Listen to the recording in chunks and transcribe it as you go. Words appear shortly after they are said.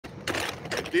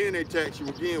then they tax you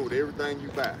again with everything you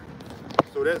buy.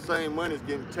 So that same money is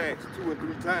getting taxed 2 and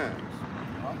 3 times.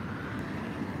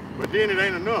 But then it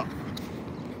ain't enough.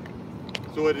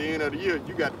 So at the end of the year,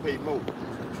 you got to pay more.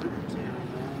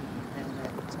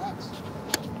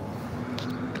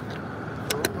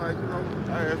 So I'm like, you know,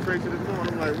 I asked Tracy this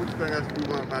morning, I'm like, what you think I should do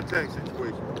about my tax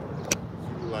situation?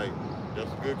 She was like,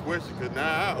 that's a good question, because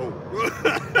now I owe.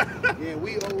 Yeah,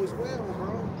 we owe as well,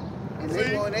 bro. And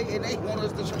they want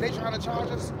us to, they trying to charge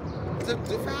us to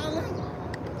file out.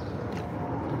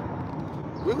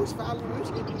 We was filing, we was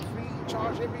getting free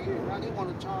charge every year. Now they want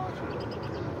to charge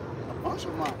a bunch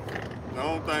of money. The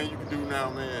only thing you can do now,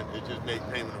 man, is just make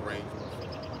payment arrangements.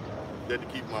 That to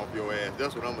keep them off your ass.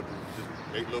 That's what I'm gonna do. Just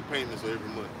make little payments every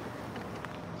month.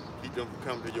 Keep them from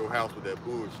coming to your house with that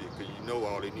bullshit, because you know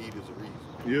all they need is a reason.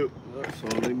 Yep, that's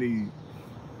all they need.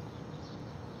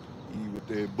 Eat with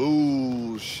that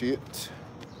bullshit.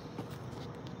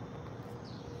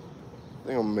 I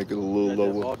think I'm gonna make it a little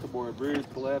lower. That Baltimore bridge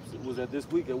collapse, was that this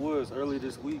week? It was early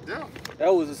this week. Yeah.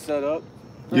 That was a setup.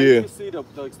 Yeah. You can see the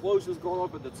explosions going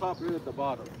off at the top and at the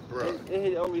bottom. Right.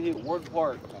 It only hit one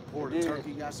part.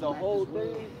 Turkey got the whole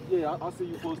thing. Yeah, I see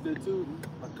you posted too.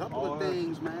 A couple of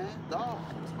things, man. Dog.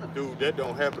 Dude, that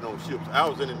don't happen on ships. I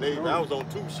was in the Navy. I was on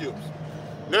 2 ships.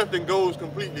 Nothing goes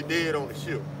completely dead on the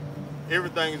ship.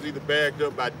 Everything is either bagged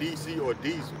up by DC or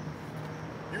diesel.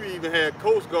 You even had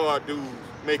Coast Guard dudes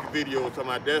make a video talking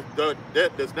about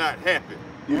that does not happen.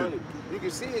 Yeah. You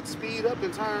can see it speed up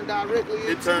and turn directly into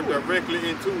it. It turned directly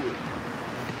into it.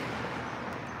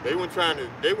 They weren't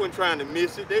trying to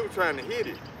miss it. They were trying to hit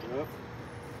it. Yep.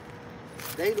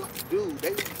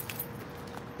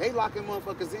 They locking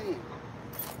motherfuckers in.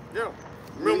 Yeah.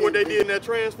 Remember what they did in that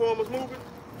Transformers movie?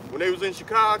 When they was in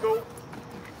Chicago?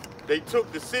 They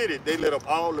took the city, they lit up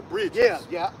all the bridges.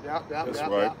 Yeah. That's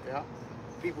right.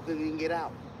 People couldn't even get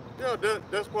out. Yeah,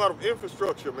 that's part of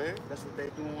infrastructure, man. That's what they're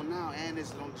doing now, and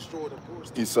it's gonna destroy the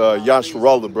ports. It's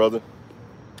YASHARAHLA, brother.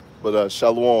 But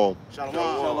Shalom.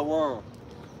 Shalom.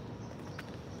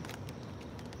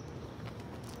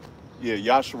 Yeah,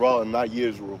 YASHARAHLA, not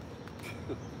Yisrael.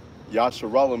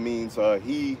 YASHARAHLA means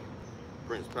he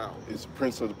Prince Power. is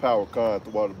Prince of the Power, the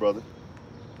water, brother.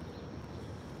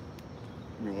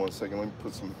 Give me 1 second. Let me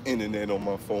put some internet on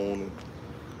my phone and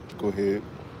go ahead.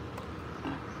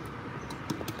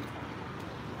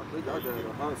 I think I got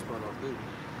a hotspot, I think.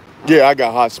 Yeah, I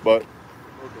got hotspot. Okay.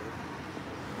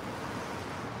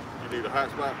 You need a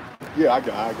hotspot? Yeah, I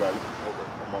got it. Okay.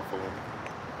 On my phone.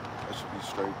 That should be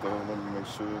straight though. Let me make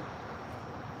sure.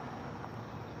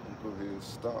 Go ahead and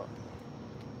stop.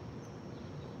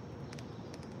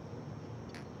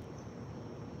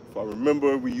 If I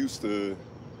remember, we used to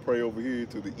pray over here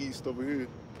to the east over here.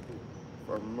 If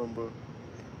I remember.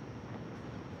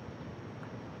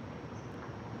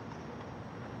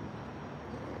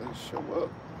 Let's show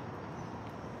up.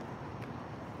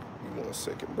 Give me 1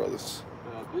 second, brothers.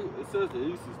 I think it says the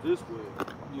east is this way.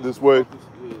 Yeah, This way?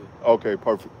 Yeah. Okay,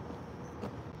 perfect.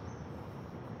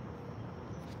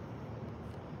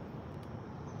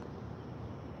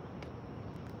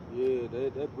 Yeah,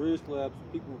 that bridge collapse,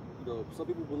 people, some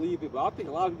people believe it, but I think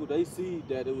a lot of people, they see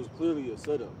that it was clearly a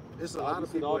setup. It's a lot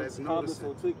of people all that's the comments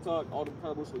noticing. on TikTok, all the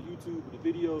comments on YouTube, the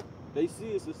video, they see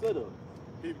it's a setup.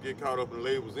 People get caught up in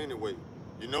labels anyway.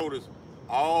 You notice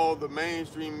all the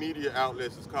mainstream media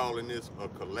outlets is calling this a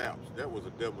collapse. That was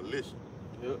a demolition.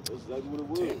 Yeah, that's exactly what it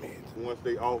was. Damn it. Once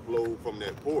they offload from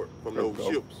that port, from those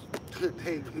ships.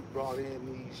 They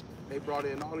brought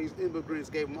in all these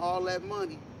immigrants, gave them all that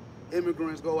money.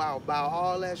 Immigrants go out, buy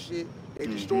all that shit, they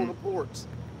destroy the ports.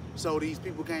 So these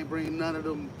people can't bring none of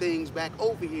them things back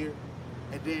over here.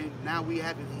 And then now we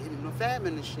have a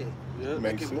famine and shit. Yeah,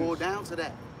 it can boil down to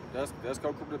that. That's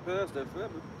gonna come to pass, that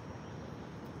famine.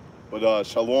 But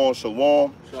shalom.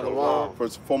 Shalom.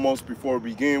 First and foremost, before we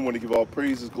begin, want to give all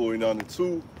praises, glory, and honor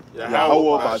to Yahweh, the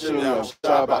monster of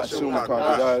the apostles,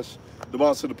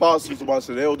 the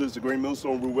monster of the elders, the great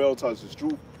millstone, Ruel, touches his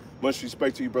truth. Much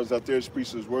respect to you brothers out there,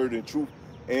 preach his word in truth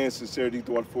and sincerity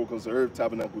throughout the four corners of the earth,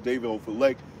 tabernacle David, hope for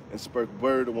elect, and spread the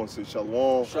word. I want to say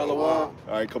shalom. Shalom. All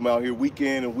right, come out here week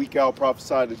in and week out,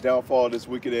 prophesy the downfall of this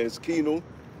wicked ass kingdom.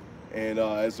 And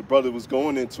as the brother was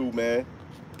going into, man,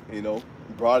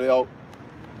 brought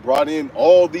in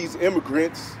all these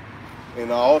immigrants.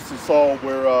 And I also saw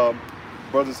where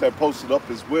brothers had posted up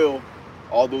as well,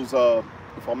 all those,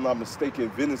 if I'm not mistaken,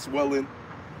 Venezuelan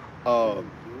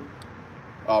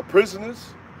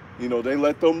prisoners. They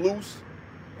let them loose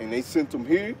and they sent them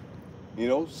here.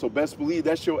 So best believe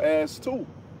that's your ass too.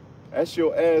 That's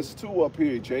your ass too up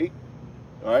here, Jake.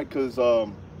 All right, because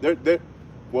well,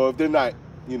 if they're not,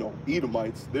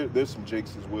 Edomites, there's some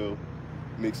Jakes as well.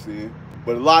 mixed in.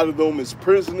 But a lot of them is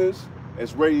prisoners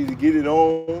that's ready to get it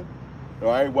on, all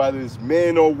right, whether it's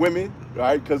men or women, all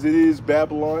right, because it is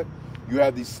Babylon. You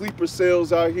have these sleeper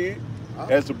cells out here,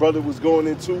 as the brother was going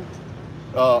into.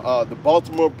 The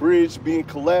Baltimore Bridge being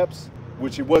collapsed,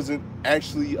 which it wasn't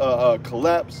actually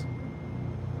collapsed.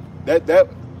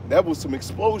 That was some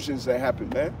explosions that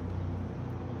happened, man.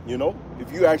 You know,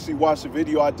 if you actually watch the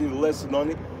video, I did a lesson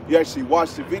on it. You actually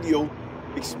watch the video,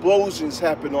 explosions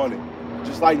happen on it,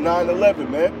 just like 9/11,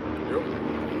 man. Yep.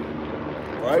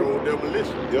 Right? So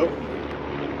demolition. Yep.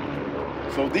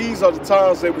 So these are the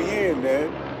times that we in,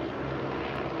 man.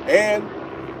 And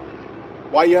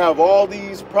while you have all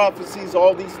these prophecies,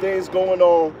 all these things going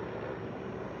on,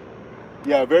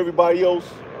 you have everybody else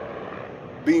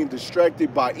being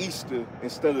distracted by Easter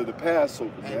instead of the Passover,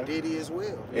 man. And Diddy as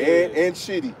well. And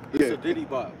shitty. It's a Diddy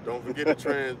bot. Don't forget the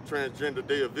transgender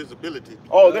day of visibility.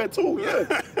 Oh, that too,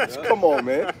 yeah. Come on,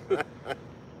 man.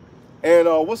 And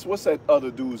what's that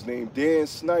other dude's name? Dan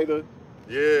Snyder.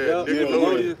 Yeah,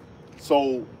 Nickelodeon.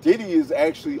 So Diddy is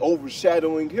actually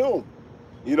overshadowing him.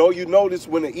 You know, you notice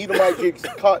when the Edomite gets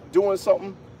caught doing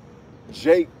something,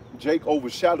 Jake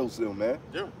overshadows them, man.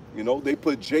 Yeah. You know, they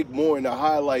put Jake more in the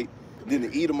highlight than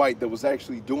the Edomite that was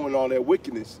actually doing all that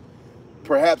wickedness.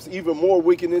 Perhaps even more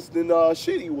wickedness than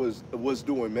Shitty was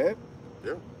doing, man.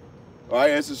 Yeah. All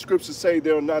right, as the scriptures say,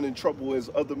 they're not in trouble as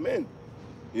other men.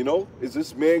 You know, is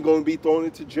this man going to be thrown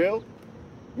into jail?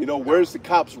 You know, where's the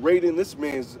cops raiding this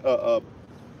man's life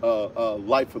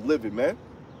of living, man?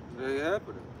 It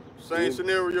happening. Same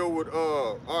scenario with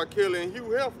R. Kelly and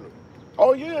Hugh Hefner.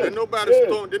 Oh yeah. Did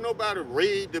nobody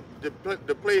raid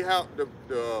the playhouse, the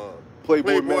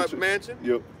Playboy Mansion?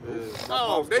 Yep.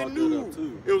 Oh, they knew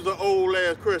it was an old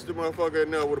ass crusty motherfucker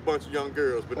in there with a bunch of young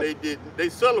girls, but they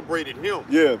celebrated him.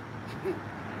 Yeah.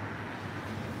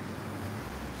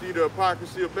 See the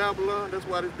hypocrisy of Babylon? That's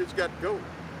why this bitch got to go.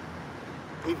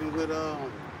 Even with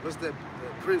what's that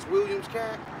Prince William's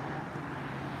cat?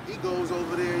 He goes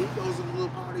over there, he goes to the little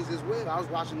parties as well. I was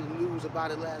watching the news about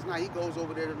it last night. He goes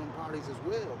over there to them parties as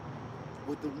well.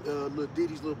 With the little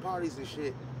Diddy's little parties and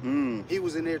shit. He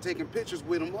was in there taking pictures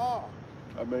with them all.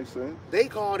 That makes sense. They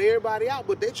called everybody out,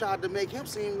 but they tried to make him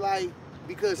seem like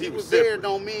because he was separate. there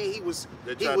don't mean he was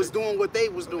doing what they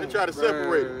was doing. They tried to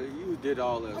separate him. You did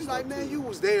all that I'm stuff like, man, too. you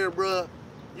was there, bruh.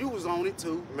 You was on it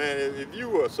too. Man, if you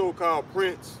were a so-called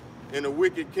prince in a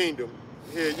wicked kingdom,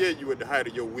 hell yeah, you at the height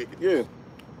of your wickedness. Yeah.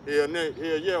 Hell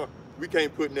yeah, we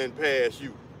can't put nothing past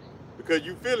you because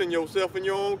you feeling yourself in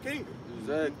your own kingdom.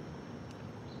 Exactly.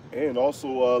 And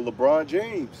also LeBron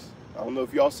James. I don't know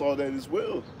if y'all saw that as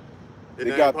well. His They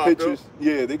name got popped pictures. up?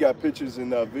 Yeah, they got pictures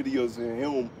and videos of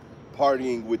him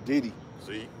partying with Diddy.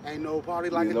 See? Ain't no party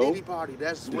like You a know? Diddy party.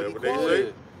 That's what he what they quoted.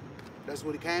 say. That's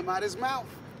what he came out his mouth.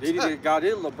 Diddy got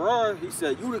in LeBron. He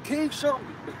said, "You the king, show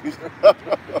me."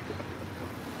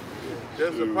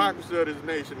 That's the hypocrisy of this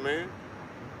nation, man.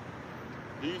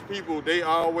 These people, they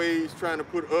always trying to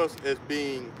put us as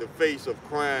being the face of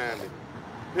crime and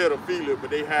pedophilia,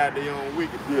 but they hide their own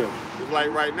wickedness. Yeah. It's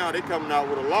like right now, they coming out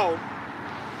with a law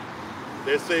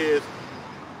that says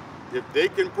if they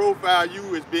can profile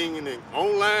you as being an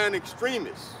online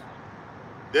extremist,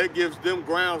 that gives them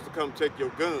grounds to come take your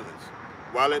guns.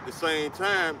 While at the same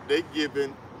time, they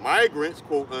giving migrants,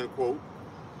 quote unquote,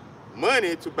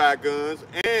 money to buy guns,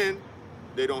 and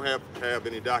they don't have to have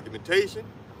any documentation,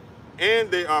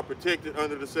 and they are protected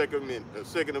under the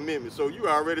Second Amendment. So you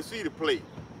already see the play.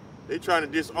 They trying to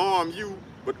disarm you,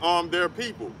 but arm their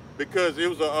people. Because it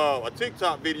was a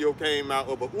TikTok video came out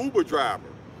of an Uber driver,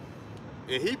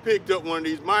 and he picked up one of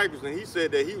these migrants, and he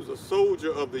said that he was a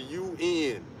soldier of the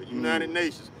UN, the United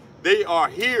Nations. They are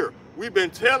here. We've been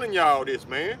telling y'all this,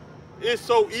 man. It's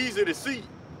so easy to see.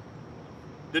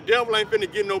 The devil ain't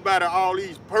finna give nobody all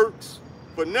these perks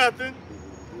for nothing.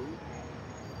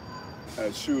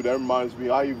 Shoot, that reminds me,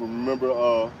 I even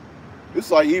remember,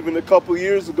 it's like even a couple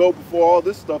years ago before all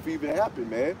this stuff even happened,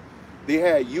 man. They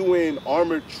had UN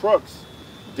armored trucks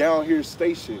down here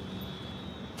stationed.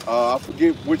 I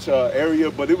forget which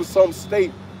area, but it was some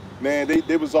state, man.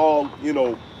 They was all, you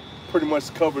know, pretty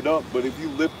much covered up. But if you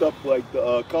lift up like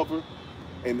the cover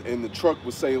and the truck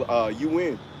would say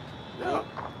UN. Yeah.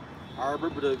 I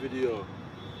remember that video.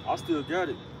 I still got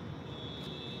it.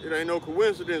 It ain't no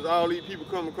coincidence all these people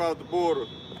come across the border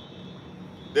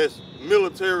that's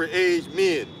military-aged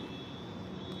men.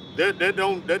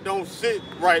 That don't sit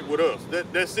right with us.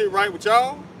 That sit right with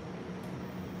y'all.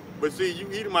 But see, you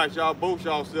Edomites, y'all boast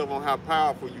yourself on how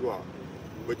powerful you are.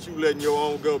 But you letting your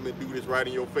own government do this right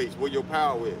in your face. Where your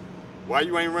power is? Why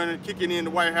you ain't running, kicking in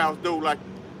the White House door like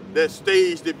that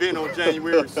staged event on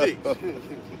January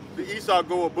 6th? The Esau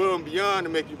go above and beyond to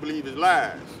make you believe his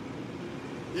lies.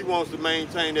 He wants to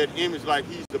maintain that image like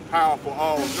he's the powerful,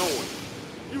 all-knowing.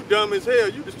 You dumb as hell.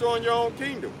 You destroying your own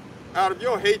kingdom out of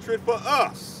your hatred for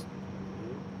us.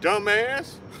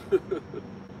 Dumbass.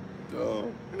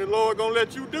 And the Lord gonna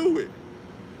let you do it.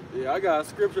 Yeah, I got a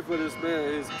scripture for this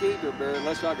man, his kingdom, man,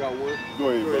 unless y'all got one. Go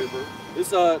ahead, bro.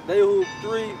 It's Nahum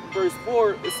 3, verse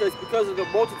 4. It says, because of the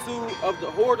multitude of the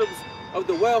whoredoms of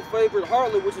the well-favored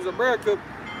harlot, which is America,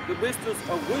 the mistress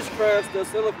of witchcraft that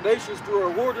sell up nations through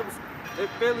her whoredoms and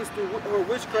families through her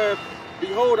witchcraft,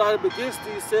 behold, I am against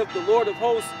thee, saith the Lord of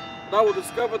hosts, and I will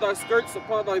discover thy skirts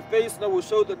upon thy face, and I will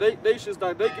show the nations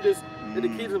thy nakedness and the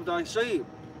kingdom thy shame.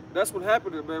 That's what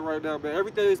happening, man, right now, man.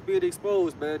 Everything is being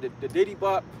exposed, man. The Diddy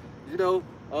Bop, you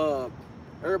know,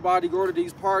 everybody going to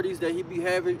these parties that he be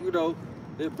having, you know,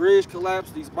 the bridge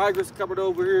collapse, these migrants coming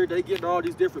over here, they getting all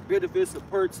these different benefits and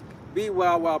perks.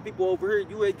 Meanwhile, while people over here,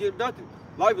 you ain't getting nothing.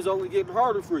 Life is only getting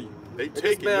harder for you. They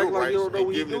taking your rights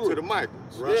and giving it to the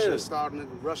migrants. Russia's starting to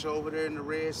Russia over there in the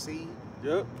Red Sea.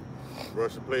 Yep.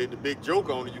 Russia played the big joke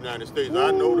on the United States.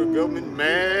 I know the government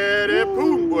mad at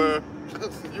Putin, boy.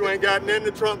 You ain't got nothing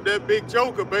to trump that big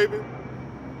joker, baby.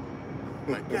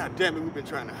 Like, God damn it, we've been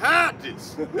trying to hide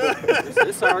this.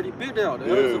 it's already been out. The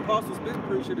elders apostles been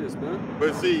preaching this, man.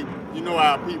 But see, you know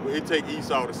our people, it take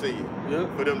Esau to say it. Yeah.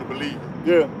 For them to believe it.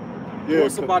 Yeah. Yeah. Or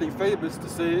somebody famous to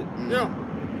say it. Yeah.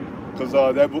 Because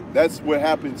that's what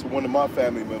happened to one of my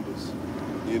family members,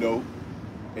 you know,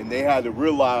 and they had to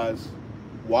realize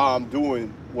why I'm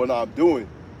doing what I'm doing,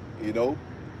 you know.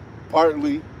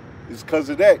 Partly is because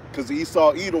of that, because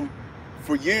Esau Edom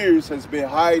for years has been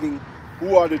hiding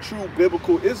who are the true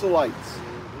biblical Israelites.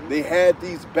 They had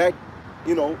these back,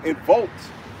 you know, in vaults.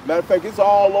 Matter of fact, it's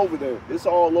all over there. It's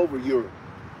all over Europe,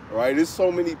 all right? There's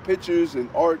so many pictures and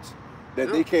arts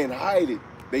that they can't hide it.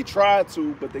 They tried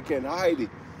to, but they can't hide it.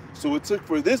 So it took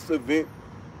for this event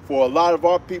for a lot of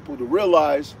our people to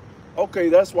realize, okay,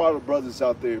 that's why the brothers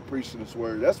out there preaching this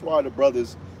word. That's why the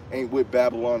brothers ain't with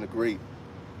Babylon the Great.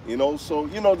 You know, so,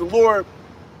 you know, the Lord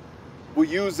will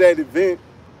use that event,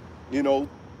 you know,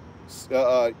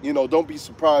 don't be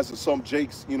surprised if some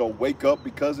Jakes, you know, wake up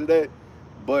because of that.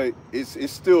 But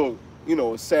it's still, you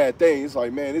know, a sad thing. It's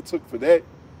like, man, it took for that.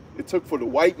 It took for the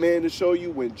white man to show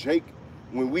you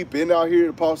when we been out here,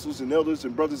 apostles and elders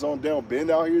and brothers on down, been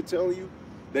out here telling you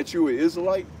that you were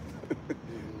Israelite.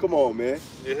 Come on, man.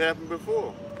 It happened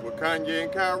before with Kanye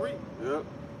and Kyrie. Yep.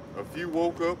 A few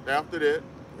woke up after that,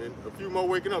 and a few more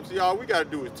waking up. See, all we got to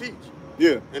do is teach.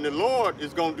 Yeah. And the Lord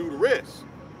is going to do the rest.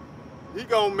 He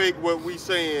going to make what we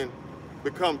saying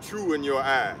become true in your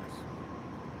eyes.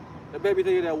 That made me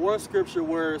think of that one scripture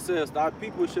where it says, thy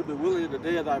people should be willing in the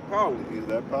day of thy power. Is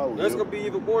that power? There's going to be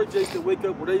even more Jakes that wake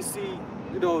up when they see,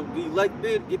 you know, the elect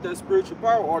men get that spiritual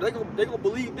power, or they gonna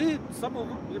believe then. Some of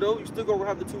them, you know, you still gonna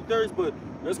have the 2/3, but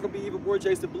there's gonna be even more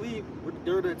Jakes that believe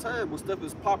during that time when stuff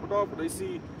is popping off and they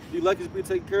see the elect is being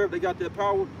taken care of, they got that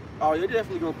power. Oh, they're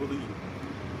definitely gonna believe.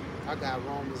 I got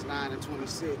Romans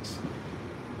 9:26.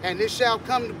 And it shall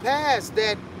come to pass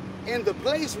that in the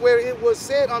place where it was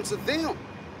said unto them,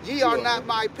 ye are not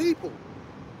my people,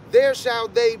 there shall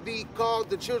they be called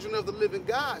the children of the living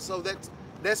God. So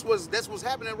that's what's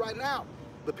happening right now.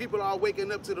 The people are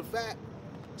waking up to the fact,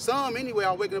 some anyway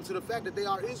are waking up to the fact that they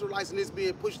are Israelites, and it's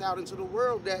being pushed out into the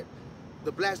world that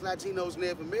the blacks, Latinos,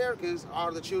 Native Americans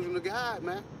are the children of God,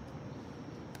 man.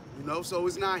 You know, so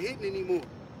it's not hitting anymore.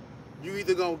 You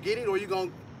either gonna get it or you're gonna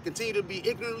continue to be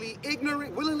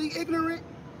willingly ignorant,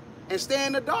 and stay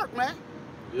in the dark, man.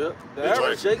 Yep. The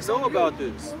average Jake know about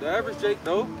this. The average Jake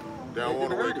know. They don't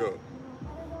want to wake up.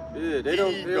 Yeah, they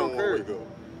don't care. Wake up.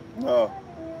 No,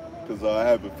 because I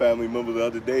have a family member the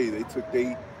other day. They took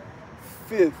their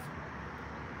fifth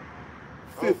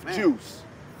juice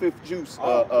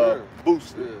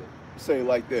booster. Yeah. Say it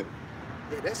like that.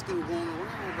 Yeah, that's still going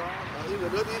around, dog.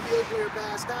 Another NBA player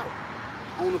passed out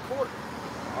on the court.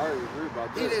 I already heard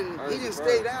about that. He didn't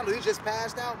stay down though. He just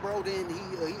passed out, bro. Then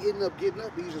he ended up getting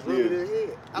up. He just rubbing his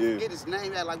head. I forget his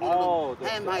name. He had like one of them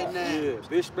handmade names.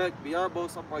 Yeah, Bishmack, Biombo,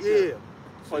 something like that.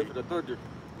 Play for the Thunder.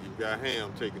 You got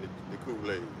Ham taking the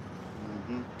Kool-Aid.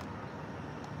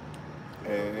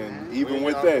 And even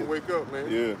with that, wake up,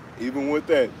 man. even with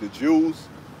that, the Jews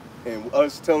and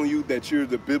us telling you that you're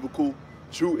the biblical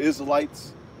true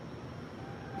Israelites,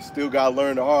 you still gotta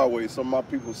learn the hard way. Some of my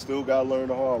people still gotta learn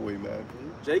the hard way, man.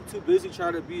 Jake too busy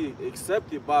trying to be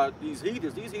accepted by these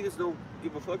heathens. These heathens don't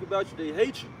give a fuck about you. They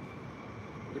hate you.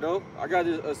 You know, I got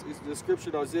a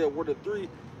description on Isaiah 1:3.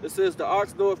 It says, the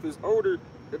ox knoweth his owner,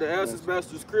 and the ass his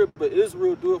master's crib, but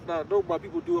Israel doeth not know, my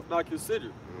people doeth not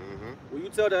consider. when you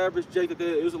tell the average Jake that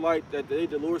they're Israelite, that they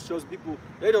the Lord's chosen people,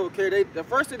 they don't care. The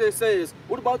first thing they say is,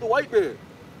 "What about the white man?"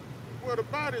 What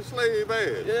about his slave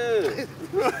ass? Yeah.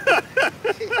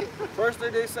 First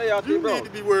thing they say out there, bro. You need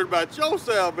to be worried about your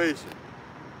salvation.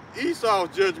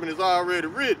 Esau's judgment is already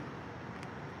written.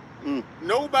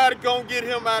 Nobody gonna get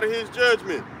him out of his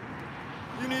judgment.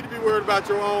 You need to be worried about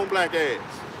your own black ass.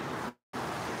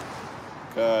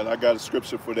 God, I got a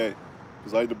scripture for that.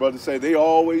 Because like the brother said, they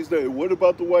always there. What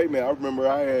about the white man? I remember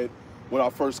I had, when I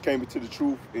first came into the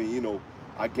truth, and, you know,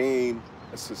 I gained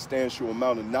a substantial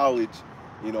amount of knowledge,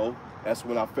 you know, that's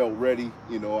when I felt ready.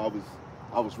 You know,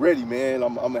 I was ready, man.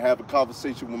 I'm going to have a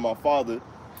conversation with my father.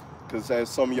 Because as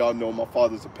some of y'all know, my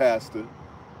father's a pastor.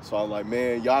 So I'm like,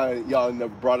 man, y'all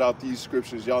never brought out these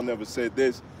scriptures. Y'all never said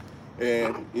this.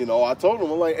 And, you know, I told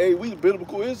him, I'm like, hey, we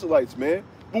biblical Israelites, man.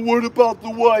 But what about the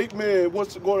white man?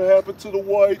 What's going to happen to the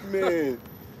white man?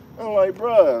 I'm like,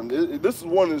 bruh, this is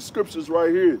one of the scriptures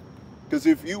right here. Because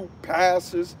if you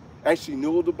pastors actually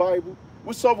know the Bible,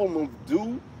 which some of them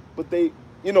do, but they,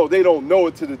 you know, they don't know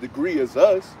it to the degree as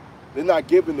us. They're not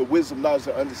given the wisdom, knowledge,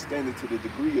 and understanding to the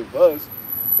degree of us.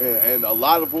 And a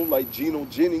lot of them, like Geno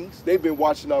Jennings, they've been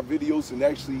watching our videos and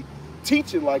actually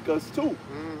teaching like us too.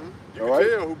 You can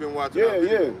tell who been watching our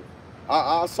videos.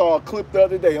 I saw a clip the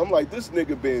other day. I'm like, this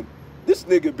nigga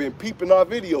been peeping our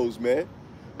videos, man.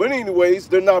 But anyways,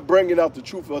 they're not bringing out the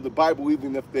truth of the Bible,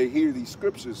 even if they hear these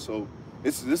scriptures. So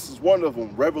this is one of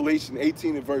them. Revelation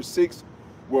 18 and verse 6,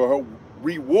 where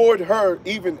reward her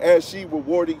even as she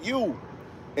rewarded you,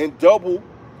 and double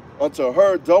unto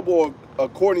her double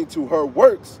according to her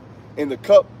works, in the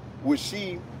cup which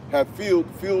she have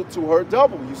filled to her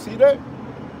double. You see that?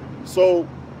 So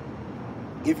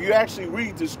if you actually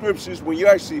read the scriptures, when you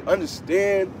actually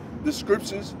understand the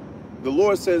scriptures, the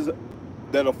Lord says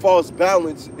that a false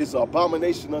balance is an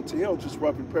abomination unto him, just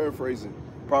roughly paraphrasing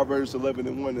Proverbs 11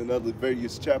 and 1 and other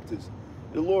various chapters.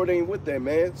 The Lord ain't with that,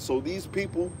 man. So these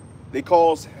people, they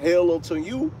cause hell unto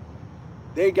you.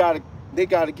 They gotta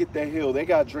get that hell. They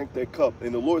gotta drink that cup.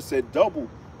 And the Lord said double.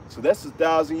 So that's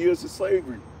 1,000 years of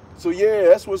slavery. So yeah,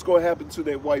 that's what's gonna happen to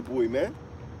that white boy, man.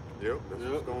 Yep, that's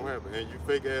what's gonna happen. And you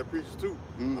fake ass preachers too.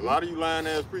 A lot of you lying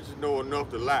ass preachers know enough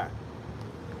to lie.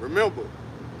 Remember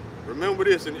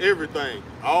this in everything,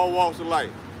 all walks of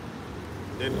life.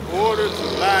 In order to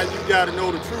lie, you gotta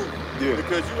know the truth. Yeah.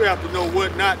 Because you have to know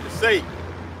what not to say.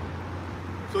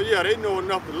 So yeah, they know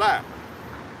enough to lie.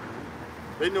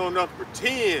 They know enough to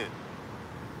pretend.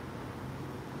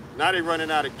 Now they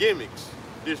running out of gimmicks.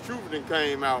 This truth then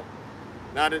came out.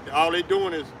 Now that all they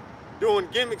doing is doing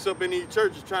gimmicks up in these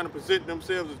churches, trying to present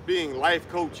themselves as being life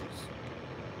coaches.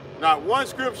 Not one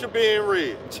scripture being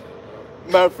read.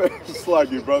 Matter of fact, it's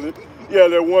like you, brother. Yeah,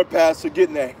 that one pastor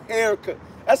getting a haircut.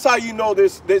 That's how you know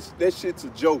that shit's a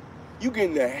joke. You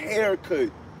getting a haircut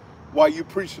while you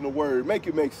preaching the word. Make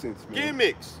it make sense, man.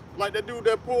 Gimmicks, like that dude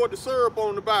that poured the syrup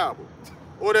on the Bible.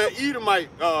 Or that Edomite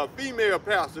female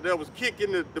pastor that was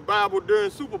kicking the Bible during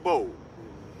Super Bowl.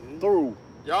 Through.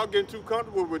 Y'all getting too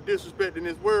comfortable with disrespecting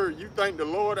his word. You think the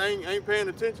Lord ain't paying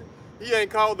attention? He ain't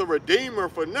called the Redeemer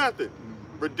for nothing.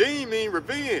 Redeem mean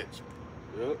revenge.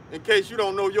 Yep. In case you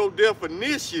don't know your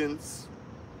definitions,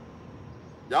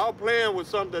 y'all playing with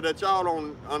something that y'all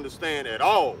don't understand at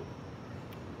all.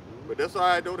 But that's all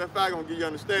right though, that fire gonna give you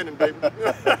understanding, baby.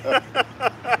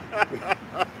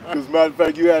 As a matter of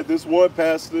fact, you had this one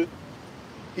pastor,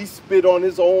 he spit on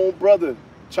his own brother,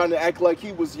 trying to act like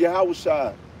he was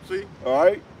Yahushua. See? All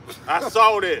right? I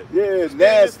saw that. Yeah,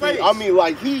 nasty. I mean,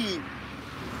 like he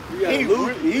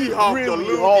really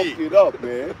hawked it up,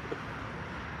 man.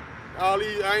 All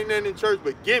these, I ain't nothing in church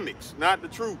but gimmicks, not the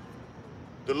truth.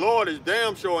 The Lord is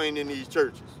damn sure ain't in these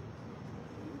churches.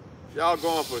 Y'all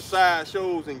going for side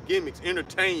shows and gimmicks,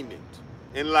 entertainment,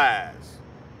 and lies.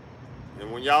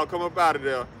 And when y'all come up out of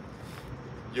there,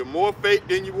 you're more fake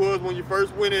than you was when you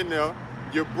first went in there.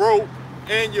 You're broke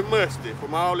and you're musty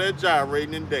from all that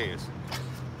gyrating and dancing.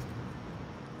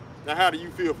 Now how do you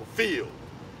feel fulfilled?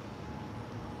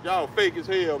 Y'all fake as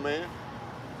hell, man.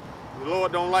 The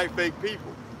Lord don't like fake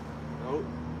people. Nope.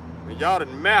 And y'all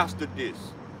done mastered this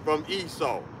from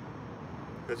Esau.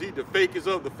 Because he's the fakest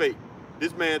of the fake.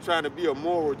 This man trying to be a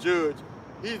moral judge.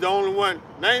 He's the only one,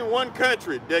 name one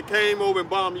country that came over and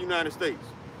bombed the United States.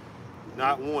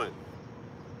 Not one.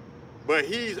 But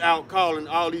he's out calling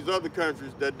all these other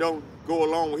countries that don't go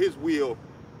along with his will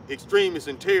extremists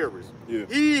and terrorists. Yeah.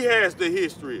 He has the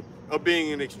history of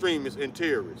being an extremist and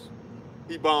terrorist.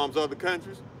 He bombs other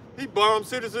countries. He bombed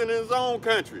citizens in his own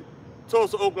country.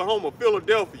 Tulsa, Oklahoma,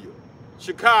 Philadelphia,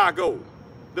 Chicago,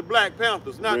 the Black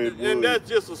Panthers. And that's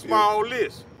just a small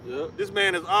list. Yep. This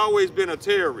man has always been a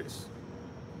terrorist.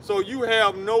 So you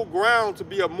have no ground to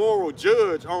be a moral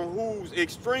judge on who's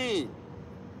extreme.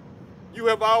 You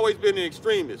have always been an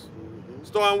extremist,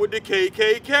 starting with the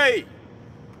KKK.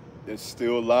 It's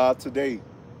still alive today.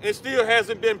 And still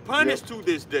hasn't been punished to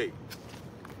this day.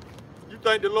 You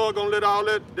think the Lord gonna let all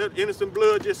that innocent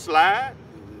blood just slide?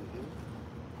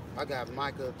 I got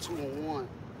Micah 2:1.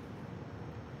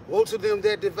 Woe to them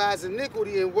that devise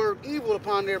iniquity and work evil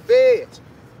upon their beds.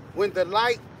 When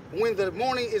the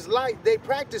morning is light, they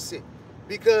practice it,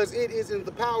 because it is in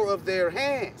the power of their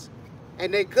hands.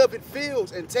 And they covet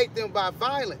fields and take them by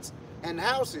violence, and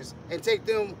houses and take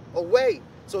them away.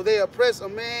 So they oppress a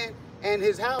man and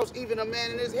his house, even a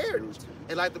man and his heritage.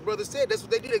 And like the brother said, that's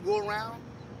what they do. They go around,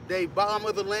 they bomb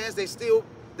other lands, they steal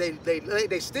their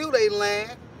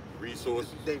land,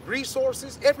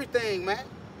 resources, everything, man.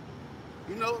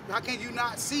 You know, how can you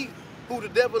not see who the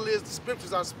devil is? The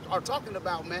scriptures are talking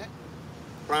about, man.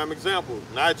 Prime example,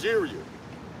 Nigeria.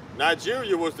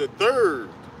 Nigeria was the 3rd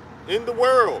in the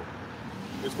world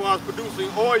as far as producing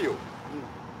oil.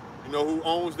 You know who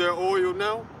owns their oil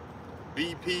now?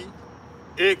 BP,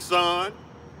 Exxon,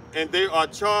 and they are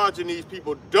charging these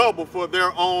people double for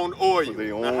their own oil.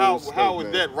 Now, how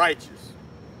is that righteous?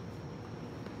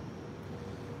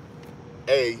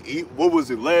 Hey, what was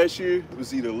it, last year? It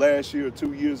was either last year or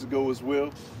 2 years ago as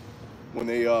well, when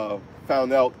they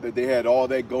found out that they had all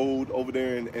that gold over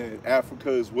there in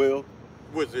Africa as well.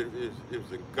 Was it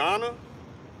was in Ghana?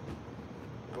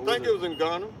 I think it was in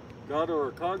Ghana. Ghana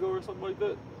or Congo or something like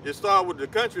that? It started with, the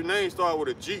country name started with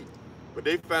a G, but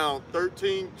they found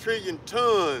 13 trillion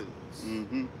tons.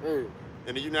 Mm-hmm.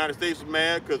 And the United States was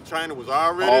mad because China was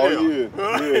already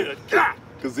there. Yeah.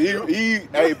 Because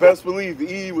hey, best believe,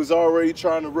 he was already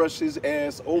trying to rush his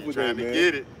ass over there, man. Trying to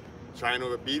get it.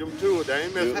 China beat him to it. They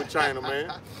ain't messing with China,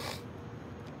 man.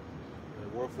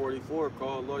 144,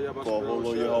 call Lord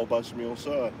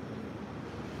YASHAMIAHLA.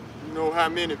 You know how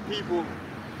many people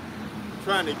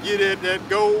trying to get at that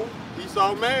gold? He's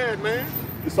all mad, man.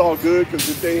 It's all good, because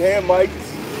if they Hamites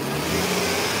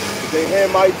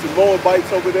and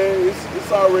Moabites over there,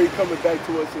 it's already coming back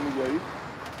to us anyway.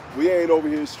 We ain't over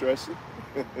here stressing.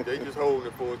 They just holding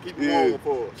it for us. Keep it warm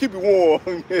for us. Keep it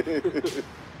warm.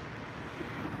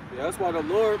 Yeah, that's why the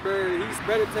Lord, man, he's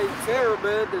meditating terror,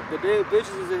 man. The day of vengeance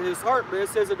is in his heart, man. It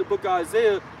says in the book of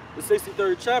Isaiah, the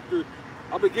 63rd chapter,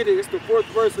 I'm going to get it. It's the 4th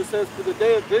verse. It says, for the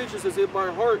day of vengeance is in my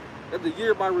heart, and the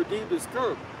year my redeemed is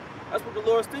come. That's what the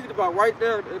Lord's thinking about right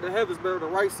now in the heavens, man, on the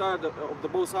right side of the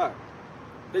Most High.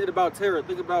 Thinking about terror,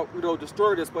 thinking about, you know,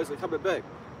 destroying this place and coming back.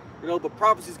 You know, but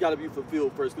prophecy's got to be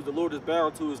fulfilled first, because the Lord is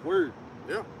bound to his word.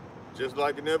 Yeah, just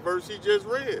like in that verse he just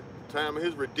read. The time of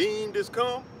his redeemed is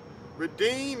come.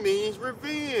 Redeem means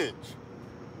revenge.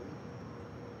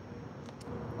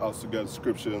 I also got a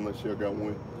scripture, unless y'all got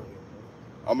one.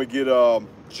 I'm going to get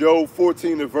Job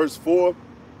 14 and verse 4.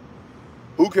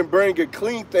 Who can bring a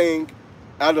clean thing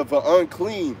out of an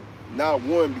unclean? Not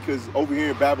one, because over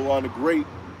here in Babylon the Great,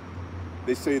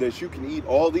 they say that you can eat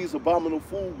all these abominable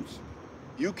foods.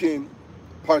 You can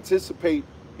participate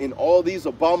in all these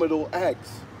abominable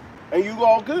acts. And you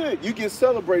all good. You get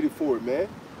celebrated for it, man.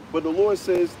 But the Lord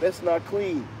says that's not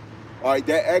clean. All right,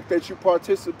 that act that you're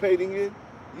participating in,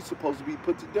 you're supposed to be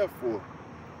put to death for.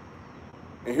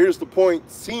 And here's the point.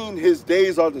 Seeing his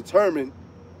days are determined,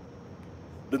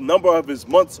 the number of his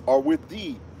months are with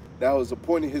thee. Thou hast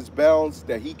appointed his bounds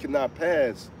that he cannot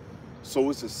pass. So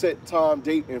it's a set time,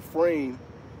 date, and frame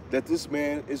that this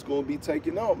man is going to be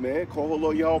taken out, man.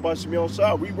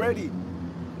 We ready.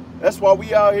 That's why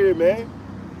we out here, man.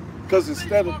 Because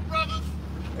instead of...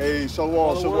 Hey,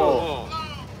 shalom.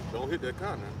 Don't hit that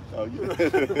car now. Oh,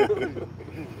 yeah.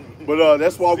 But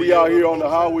that's why we out here on the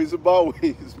highways and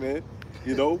byways, man.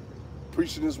 You know,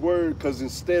 preaching his word. Because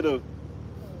instead of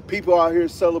people out here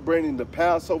celebrating the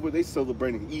Passover, they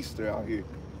celebrating Easter out here.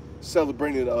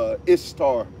 Celebrating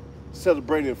Ishtar.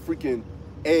 Celebrating freaking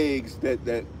eggs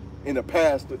that in the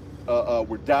past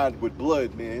were dyed with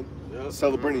blood, man. Yep.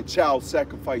 Celebrating child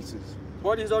sacrifices.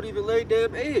 Parties don't even lay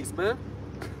damn eggs, man.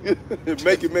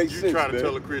 Make it make sense, You try to man.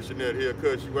 tell a Christian that he'll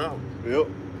cuss you out. Yep.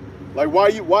 Like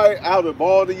why out of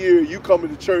all the year you coming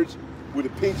to church with a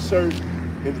pink shirt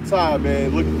and a tie,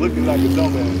 man, looking like a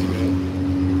dumbass,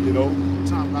 man. You know? We're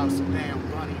talking about some damn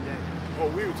bunny day. Oh,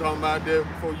 we were talking about that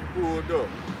before you pulled up.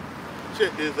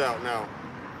 Check this out now.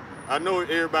 I know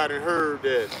everybody heard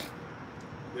that.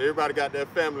 Everybody got that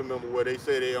family member where they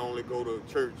say they only go to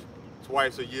church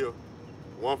twice a year.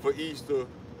 One for Easter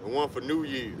and one for New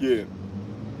Year's. Yeah.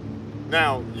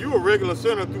 Now, you a regular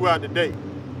sinner throughout the day.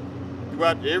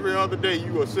 Throughout every other day,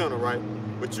 you a sinner, right?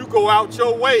 But you go out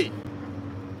your way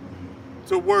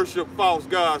to worship false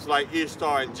gods like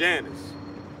Ishtar and Janus.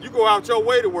 You go out your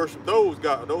way to worship those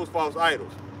gods, those false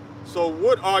idols. So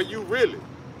what are you really?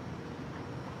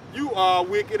 You are a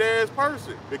wicked ass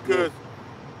person, because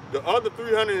the other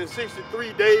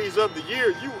 363 days of the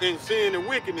year you in sin and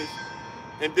wickedness,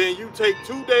 and then you take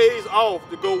 2 days off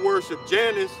to go worship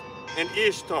Janus and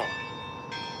Ishtar.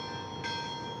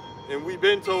 And we've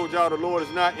been told y'all the Lord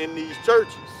is not in these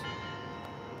churches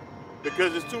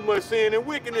because there's too much sin and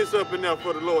wickedness up in there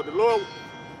for the Lord.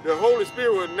 The Holy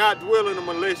Spirit will not dwell in a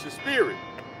malicious spirit.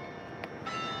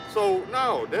 So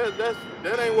no,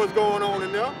 that ain't what's going on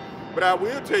in there. But I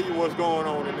will tell you what's going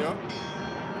on in there.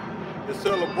 The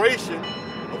celebration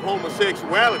of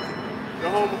homosexuality,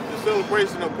 the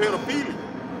celebration of pedophilia,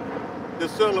 the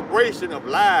celebration of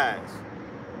lies,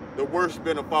 the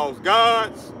worshiping of false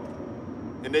gods,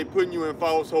 and they putting you in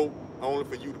false hope only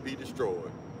for you to be destroyed.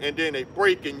 And then they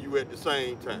breaking you at the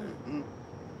same time. Mm-hmm.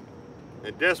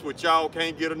 And that's what y'all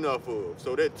can't get enough of.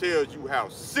 So that tells you how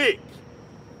sick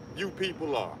you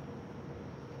people are.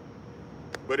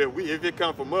 But if it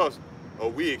come from us,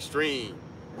 we extreme,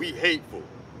 we hateful.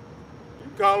 You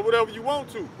can call it whatever you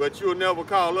want to, but you'll never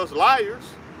call us liars.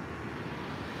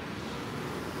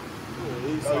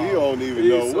 Oh, you don't even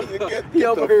know. Get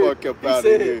the fuck up out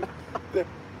of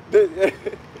here.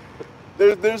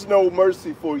 There's no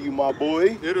mercy for you, my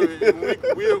boy.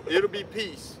 It'll be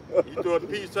peace. You throw it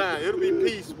peace time. It'll be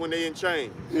peace when they in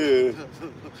chains. Yeah.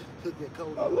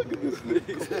 Oh, look at this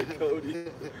nigga. Cody.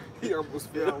 He almost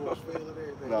fell.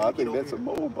 No, I think that's a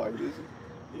Moabite, isn't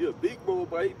he? He a big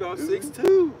Moabite, about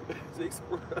 6'2".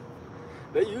 6'4".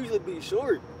 They usually be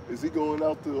short. Is he going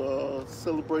out to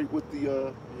celebrate with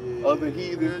the other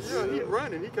heathens? Yeah, he's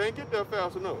running. He can't get there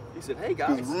fast enough. He said, hey,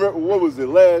 guys. Remember, what was it,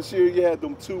 last year you had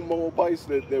them 2 Moabites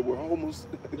that were homeless?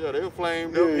 Yeah, they were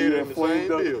flamed up here in the same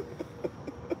building.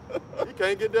 He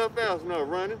can't get there fast enough,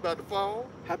 running, about to fall.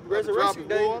 Happy Resurrection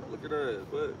Day. Look at that,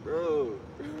 but bro.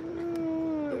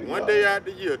 One day out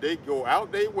the year, they go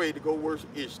out their way to go worship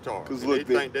Ishtar. Because they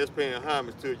think that's paying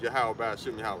homage to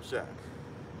YASHAMIAHLA.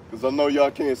 Because I know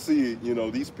y'all can't see it, you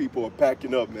know, these people are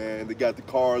packing up, man. They got the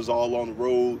cars all on the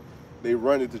road. They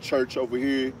running to church over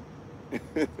here.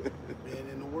 Man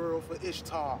in the world for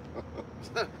Ishtar.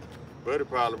 Buddy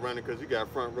probably running because he got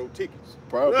front row tickets.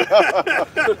 Probably.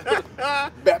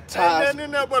 Baptized.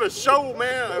 And then but a show,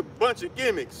 man, a bunch of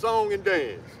gimmicks, song and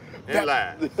dance, and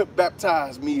live.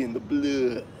 Baptize me in the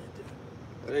blood.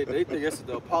 They think that's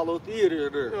the Apollo Theater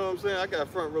there. You know what I'm saying? I got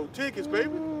front row tickets,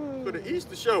 baby, for the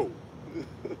Easter show.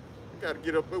 Got to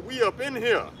get up, but we up in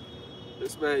here.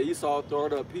 This man Esau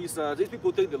throwing up peace signs. These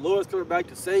people think the Lord's coming back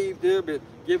to save them and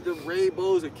give them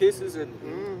rainbows and kisses. And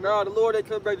no, the Lord ain't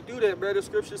coming back to do that, man. The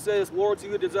scripture says, "Warn to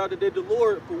you that desire the day of the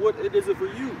Lord, for what it isn't for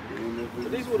you."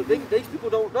 But these people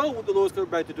don't know what the Lord's coming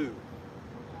back to do.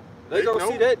 They gonna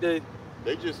see that day.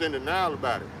 They just in denial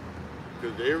about it.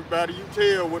 Because everybody you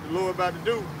tell what the Lord about to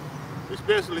do,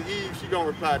 especially Eve, she gonna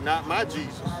reply, "Not my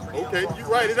Jesus." Okay, you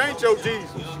right, it ain't your Jesus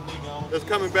that's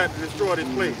coming back to destroy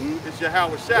this place. It's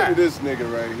YAHSHAWAR. Look at this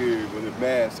nigga right here with a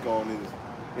mask on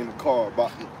in the car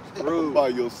by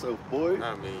yourself, boy.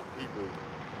 I mean, people,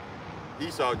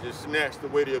 Esau just snatched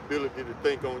away the ability to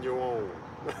think on your own.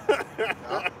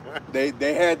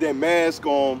 They had that mask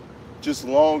on just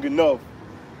long enough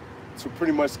to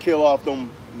pretty much kill off them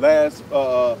last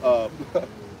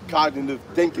cognitive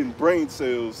thinking brain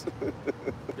cells.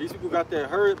 These people got that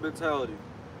herd mentality.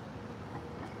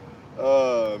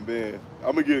 Man,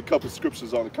 I'm gonna get a couple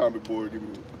scriptures on the comic board. Give me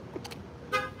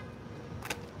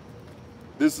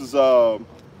this is Hope,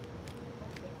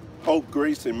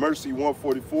 Grace, and Mercy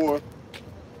 144.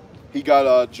 He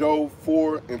got Job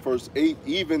 4 and verse 8.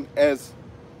 Even as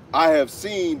I have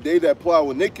seen, they that plow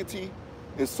iniquity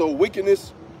and sow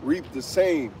wickedness reap the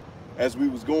same. As we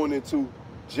was going into,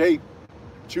 Jake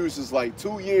chooses like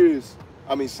 2 years,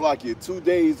 2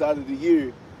 days out of the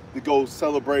year to go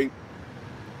celebrate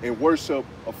and worship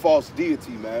a false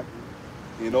deity, man.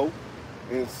 You know,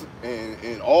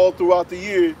 and all throughout the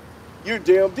year, you're a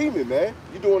damn demon, man.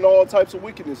 You're doing all types of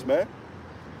wickedness, man.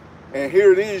 And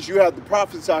here it is, you have the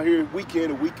prophets out here week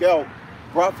in and week out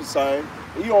prophesying,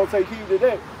 and you don't take heed to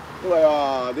that.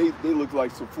 You're like, they look like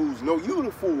some fools. No, you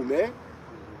the fool, man.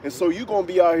 And so you're gonna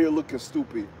be out here looking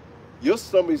stupid. Your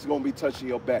stomach's gonna be touching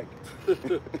your back.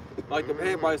 Like the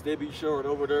Hamites, they be showing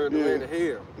over there in the land of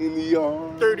hell. In the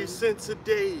yard. 30 cents a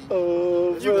day.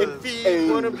 You can feed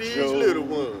one of these little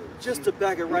ones. Just a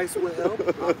bag of rice will help.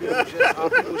 Our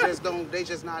people just don't, they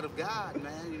just not of God,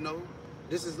 man, you know.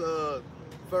 This is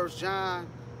 1 John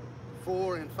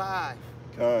 4 and 5.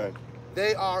 Kind.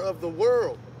 They are of the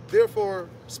world, therefore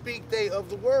speak they of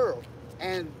the world,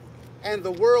 and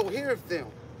the world heareth them.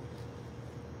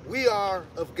 We are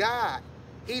of God,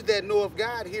 He that knoweth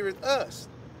God heareth us.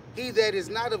 He that is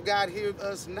not of God heareth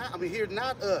us not. I mean, heareth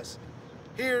not us.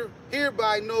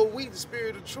 Hereby know we the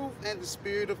spirit of truth and the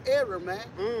spirit of error,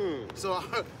 man. So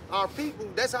our people,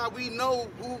 that's how we know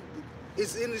who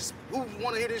is in this, who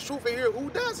want to hear this truth and hear who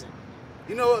doesn't.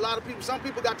 You know, a lot of people, some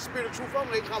people got the spirit of truth on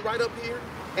them. They come right up here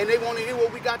and they want to hear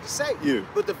what we got to say. Yeah.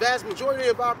 But the vast majority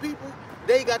of our people,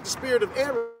 they got the spirit of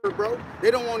error, bro.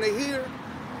 They don't want to hear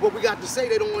what we got to say.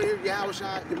 They don't want to hear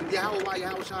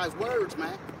Yahweh's words,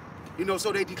 man. You know,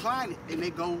 so they decline it and they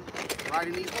go right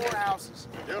in these whorehouses.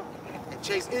 Yeah. And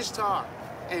chase Ishtar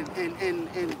and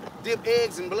dip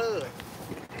eggs in blood.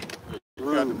 You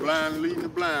got the blind leading the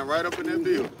blind right up in that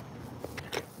building.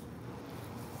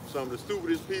 Some of the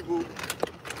stupidest people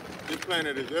this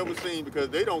planet has ever seen, because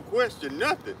they don't question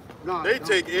nothing. No, they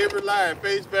take every lie at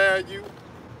face value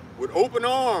with open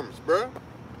arms, bruh.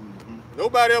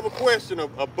 Nobody ever questioned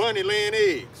a bunny laying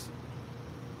eggs.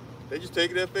 They just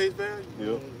take it at face value.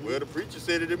 Yep. Well, the preacher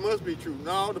said it must be true.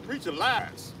 No, the preacher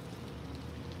lies.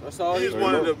 That's all. He's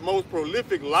one of the most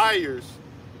prolific liars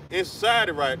in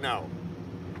society right now,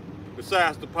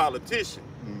 besides the politician,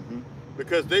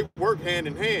 because they work hand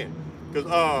in hand.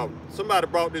 Because somebody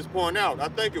brought this point out. I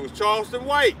think it was Charleston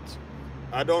White.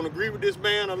 I don't agree with this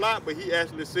man a lot, but he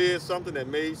actually said something that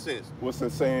made sense. What's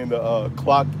it saying? The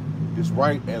clock is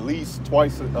right at least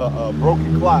twice. A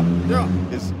broken clock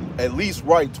is at least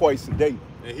right twice a day.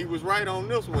 And he was right on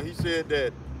this one. He said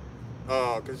that,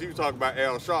 because he was talking about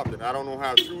Al Sharpton. I don't know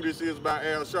how true this is about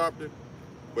Al Sharpton,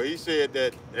 but he said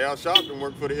that Al Sharpton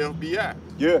worked for the FBI.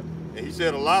 Yeah. And he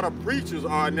said a lot of preachers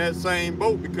are in that same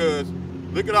boat, because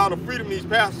look at all the freedom these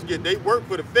pastors get. They work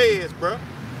for the feds, bro.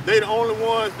 They the only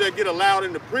ones that get allowed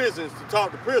in the prisons to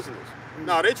talk to prisoners.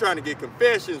 No, they trying to get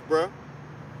confessions, bro.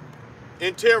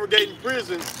 Interrogating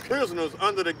prisoners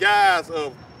under the guise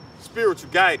of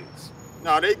spiritual guidance.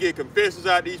 No, they get confessions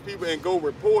out of these people and go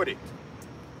report it.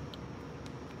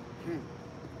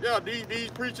 Yeah, these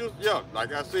preachers, yeah,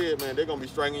 like I said, man, they're gonna be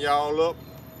stringing y'all up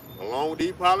along with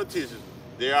these politicians.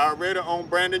 They're already on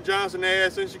Brandon Johnson's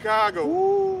ass in Chicago.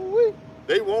 Ooh-wee.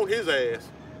 They want his ass.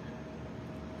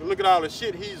 But look at all the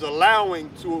shit he's allowing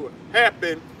to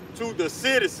happen to the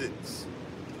citizens.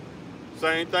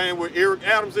 Same thing with Eric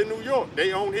Adams in New York.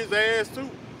 They own his ass too.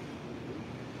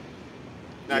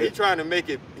 Now he's trying to make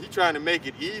it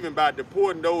even by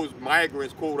deporting those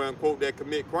migrants, quote unquote, that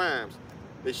commit crimes.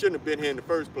 They shouldn't have been here in the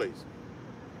first place.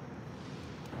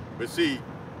 But see,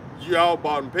 you all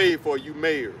bought and paid for, you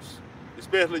mayors,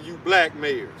 especially you black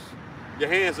mayors. Your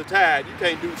hands are tied, you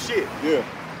can't do shit. Yeah.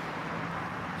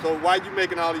 So why you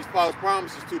making all these false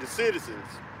promises to the citizens,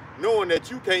 knowing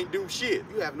that you can't do shit?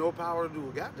 You have no power to do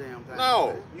a goddamn thing. No.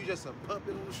 Man. You just a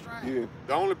puppet on the string. Yeah.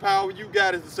 The only power you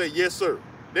got is to say, yes, sir.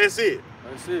 That's it.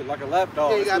 That's it, like a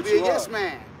lapdog. Yeah, you gotta be a yes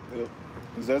man. Yeah.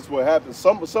 Because that's what happens.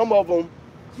 Some of them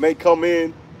may come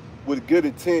in with a good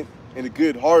intent and a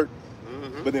good heart,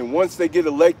 but then once they get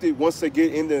elected, once they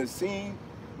get in the scene,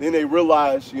 then they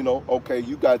realize, you know, okay,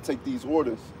 you got to take these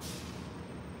orders.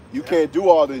 You can't do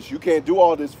all this. You can't do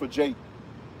all this for Jake.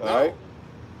 All right?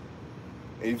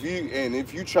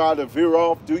 If you try to veer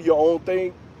off, do your own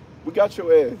thing, we got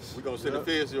your ass. We're going to send a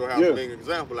fence to your house and make an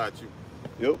example out you.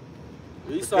 Yep.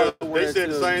 Because they said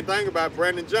the same thing about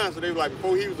Brandon Johnson. They were like,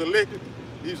 before he was elected,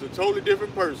 he was a totally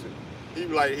different person. He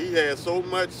was like, he had so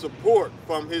much support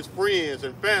from his friends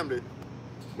and family,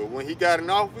 but when he got in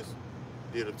office,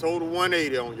 did a total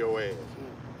 180 on your ass.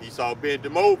 He saw bent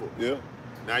him over. Yeah.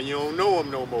 Now you don't know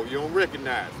him no more. You don't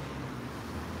recognize him.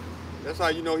 That's how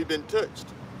you know he been touched.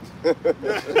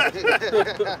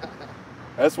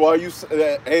 That's why you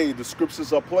say, hey, the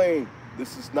scriptures are plain.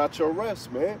 This is not your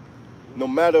rest, man. No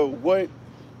matter what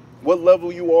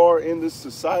level you are in this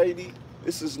society,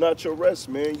 this is not your rest,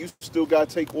 man. You still got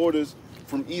to take orders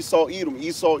from Esau Edom.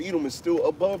 Esau Edom is still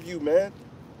above you, man.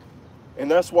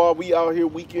 And that's why we out here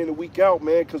week in and week out,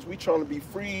 man, because we trying to be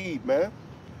freed, man.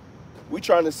 We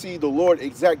trying to see the Lord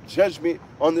exact judgment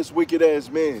on this wicked ass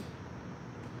man.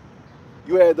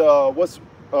 You had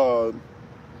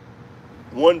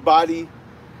one body,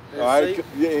 all right,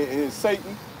 and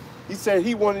Satan. He said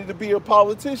he wanted to be a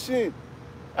politician.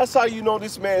 That's how you know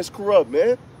this man's corrupt,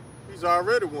 man. He's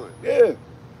already one. Yeah.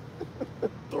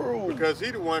 Through. Because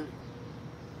he the one,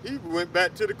 he went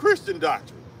back to the Christian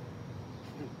doctrine.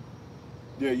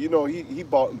 Yeah, you know, he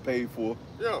bought and paid for.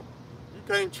 Yeah. You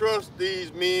can't trust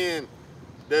these men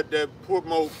that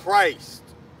promote Christ.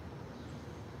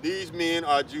 These men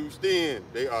are juiced in.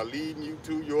 They are leading you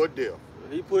to your death.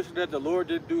 He pushing that the Lord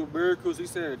didn't do miracles. He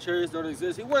said the chariots don't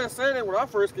exist. He wasn't saying that when I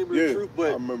first came to the truth,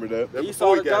 but I remember that. He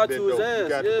saw God to his ass. He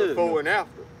got it before and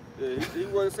after. Yeah, he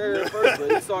wasn't saying that first,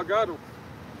 but he saw God.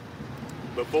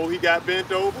 Before he got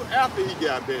bent over, after he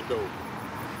got bent over.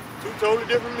 Two totally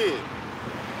different men.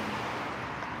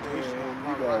 And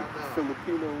you got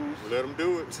Filipinos. Let them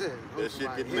do it. That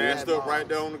shit get masked up right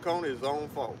there on the corner. It's his own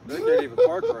fault. They can't even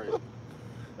park right.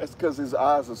 That's because his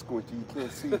eyes are squinty. You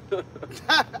can't see.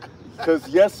 Because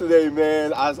yesterday,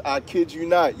 man, I kid you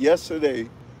not, yesterday,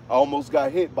 I almost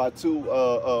got hit by two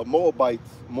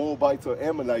Moabites or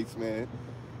Ammonites, man.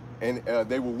 And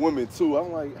they were women, too.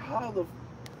 I'm like, how the...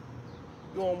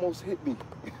 You almost hit me.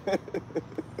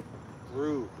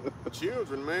 Rude.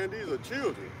 Children, man. These are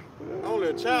children. Only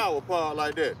a child will part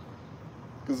like that.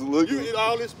 Cause look, you get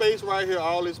all this space right here,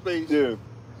 all this space. Yeah.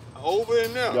 Over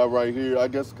and there. Got right here. I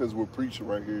guess because we're preaching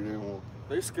right here.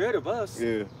 They scared of us. Yeah.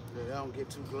 Yeah, they don't get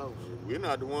too close. We're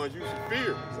not the ones you should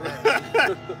fear.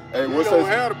 Hey, we don't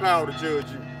have the power to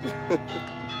judge you.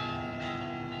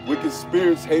 Wicked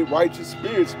spirits hate righteous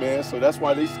spirits, man. So that's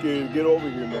why they scared to get over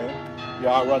here, man.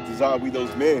 Yeah, I'd rather we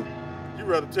those men. You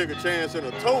rather take a chance in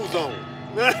a tow zone.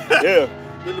 Yeah.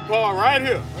 Than the part right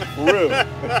here. For real.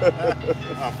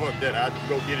 Oh, fuck that. I just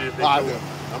go get it if they do it.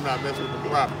 I'm not messing with the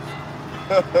prophets.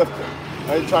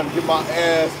 I ain't trying to get my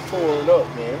ass torn up,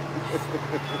 man.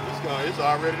 It's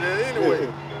already there anyway.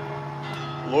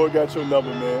 Yeah. Lord got your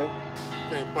number, man.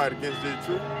 You can't fight against this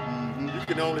truth. You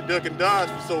can only duck and dodge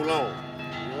for so long.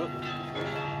 Yep.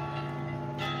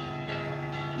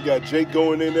 You got Jake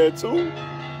going in there too?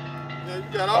 Yeah, you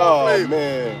got all the flavors.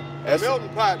 Man. That's melting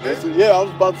pot, man. Yeah, I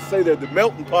was about to say that, the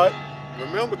melting pot.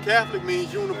 Remember, Catholic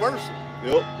means universal.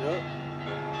 Yep. Yep.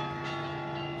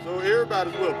 So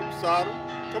everybody's welcome. Sodom,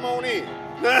 come on in.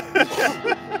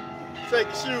 Take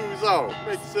your shoes off.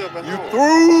 Make yourself at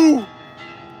home.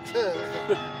 You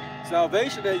through?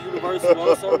 Salvation ain't universal,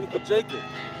 also with the Jacob.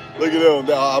 Look at them.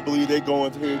 I believe they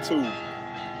going here too.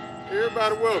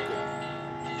 Everybody welcome.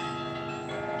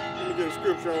 Let me get a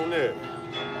scripture on that.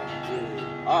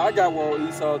 I got one on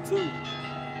Esau too.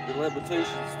 The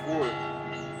Lamentations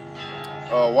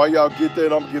 4. While y'all get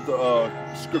that, I'm gonna get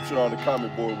the scripture on the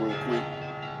comment board real quick.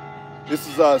 This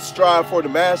is Strive for the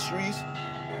Masteries,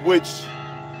 which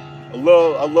I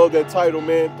love that title,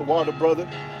 man, the water brother.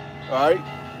 All right?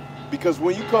 Because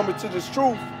when you come into this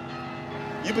truth,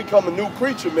 you become a new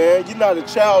creature, man. You're not a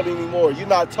child anymore. You're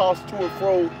not tossed to and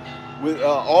fro with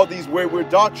all these wayward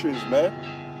doctrines, man.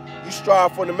 You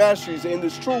strive for the masteries in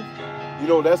this truth. You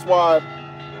know, that's why,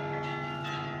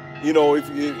 you know,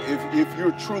 if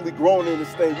you're truly growing in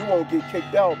this thing, you won't get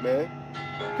kicked out, man.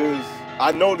 Because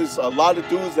I notice a lot of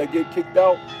dudes that get kicked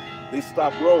out, they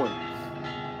stop growing.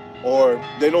 Or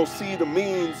they don't see the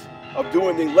means of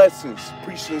doing their lessons,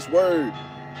 preaching His word.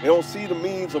 They don't see the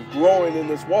means of growing in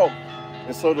this walk.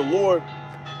 And so the Lord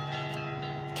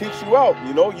kicks you out,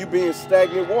 you know, you being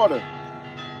stagnant water.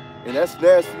 And that's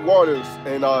nasty waters.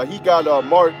 And he got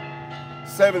Mark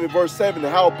 7 and verse 7,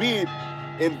 and howbeit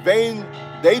in vain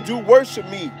they do worship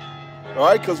me. All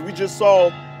right, because we just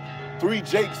saw 3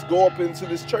 Jakes go up into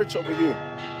this church over here.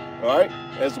 All right,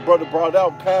 as the brother brought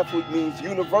out, Catholic means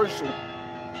universal.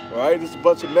 All right, it's a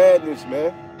bunch of madness,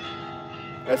 man.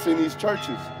 That's in these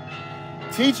churches.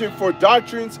 Teaching for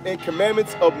doctrines and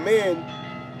commandments of men,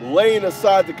 laying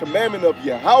aside the commandment of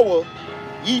Yahweh,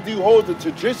 ye do hold the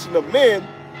tradition of men,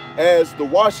 as the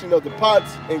washing of the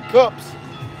pots and cups,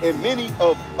 and many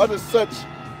of other such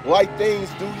like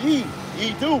things do ye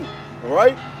do. All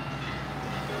right?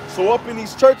 So up in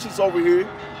these churches over here,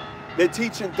 they're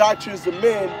teaching doctrines of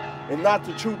men and not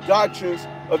the true doctrines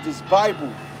of this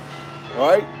Bible. All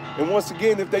right? And once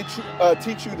again, if they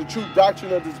teach you the true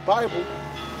doctrine of this Bible,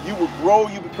 you will grow,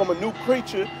 you become a new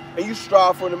creature, and you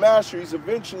strive for the masteries.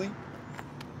 Eventually,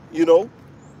 you know,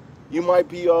 you might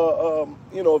be, you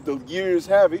know, if the years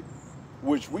have it,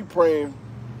 which we're praying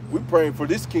for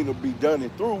this kingdom to be done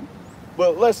and through.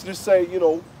 But let's just say, you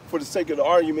know, for the sake of the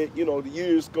argument, you know, the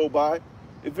years go by.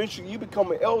 Eventually, you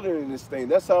become an elder in this thing.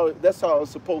 That's how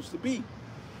it's supposed to be,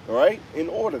 all right, in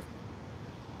order.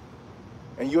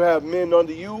 And you have men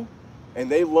under you, and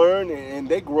they learn and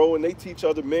they grow and they teach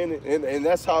other men, and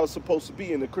that's how it's supposed to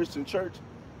be in the Christian church.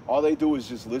 All they do is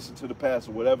just listen to the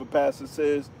pastor. Whatever pastor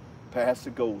says,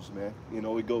 pastor goes, man. You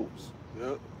know, it goes.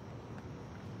 Yep.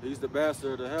 He's the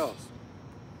master of the house.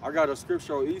 I got a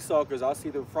scripture on Esau because I see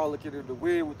them frolicking in the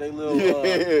wind with their little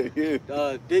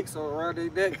dicks around their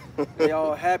neck. They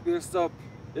all happy and stuff.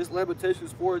 This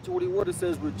Lamentations 4:21, it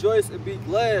says, rejoice and be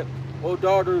glad, O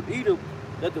daughter of Edom,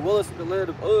 that dwellest in the land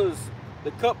of Uz.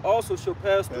 The cup also shall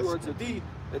pass through unto thee,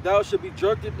 and thou shalt be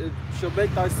drunken and shall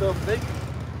make thyself naked.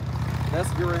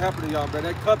 That's going to happen to y'all, man.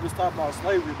 That cup is talking about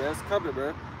slavery, man. It's coming,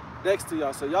 man. Next to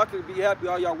y'all. So y'all can be happy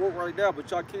all y'all want right now,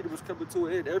 but y'all kingdom is coming to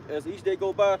an end. As each day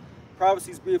go by,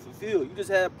 prophecies being fulfilled. You just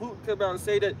had Putin come out and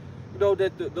say that you know,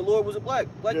 that the Lord was a black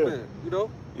man, you know?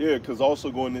 Yeah, because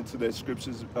also going into that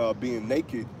scriptures, being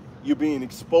naked, you're being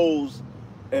exposed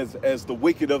as the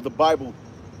wicked of the Bible,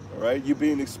 all right? You're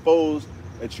being exposed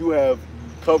that you have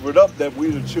covered up that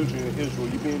we're the children of Israel.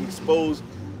 You're being exposed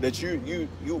that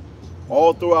you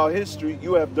all throughout history,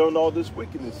 you have done all this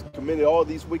wickedness, committed all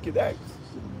these wicked acts,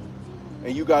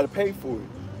 and you got to pay for it.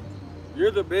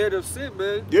 You're the man of sin,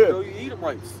 man. Yeah. You know, you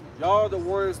Edomites. Y'all are the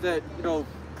ones that, you know,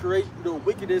 create, you know,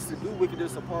 wickedness and do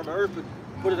wickedness upon the earth and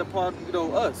put it upon, you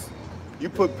know, us. You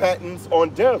put patents on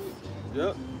death.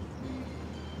 Yep.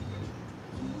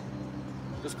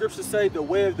 The scriptures say the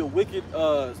way of the wicked,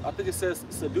 I think it says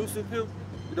seducing him.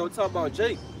 You know, talking about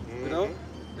Jake, you know?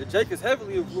 And Jake is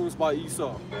heavily influenced by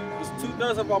Esau. Because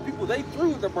 2/3 of our people, they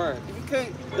threw in the brine. You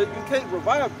can't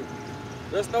revive them.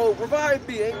 There's no revive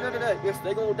me, ain't none of that. Yes,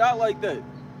 they gonna die like that.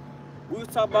 We was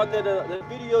talking about that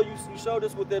video you showed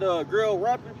us with that girl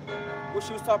rapping. What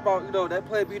she was talking about, you know, that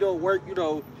plan B don't work, you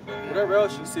know, whatever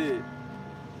else she said.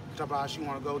 Talk about how she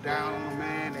want to go down on a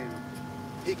man and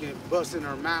he can bust in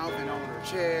her mouth and on her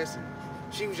chest.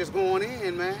 And she was just going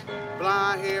in, man.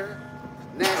 Blonde hair,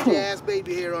 nasty ass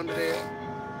baby hair under there.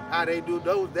 How they do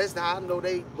those, that's how I know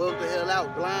they bug the hell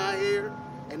out. Blonde hair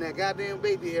and that goddamn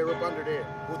baby hair up under there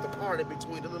with the part in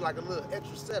between. It look like a little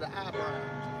extra set of eyebrows.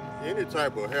 Any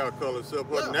type of hair color except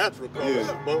her natural color, Yeah.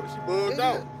 she bugged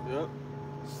out. Yep.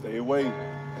 Stay away.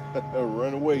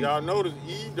 Run away. Y'all notice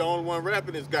Eve, the only one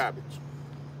rapping, is garbage.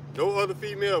 No other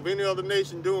female of any other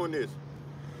nation doing this.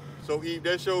 So Eve,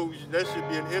 that should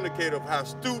be an indicator of how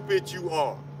stupid you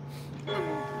are.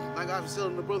 Like I was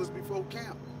telling the brothers before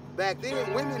camp. Back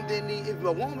then, women didn't need, if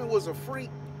a woman was a freak,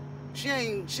 she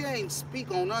ain't speak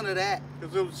on none of that.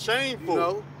 Because it was shameful. You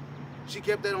know? She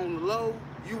kept that on the low.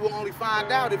 You will only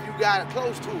find out if you got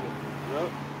close to her.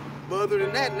 Yep. But other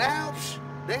than that, now,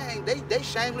 they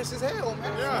shameless as hell,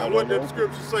 man. Yeah, what did the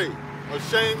scripture say? A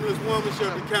shameless woman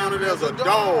shall be counted as a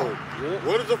dog. Yep.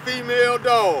 What is a female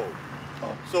dog?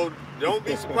 So don't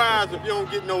be surprised if you don't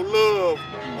get no love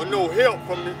or no help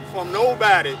from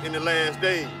nobody in the last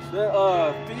days.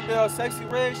 That female sexy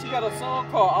red, she got a song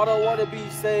called I Don't Want to Be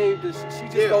Saved. She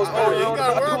just goes you on ain't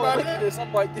gotta worry about wickedness.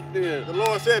 I'm like, yeah. The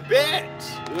Lord said,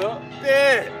 bitch, Yeah.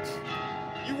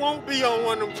 bitch, you won't be on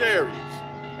one of them chariots.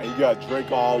 And you got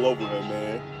Drake all over her,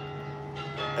 man.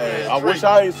 And Man, I wish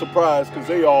Drake. I ain't surprised because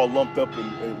they all lumped up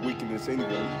in wickedness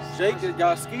anyways. Jake just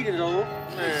got skeeted on.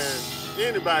 Man,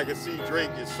 anybody can see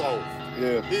Drake is soft.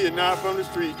 Yeah. He is not from the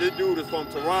streets. This dude is from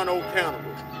Toronto, Canada.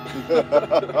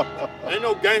 Ain't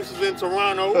no gangsters in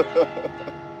Toronto.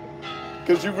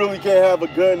 Because you really can't have a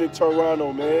gun in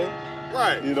Toronto, man.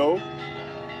 Right. You know?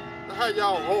 How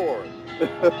y'all hard?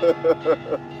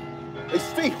 They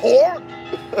stay hard?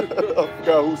 I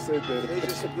forgot who said that. They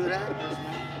just some good actors,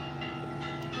 man.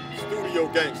 Studio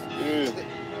gangsters. Yeah.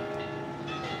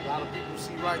 A lot of people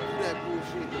see right through that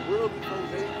bullshit. The world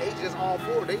folks, they just all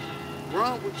for it. They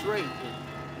run with Drake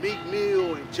and Meek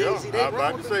Mill and Jay-Z. Yeah, They I was run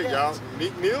about with to say, them y'all, cats.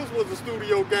 Meek Mills was a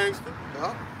studio gangster.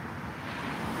 Yeah.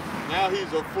 Now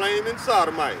he's a flaming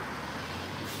sodomite.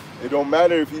 It don't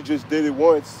matter if you just did it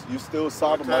once, you still One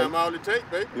sodomite. time all it take,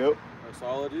 baby. Yep. That's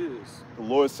all it is. The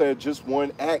Lord said just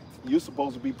one act, you're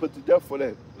supposed to be put to death for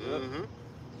that. Mm-hmm.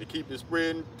 To keep it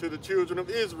spreading to the children of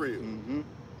Israel. Mm-hmm.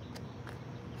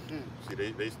 See,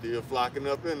 they still flocking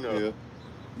up in there. Yeah.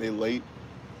 They late.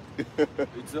 He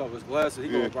took off his glasses. He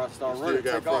Yeah. gonna start Still running.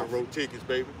 got Take front off. row tickets,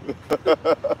 baby.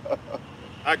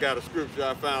 I got a scripture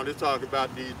I found. It's talking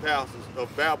about these palaces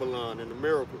of Babylon and the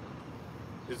miracle.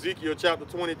 Ezekiel chapter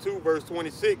 22, verse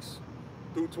 26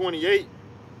 through 28.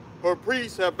 Her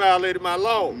priests have violated my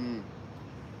law.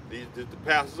 These the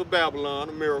palaces of Babylon,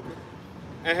 a miracle,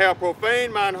 and have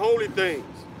profaned mine holy things.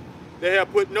 They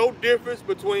have put no difference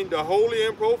between the holy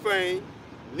and profane,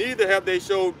 neither have they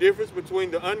showed difference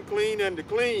between the unclean and the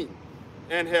clean,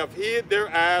 and have hid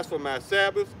their eyes from my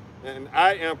Sabbaths, and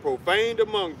I am profaned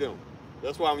among them.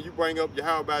 That's why when you bring up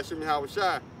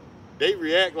YASHAMIAHLA, they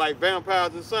react like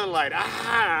vampires in sunlight.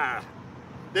 Ah!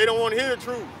 They don't want to hear the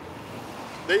truth.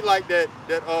 They like that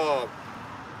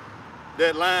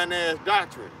lying-ass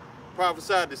doctrine,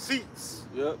 prophesied deceits.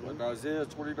 Yep, like Isaiah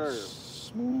 29.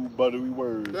 Smooth, buttery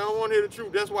words. They don't want to hear the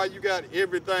truth. That's why you got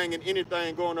everything and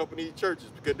anything going up in these churches,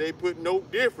 because they put no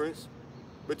difference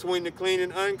between the clean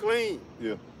and unclean.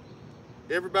 Yeah.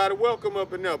 Everybody welcome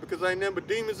up in there because ain't nothing but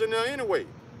demons in there anyway.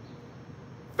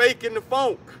 Faking the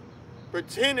funk,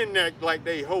 pretending that like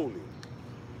they holy.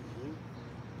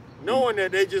 Knowing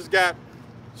that they just got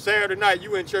Saturday night,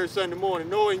 you in church Sunday morning,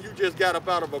 knowing you just got up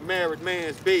out of a married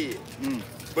man's bed.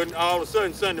 But all of a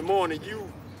sudden Sunday morning,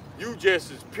 you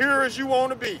just as pure as you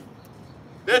want to be.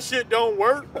 That shit don't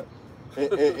work.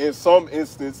 In some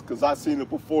instance, because I've seen it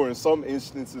before, in some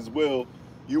instances as well,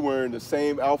 you wearing the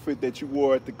same outfit that you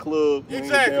wore at the club.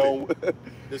 Exactly.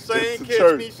 The same catch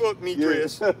church. me, fuck me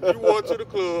dress. You wore to the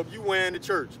club, you wearing the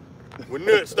church with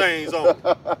nut stains on.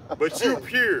 But you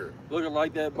pure. Looking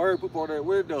like that bird poop on that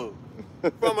window.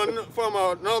 From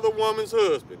another woman's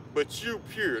husband, but you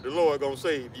pure. The Lord gonna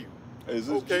save you.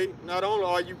 Okay, not only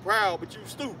are you proud, but you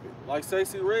stupid. Like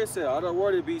Stacey Red said, I don't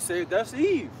want to be saved. That's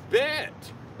Eve. Bet.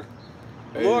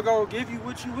 The Lord gonna give you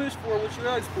what you wish for, what you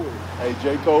ask for. Hey,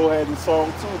 J. Cole had his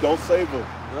song too. Don't save her.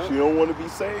 Yep. She don't want to be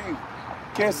saved.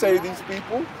 Can't save these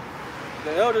people.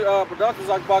 The elder producers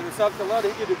like back in South Carolina,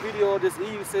 he did a video on this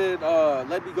Eve saying,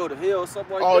 "Let me go to hell,"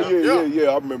 something like that. Oh yeah.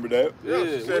 I remember that. Yeah,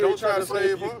 she said, don't try to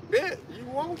save her. Bet you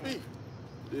won't be.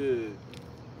 Yeah. You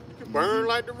can burn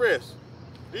like the rest.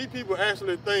 These people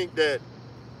actually think that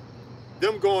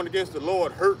them going against the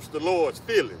Lord hurts the Lord's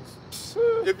feelings.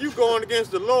 If you going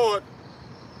against the Lord,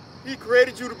 He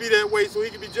created you to be that way so He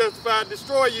can be justified to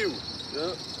destroy you.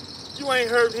 Yep. You ain't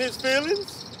hurting His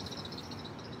feelings.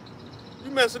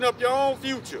 You messing up your own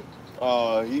future.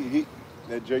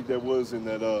 That Jake that was in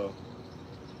that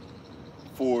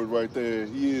Ford right there,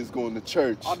 he is going to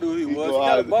church. I knew he was. He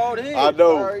got a bald head. I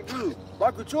know. All right, dude.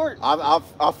 Michael Jordan.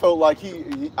 I felt like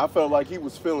he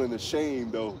was feeling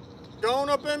ashamed though. Going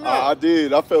up in there. I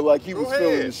did. I felt like he was Go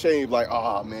feeling ahead. ashamed, like,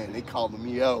 oh man, they calling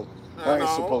me out. I ain't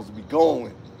No. supposed to be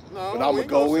going. No, but I'm we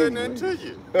gonna go say anyway. nothing to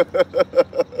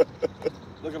you.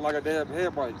 Looking like a damn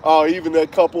headbite. Oh, even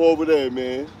that couple over there,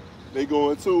 man. They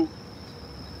going too.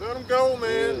 Let them go,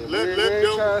 man. Yeah,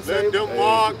 let them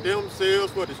mark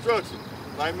themselves for destruction.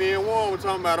 Like me and Warren were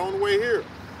talking about on the way here.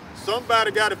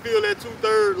 Somebody got to feel that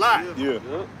 2/3 life. Yeah.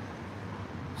 Yep.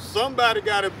 Somebody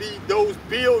got to be those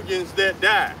billions that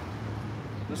die.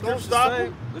 Don't stop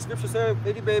them. The scripture says, if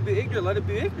any man be ignorant, let it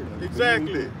be ignorant.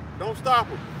 Exactly. Don't stop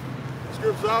them. The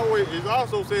scripture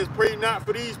also says, pray not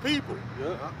for these people.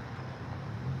 Yep.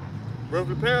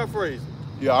 Roughly paraphrasing.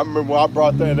 Yeah, I remember when I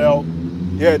brought that out.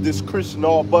 Yeah, this Christian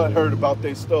all but heard about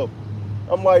their stuff.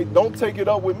 I'm like, don't take it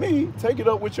up with me. Take it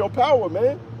up with your power,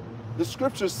 man. The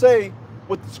scriptures say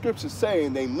what the scriptures say,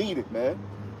 and they mean it, man.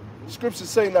 The scriptures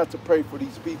say not to pray for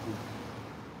these people.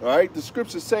 All right? The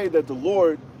scriptures say that the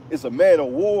Lord is a man of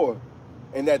war,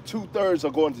 and that 2/3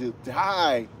 are going to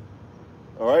die.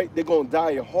 All right? They're going to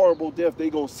die a horrible death. They're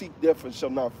going to seek death and shall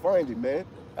not find it, man.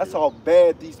 That's how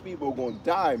bad these people are going to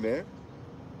die, man.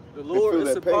 The Lord, feel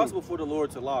it's that pain. impossible for the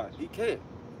Lord to lie. He can't.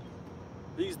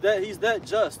 He's that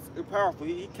just and powerful.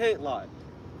 He can't lie.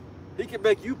 He can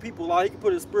make you people lie. He can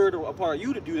put his spirit upon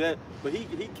you to do that, but he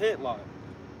can't lie.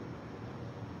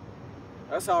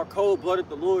 That's how cold-blooded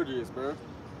the Lord is, man.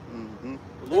 Mm-hmm.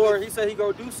 The Lord, he said he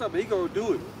gonna do something. He gonna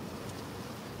do it.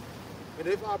 And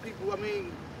if our people, I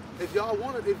mean, if y'all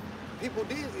wanted,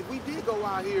 if we did go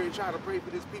out here and try to pray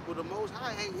for these people, the Most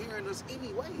High ain't hearing us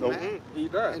anyway, Nope. man. He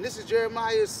does. And this is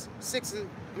Jeremiah 7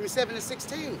 and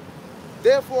 16.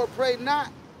 Therefore pray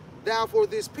not thou for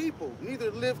this people,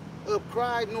 neither lift up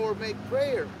cry nor make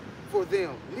prayer for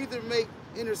them, neither make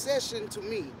intercession to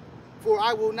me, for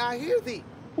I will not hear thee.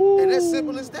 Ooh. And as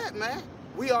simple as that, man.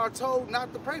 We are told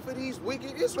not to pray for these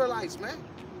wicked Israelites, man.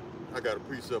 I got a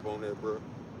precept on that, bro.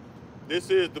 This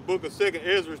is the book of 2nd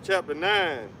Ezra, chapter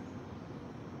 9,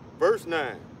 verse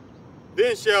 9.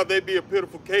 Then shall they be a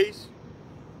pitiful case,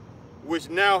 which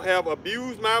now have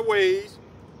abused my ways,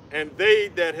 and they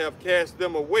that have cast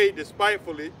them away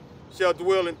despitefully shall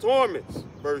dwell in torments.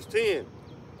 Verse 10.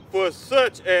 For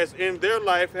such as in their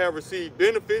life have received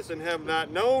benefits and have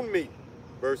not known me.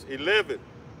 Verse 11.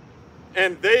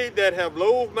 And they that have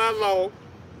loathed my law,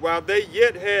 while they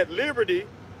yet had liberty,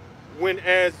 when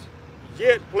as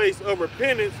yet place of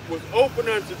repentance was open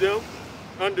unto them,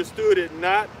 understood it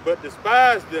not, but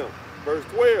despised them. Verse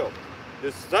 12.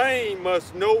 The same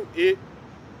must know it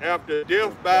after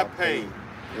death by pain.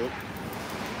 Yep.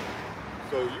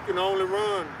 So you can only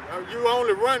run,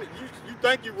 you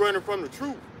think you're running from the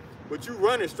truth, but you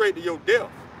running straight to your death.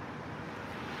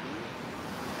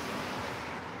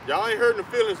 Y'all ain't hurting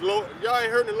the feelings, Lord. Y'all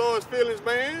ain't hurting the Lord's feelings,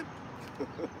 man.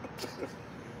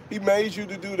 He made you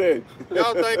to do that.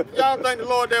 Y'all think the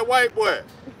Lord that white boy?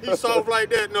 He soft like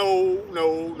that? No.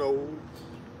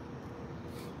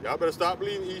 Y'all better stop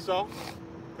believing Esau.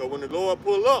 Because when the Lord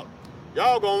pull up,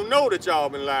 y'all gonna know that y'all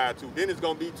been lied to. Then it's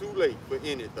gonna be too late for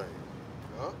anything.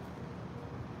 Huh?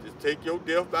 Just take your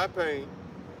death by pain.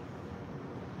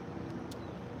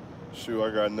 Sure,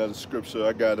 I got another scripture.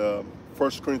 I got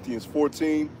 1 Corinthians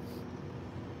 14.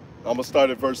 I'm going to start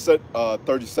at verse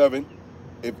 37.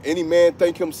 If any man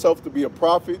think himself to be a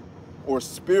prophet or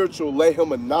spiritual, let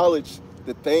him acknowledge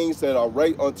the things that are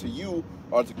right unto you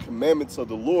are the commandments of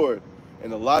the Lord.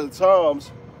 And a lot of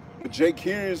times, when Jake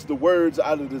hears the words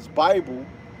out of this Bible,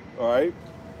 all right,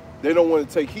 they don't want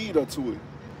to take heed unto it.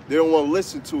 They don't want to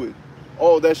listen to it.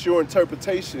 Oh, that's your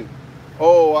interpretation.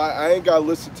 Oh, I ain't got to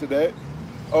listen to that.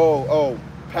 Oh,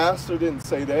 pastor didn't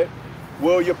say that.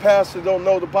 Well, your pastor don't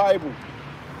know the Bible.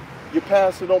 Your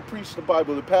pastor don't preach the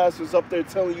Bible. The pastor's up there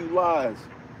telling you lies.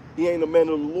 He ain't a man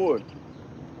of the Lord.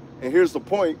 And here's the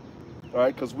point, all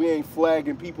right, because we ain't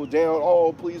flagging people down.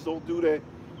 Oh, please don't do that.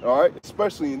 All right,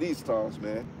 especially in these times,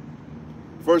 man.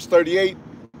 Verse 38,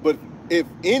 but if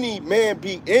any man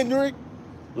be ignorant,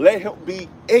 let him be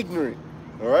ignorant,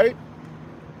 all right?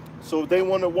 So if they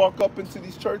want to walk up into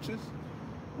these churches,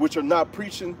 which are not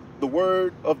preaching the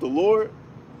word of the Lord,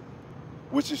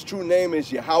 which his true name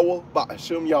is Yahweh,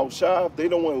 Ba'ashem Yahushua, if they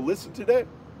don't want to listen to that,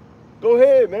 go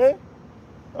ahead, man,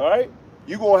 all right?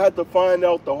 You're going to have to find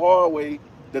out the hard way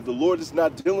that the Lord is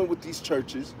not dealing with these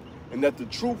churches and that the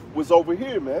truth was over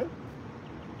here, man.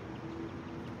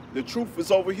 The truth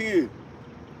is over here.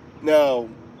 Now,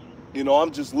 you know,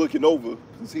 I'm just looking over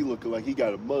because he looking like he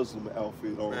got a Muslim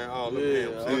outfit on. Man, all them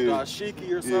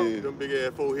Shiki or something. Yeah. Them big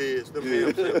ass foreheads, them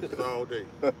hamsters all day.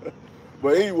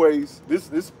 But anyways,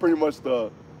 this is pretty much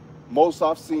the most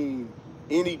I've seen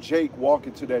any Jake walk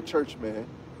into that church, man.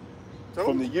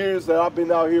 From the years that I've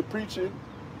been out here preaching,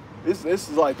 this is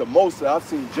like the most that I've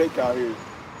seen Jake out here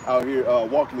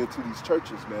walking into these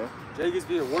churches, man. Jake is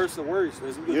getting worse and worse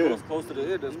as we get close to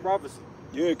the end. That's prophecy.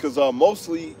 Yeah, because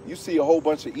mostly you see a whole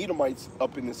bunch of Edomites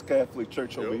up in this Catholic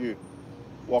church over here,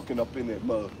 walking up in that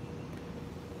mud.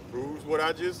 Proves what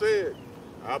I just said.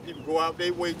 Our people go out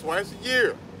their way twice a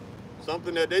year,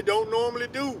 something that they don't normally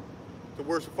do, to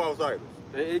worship false idols.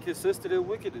 They inconsistent in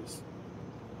wickedness.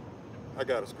 I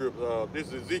got a script.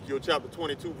 This is Ezekiel chapter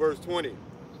 22, verse 20.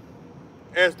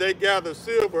 As they gather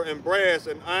silver and brass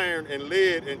and iron and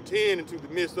lead and tin into the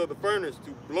midst of the furnace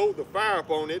to blow the fire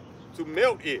upon it, to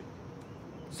melt it,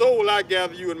 so will I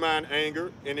gather you in mine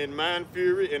anger and in mine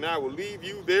fury, and I will leave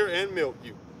you there and melt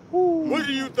you. Ooh. What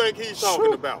do you think he's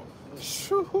talking about?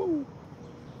 Because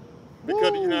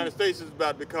the United States is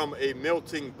about to become a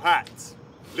melting pot.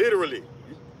 Literally.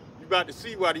 You're about to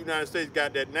see why the United States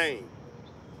got that name.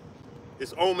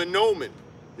 It's omen nomen.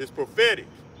 It's prophetic.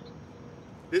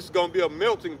 This is going to be a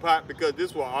melting pot because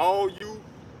this will all you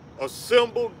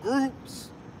assembled groups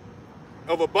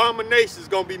of abominations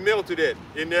going to be melted at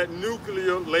in that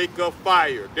nuclear lake of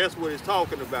fire. That's what it's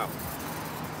talking about.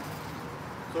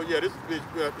 So yeah, this bitch,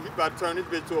 he's about to turn this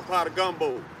bitch to a pot of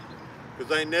gumbo.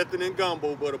 Because ain't nothing in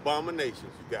gumbo but abominations.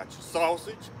 You got your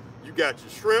sausage, you got your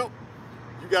shrimp,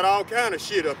 you got all kind of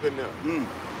shit up in there.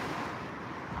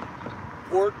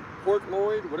 Pork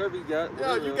loin, whatever you got.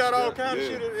 Yeah, you got all kind of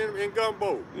shit in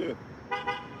gumbo. Yeah.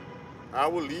 I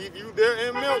will leave you there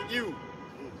and melt you.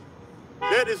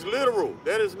 That is literal.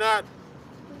 That is not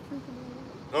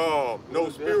no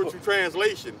spiritual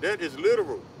translation. That is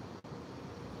literal.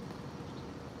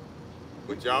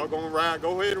 But y'all gonna ride,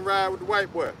 go ahead and ride with the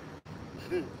white boy.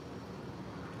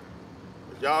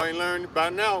 Y'all ain't learned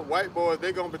by now, white boys,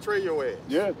 they gonna betray your ass.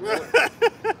 Yeah.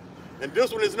 And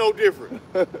this one is no different.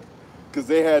 Because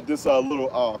they had this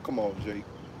little, come on, Jake.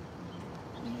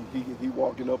 He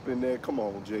walking up in there, come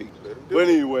on, Jake. But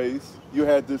anyways, you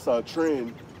had this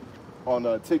trend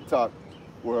on TikTok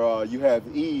where you have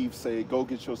Eve say, go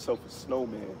get yourself a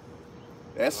snowman.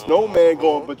 That snowman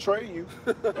gonna betray you.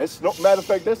 Matter of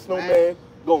fact, that snowman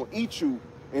gonna eat you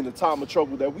in the time of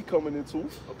trouble that we coming into.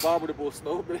 Abominable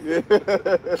snowman. Yeah.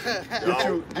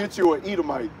 get you an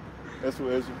Edomite. That's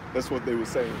what they were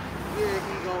saying. Yeah,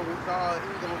 he gonna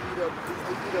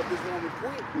eat up this woman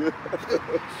quick.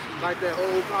 Like that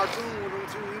old cartoon when them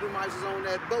two Edomites was on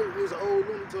that boat. It was an old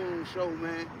Looney Tunes show,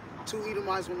 man. Two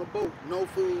Edomites on the boat, no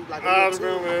food, like I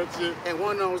remember that shit. And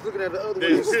one of them was looking at the other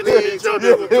they one. Each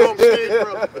other with a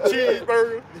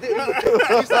cheeseburger.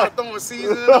 He started throwing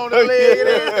seasoning on the leg and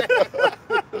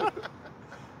everything.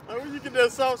 When you get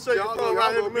that salt shaker from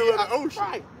right in the middle of the ocean.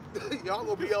 Right. Y'all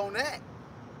gonna be on that.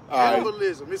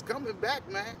 Cannibalism, it's coming back,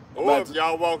 man. Or if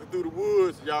y'all walking through the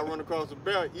woods, y'all run across a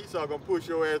bear, Esau gonna push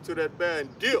your ass to that bear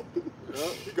and dip.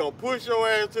 He gonna push your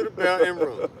ass to the bear and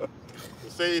run to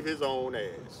save his own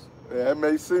ass. Yeah, that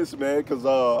makes sense, man, because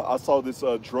I saw this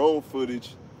drone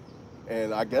footage,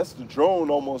 and I guess the drone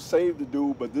almost saved the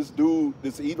dude, but this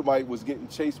Edomite was getting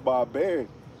chased by a bear,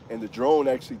 and the drone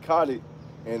actually caught it,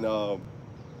 and the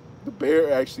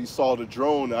bear actually saw the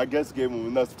drone, I guess gave him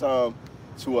enough time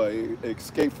to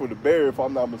escape from the bear, if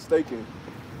I'm not mistaken.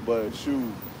 But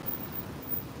shoot,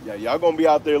 yeah, y'all gonna be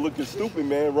out there looking stupid,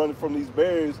 man, running from these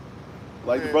bears.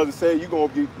 Like the brother said, you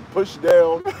gonna get pushed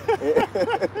down. He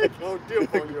gonna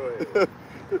dip on your ass.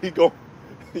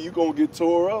 You gonna get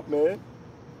tore up, man.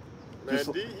 Man,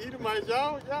 these Edomites,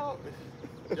 y'all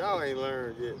ain't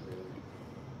learned yet,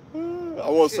 man. I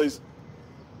want to say,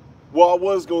 well, I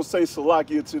was going to say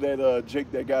Salakia to that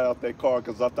Jake that got out that car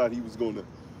because I thought he was going to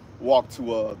walk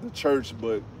to the church,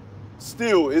 but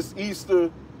still, it's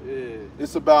Easter. Yeah.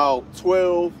 It's about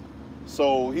 12,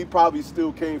 so he probably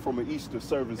still came from an Easter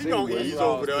service. He gonna anyway. ease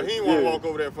over there. He ain't want to walk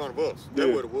over there in front of us. That's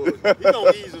what it was. He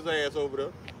gonna ease his ass over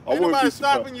there. Ain't nobody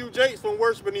stopping you, Jakes, from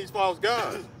worshiping these false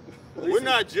gods. We're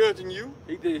not judging you.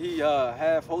 He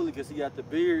half holy because he got the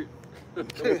beard.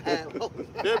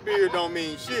 That beard don't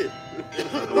mean shit.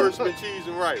 You worshiping cheese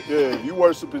and rice. Yeah, you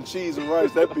worshiping cheese and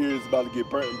rice. That beard is about to get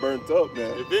burnt up,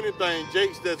 man. If anything,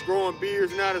 Jakes that's growing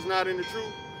beards now that's not in the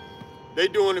truth, they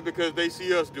doing it because they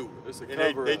see us do it. It's a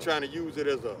And they trying to use it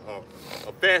as a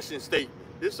fashion statement.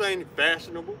 This ain't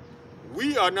fashionable.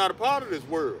 We are not a part of this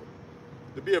world.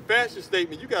 To be a fashion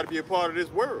statement, you got to be a part of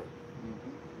this world.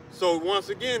 So once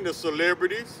again, the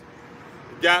celebrities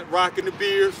got rocking the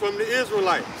beards from the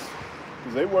Israelites.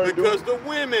 Because the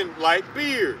women like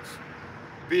beards.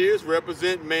 Beards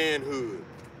represent manhood.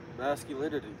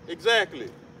 Masculinity. Exactly.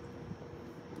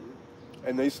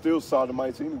 And they still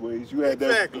sodomites anyways. You had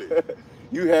exactly. that.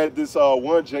 You had this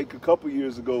one Jake a couple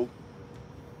years ago.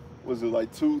 Was it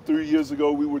like 2-3 years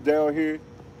ago? We were down here.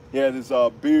 He had his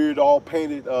beard all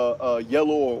painted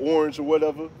yellow or orange or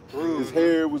whatever. His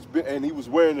hair was, and he was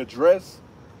wearing a dress.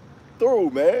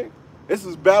 Man. This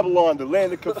is Babylon, the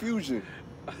land of confusion.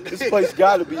 This place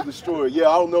got to be destroyed. Yeah,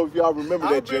 I don't know if y'all remember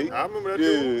that, Jake. I remember that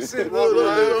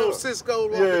too. Cisco.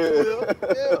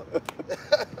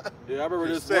 Yeah, I remember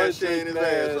this one Jake,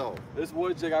 man. This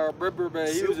one Jake, I remember,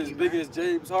 man, he was as big as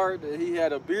James Harden, and he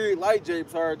had a beard like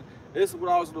James Harden. This is when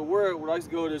I was in the world, when I used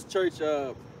to go to this church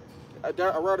around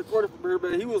the corner from here,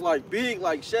 man. He was like big,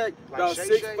 like Shaq, about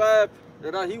 6'5",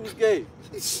 and he was gay.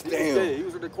 Damn. He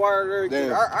was in the choir and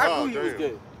everything. I knew he was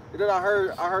gay. And then I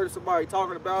heard somebody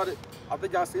talking about it. I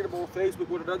think I seen him on Facebook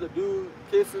with another dude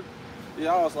kissing.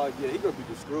 Yeah, I was like, yeah, he gonna be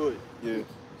destroyed. Yeah.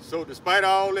 So despite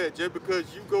all that, just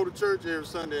because you go to church every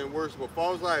Sunday and worship a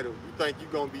false idol, you think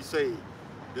you're gonna be saved.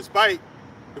 Despite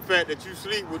the fact that you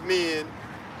sleep with men,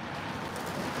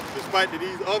 despite that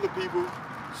these other people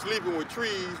sleeping with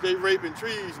trees, they raping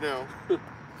trees now.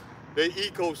 They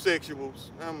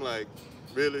eco-sexuals. I'm like,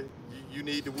 really? You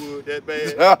need the wood that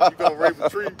bad? You gonna rape a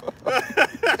tree?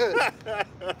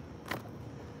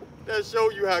 That show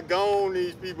you how gone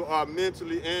these people are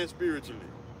mentally and spiritually.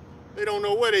 They don't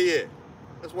know where they at.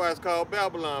 That's why it's called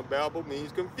Babylon. Babel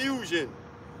means confusion.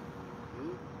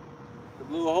 The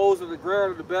little holes in the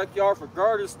ground in the backyard for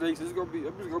garden snakes is gonna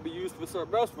be used for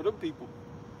something else for them people.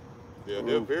 Yeah,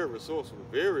 they're very resourceful.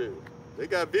 They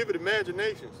got vivid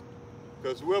imaginations.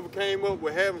 Because whoever came up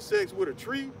with having sex with a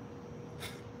tree,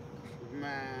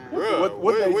 man, bruh,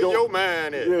 where your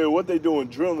mind at? Yeah, what they doing?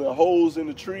 Drilling holes in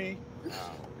the tree? I don't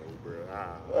know, bro.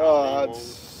 I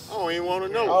don't even want to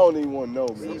know. I don't even want to know,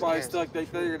 man. Somebody stuck their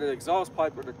finger in the exhaust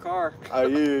pipe in the car. Yeah.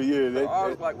 I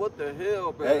was like, what the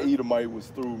hell, man? That Edomite was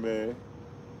through, man.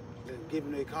 They're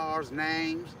giving their cars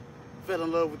names. Fell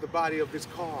in love with the body of this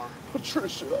car.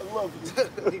 Patricia, I love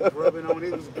you. He was rubbing on it,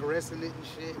 he was caressing it and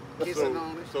shit, kissing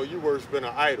on it. So you worshiping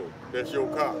an idol. That's your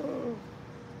car.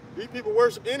 These people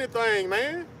worship anything,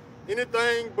 man.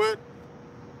 Anything but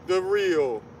the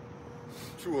real,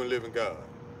 true and living God.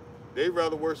 They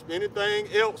rather worship anything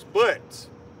else but.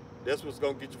 That's what's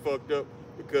going to get you fucked up,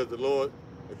 because the Lord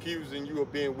accusing you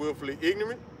of being willfully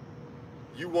ignorant.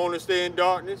 You want to stay in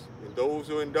darkness, and those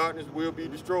who are in darkness will be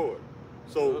destroyed.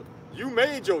 So you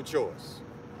made your choice.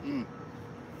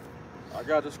 I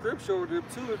got the scripture over them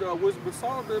too, Wisdom of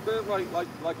Solomon, man.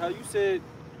 Like how you said,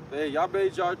 hey, y'all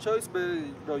made y'all choice,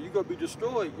 man. You know, you're gonna be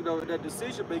destroyed, you know, in that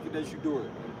decision making that you're doing.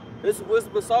 This is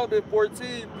Wisdom of Solomon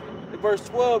 14, in verse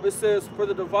 12, it says, for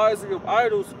the devising of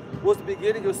idols was the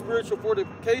beginning of spiritual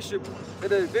fornication, and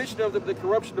the invention of them the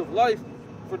corruption of life.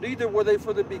 For neither were they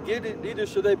from the beginning, neither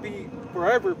shall they be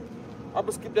forever. I'm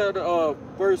gonna skip down to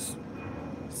verse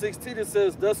 16. It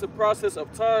says, thus the process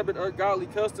of time and ungodly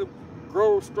custom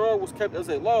grown strong was kept as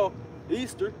a law,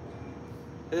 Easter,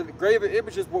 and graven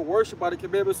images were worshipped by the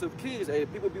commandments of kings. And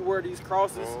people be wearing these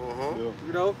crosses,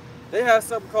 you know. They had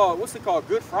something called, what's it called,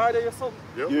 Good Friday or something?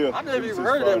 Yeah. I never even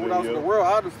heard of that when I was in the world,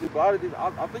 honestly, but I didn't even,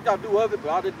 I think I knew of it, but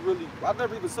I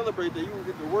never even celebrated that you were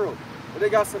in the world. But they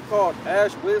got something called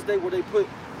Ash Wednesday, where they put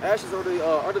ashes on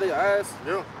under their ass.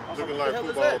 Yeah, looking like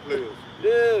football players.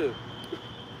 Yeah.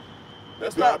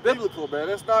 That's not biblical, man.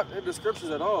 That's not in the scriptures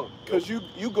at all. Because you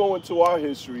go into our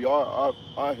history,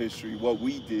 our history, what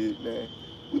we did, man.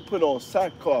 We put on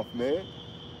sackcloth, man.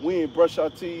 We ain't brush our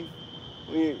teeth.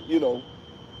 We ain't, you know.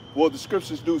 Well, the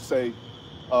scriptures do say,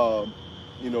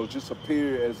 you know, just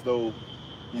appear as though,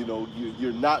 you know,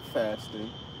 you're not fasting.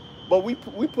 But we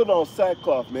put on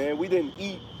sackcloth, man. We didn't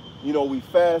eat, you know, we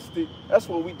fasted. That's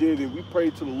what we did, and we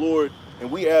prayed to the Lord,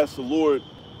 and we asked the Lord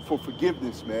for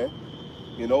forgiveness, man.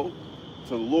 You know, to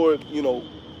the Lord, you know,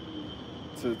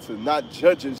 to not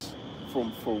judge us for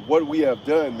what we have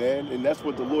done, man. And that's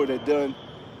what the Lord had done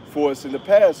for us in the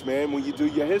past, man, when you do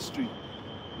your history.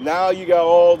 Now you got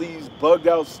all these bugged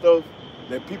out stuff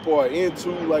that people are into,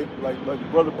 like the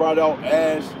brother brought out,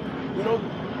 Ash. You know,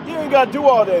 you ain't got to do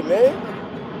all that,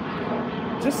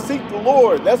 man. Just seek the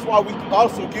Lord. That's why we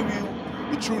also give you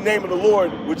the true name of the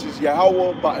Lord, which is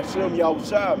Yahweh Ba'ashem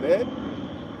Yahushua,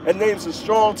 man. That name's a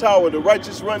strong tower. The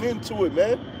righteous run into it,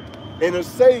 man, and are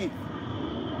saved.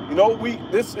 You know,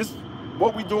 this is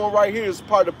what we doing right here is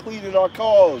part of pleading our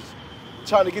cause,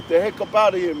 trying to get the heck up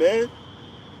out of here, man.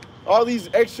 All these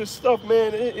extra stuff,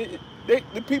 man,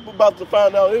 the people about to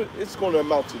find out it's going to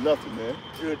amount to nothing, man.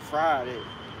 Good Friday.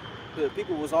 The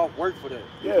people was off work for that.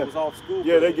 People Yeah. was off school.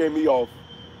 Yeah, for they that. gave me off.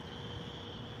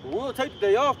 We'll take the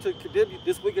day off to condemn you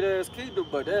this wicked ass kingdom,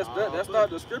 but that's not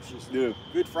the scriptures. Yeah.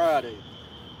 Good Friday.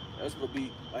 That's gonna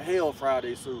be a hell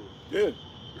Friday soon. Yeah.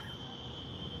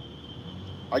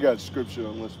 I got scripture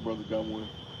unless brother got one.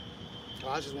 Oh,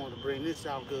 I just wanted to bring this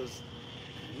out because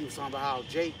you was talking about how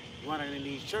Jake running in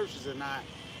these churches or not,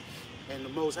 and the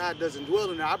Most High doesn't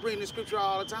dwell in there. I bring this scripture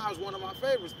all the time. It's one of my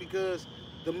favorites because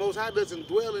the Most High doesn't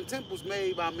dwell in temples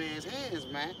made by man's hands,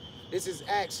 man. This is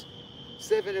Acts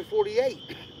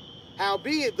 7:48.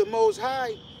 Howbeit the Most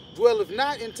High dwelleth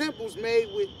not in temples made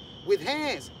with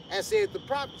hands, as said the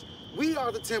prophets. We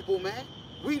are the temple, man.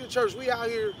 We the church. We out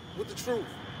here with the truth,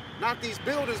 not these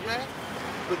buildings, man.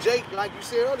 But Jake, like you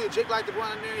said earlier, Jake like to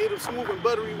run in there and hit them smooth and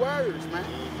buttery words, man.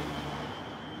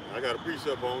 I got a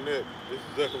precept on that. This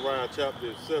is Zechariah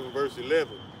chapter 7, verse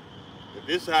 11. And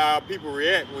this is how people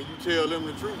react when you tell them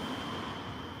the truth.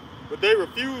 But they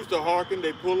refuse to hearken.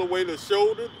 They pull away the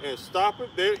shoulder and stop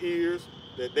at their ears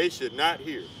that they should not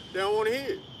hear. They don't want to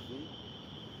hear it.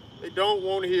 They don't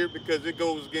want to hear it because it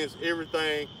goes against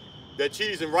everything that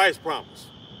cheese and rice promise.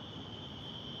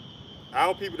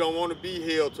 Our people don't want to be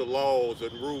held to laws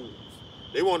and rules.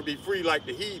 They want to be free like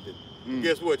the heathen.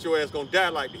 Guess what? Your ass gonna die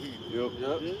like the heathen.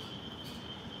 Yep.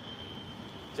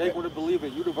 Jake want to believe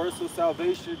in universal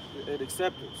salvation and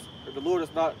acceptance. And the Lord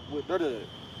is not with none of that.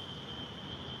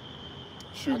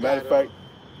 Shoot, matter of fact,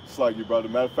 it's like you, brother.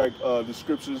 Matter of fact, the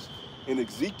scriptures in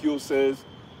Ezekiel says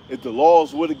if the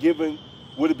laws would have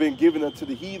been given unto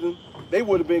the heathen, they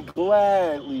would have been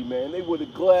gladly, man. They would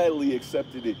have gladly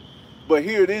accepted it. But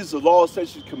here it is, the law,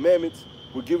 statutes, commandments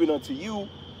were given unto you,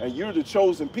 and you're the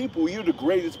chosen people. You're the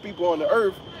greatest people on the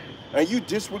earth, and you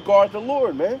disregard the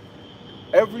Lord, man.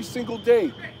 Every single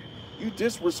day, you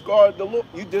disregard the Lord.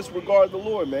 You disregard the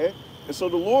Lord, man. And so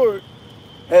the Lord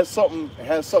has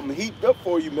something heaped up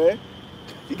for you, man.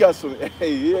 He got some.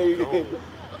 Hey, he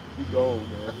gone,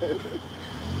 man.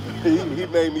 he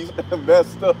made me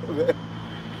messed up, man.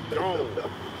 He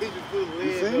just put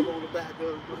his leg up on the back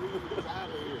of the out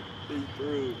of here. He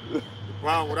through. The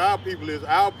problem with our people is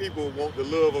our people want the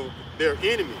love of their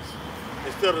enemies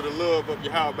instead of the love of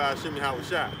Yahweh Ba'ashem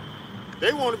Yahushua.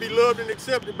 They want to be loved and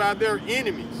accepted by their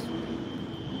enemies.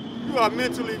 You are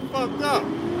mentally fucked up.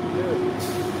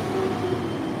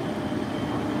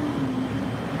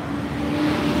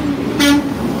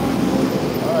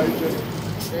 All right, Jay.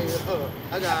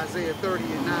 I got Isaiah 30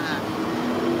 and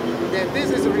 9. That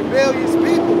this is a rebellious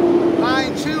people,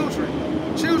 lying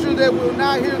children, children that will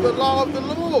not hear the law of the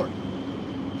Lord,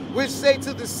 which say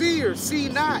to the seers, see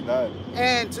not,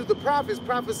 and to the prophets,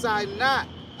 prophesy not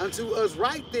unto us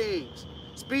right things,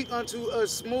 speak unto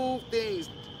us smooth things,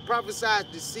 prophesy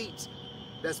deceits.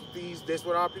 That's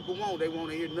what our people want. They want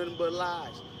to hear nothing but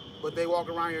lies. But they walk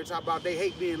around here and talk about they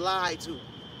hate being lied to.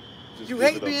 You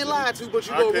hate being lied to, but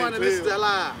you go run and listen to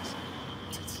lies.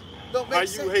 Don't make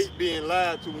sense. How you hate being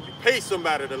lied to when you pay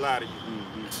somebody to lie to you?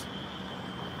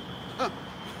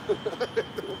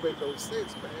 Don't make no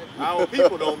sense, man. Our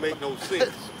people don't make no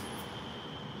sense.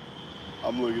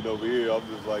 I'm looking over here. I'm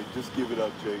just like, just give it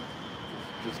up, Jake.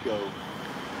 Just go.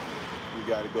 You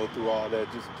got to go through all that.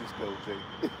 Just go,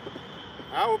 Jake.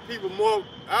 Our people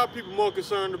more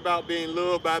concerned about being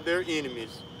loved by their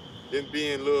enemies than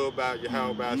being loved by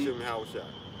Yahweh Ba'ashem Yahushua.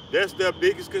 That's their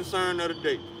biggest concern of the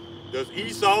day. Does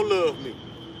Esau love me?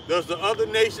 Does the other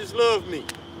nations love me?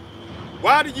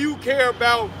 Why do you care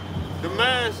about the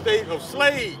mind state of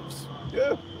slaves?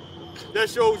 Yeah. That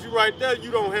shows you right there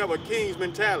you don't have a king's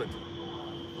mentality.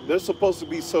 They're supposed to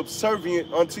be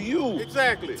subservient unto you.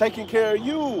 Exactly. Taking care of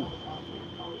you.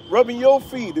 rubbing your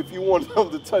feet if you want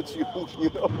them to touch you, you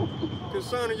know.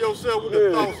 Concerning yourself with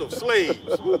the thoughts of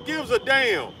slaves. Who gives a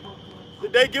damn?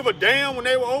 Did they give a damn when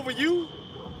they were over you?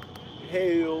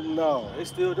 Hell no. They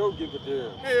still don't give a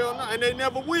damn. Hell no, and they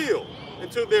never will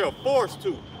until they're forced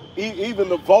to. Even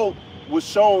the vote was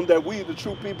shown that we, the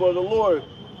true people of the Lord,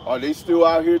 are they still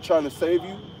out here trying to save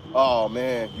you? Oh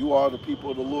man, you are the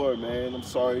people of the Lord, man. I'm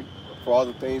sorry for all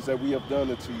the things that we have done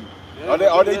unto you. Yeah,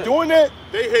 are they doing that?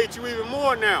 They hate you even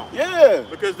more now. Yeah.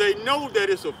 Because they know that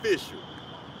it's official.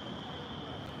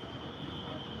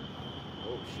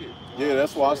 Oh shit. Yeah,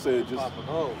 that's why I said just.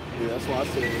 Oh. Yeah, that's why I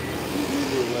said you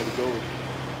need to let it go.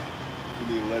 You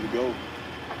need to let it go.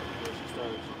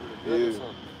 Yeah.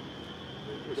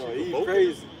 He's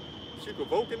crazy. She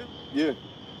provoking him? Yeah.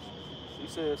 She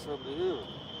said something to him.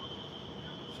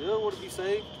 She don't want to be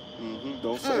saved.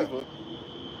 Don't save her.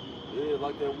 Yeah,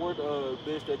 like that one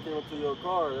bitch that came up to your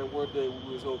car that one day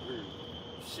we was over here.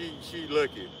 She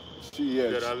lucky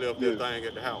that I left that thing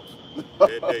at the house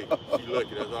that day. She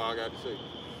lucky, that's all I got to say.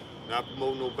 Not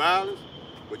promoting no violence,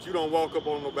 but you don't walk up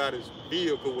on nobody's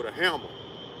vehicle with a hammer.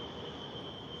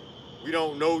 We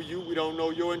don't know you, we don't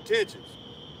know your intentions.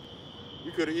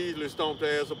 We could have easily stomped her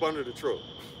ass up under the truck.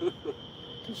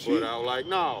 But I was like,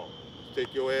 no,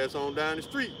 take your ass on down the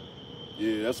street.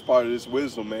 Yeah, that's part of this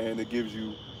wisdom, man. It gives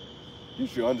you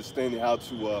understanding how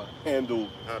to handle,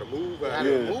 how to move out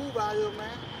here. How to move out here, man.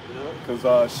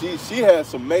 Because she had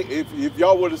some, if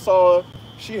y'all would have saw her,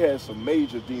 she had some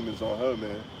major demons on her,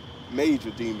 man.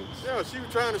 Major demons. Yeah, she was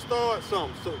trying to start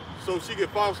something so she could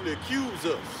falsely accuse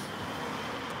us.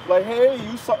 Like, hey,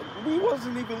 you saw, we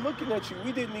wasn't even looking at you.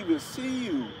 We didn't even see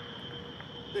you.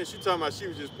 Then she talking about she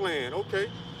was just playing. Okay.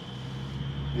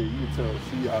 Yeah, you can tell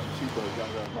she got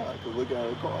her mind. Cause look at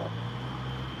her car.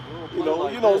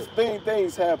 Like you know,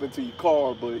 things happen to your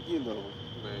car, but you know.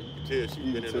 Man, you can tell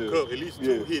she's been in the cup at least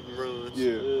 2 hit and runs.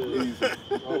 Yeah, easy.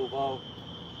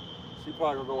 She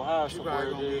probably gonna hide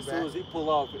somewhere. Then as soon as he pull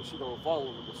off, she gonna follow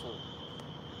him or something.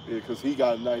 Yeah, cause he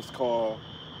got a nice car.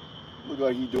 Look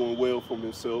like he doing well for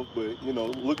himself, but you know,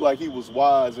 look like he was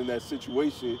wise in that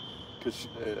situation. Cause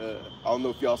I don't know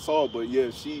if y'all saw it, but yeah,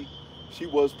 she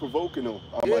was provoking him.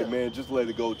 I'm like, man, just let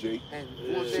it go, Jake. And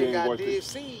one thing I did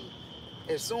see,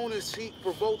 as soon as she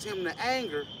provoked him to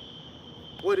anger,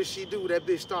 what did she do? That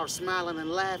bitch started smiling and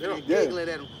laughing and giggling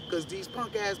at him. Because these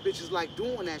punk ass bitches like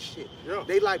doing that shit. Yeah.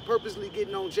 They like purposely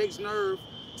getting on Jake's nerve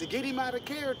to get him out of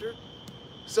character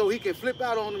so he can flip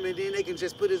out on him and then they can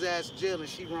just put his ass in jail and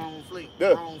she roam free.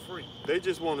 They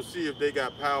just want to see if they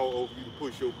got power over you to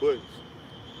push your buttons.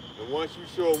 And once you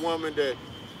show a woman that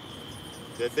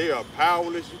they are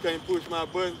powerless, you can't push my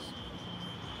buttons,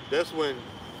 that's when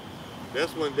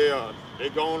they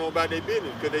going on about their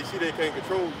business because they see they can't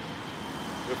control you.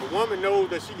 If a woman knows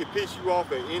that she can piss you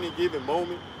off at any given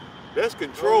moment, that's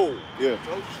control. Yeah.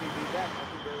 Told you she'd be back. I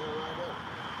think that's right up.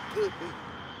 Could be.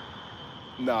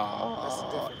 Nah. That's a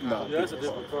different nah. Yeah, that's a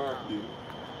different car. Yeah.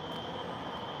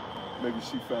 Maybe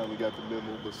she finally got the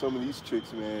memo, but some of these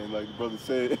chicks, man, like the brother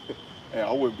said, and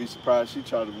I wouldn't be surprised she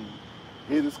tried to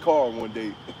hit his car one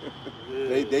day.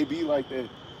 Yeah. They be like that.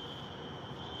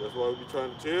 That's why we be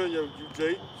trying to tell you,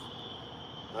 Jake.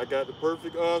 I got the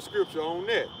perfect scripture on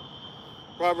that.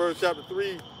 Proverbs chapter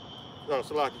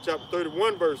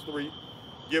 31, verse 3.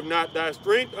 Give not thy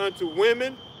strength unto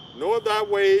women, nor thy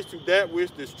ways to that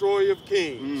which destroyeth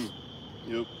kings.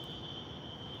 Yep.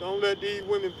 Don't let these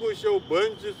women push your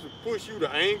buttons just to push you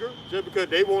to anger, just because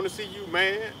they want to see you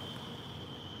mad.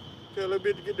 Tell that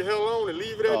bitch to get the hell on and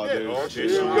leave it at that. Oh, there she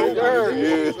go.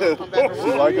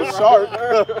 She like a shark.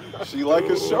 She like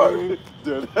a shark.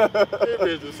 That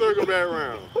bitch to circle back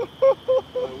around.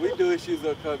 We do it, she's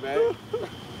gonna come back.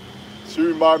 She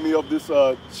remind me of this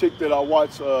chick that I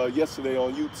watched yesterday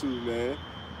on YouTube, man.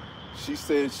 She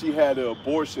said she had an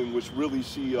abortion, which really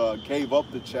she gave up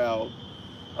the child.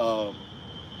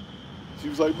 She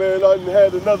was like, man, I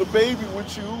had another baby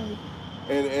with you.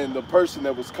 And the person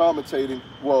that was commentating,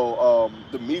 well,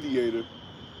 the mediator,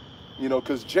 you know,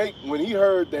 because Jake, when he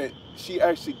heard that she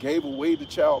actually gave away the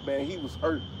child, man, he was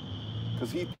hurt.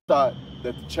 Because he thought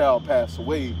that the child passed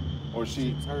away, or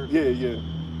she turned. Yeah.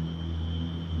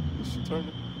 Is she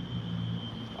turning?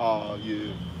 Oh,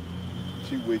 yeah.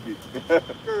 She wicked.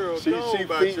 Girl, she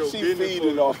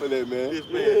feeding off of that, man. This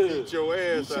man beat your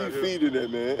ass out here. She feeding that,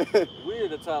 man. We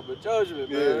in the top of judgment,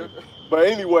 man. But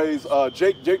anyways,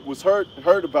 Jake was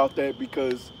hurt about that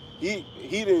because he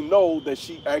didn't know that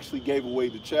she actually gave away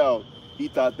the child. He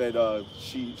thought that that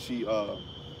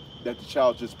the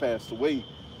child just passed away,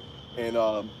 and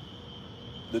the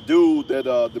dude that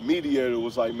the mediator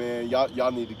was like, man,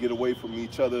 y'all need to get away from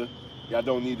each other. Y'all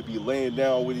don't need to be laying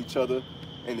down with each other.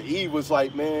 And Eve was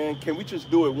like, man, can we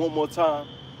just do it one more time?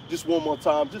 Just one more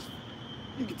time. Just,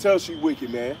 you can tell she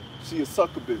wicked, man. She a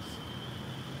succubus.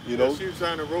 You know? She was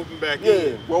trying to rope him back in.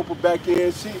 Yeah, rope her back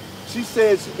in. She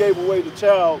said she gave away the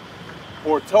child,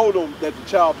 or told him that the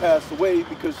child passed away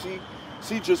because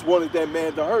she just wanted that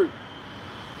man to hurt.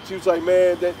 She was like,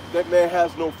 man, that man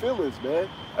has no feelings, man.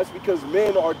 That's because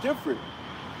men are different.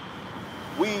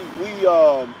 We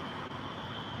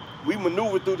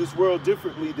maneuver through this world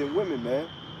differently than women, man.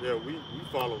 Yeah, we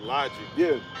follow logic.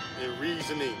 Yeah. And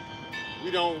reasoning. We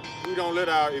don't let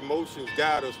our emotions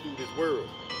guide us through this world.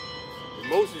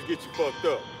 Emotions get you fucked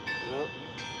up. Yep.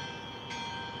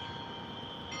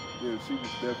 Yeah, she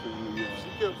was definitely. She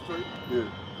kept straight. Yeah.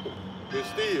 But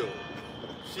still,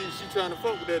 she trying to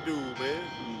fuck with that dude, man.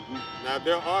 Mm-hmm. Now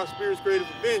there are spirits created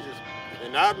for vengeance,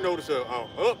 and I've noticed a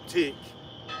uptick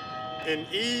in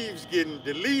Eve's getting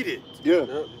deleted. Yeah.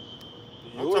 Yep.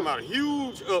 I'm talking about a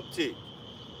huge uptick.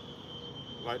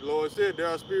 Like the Lord said, there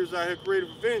are spirits out here created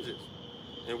for vengeance.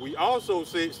 And we also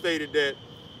stated that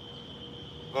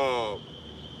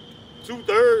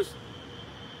 2/3,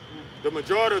 the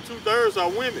majority of 2/3 are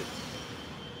women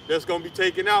that's gonna be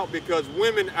taken out because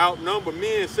women outnumber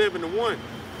men 7-1.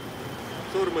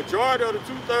 So the majority of the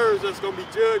 2/3 that's gonna be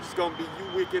judged is gonna be you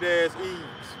wicked ass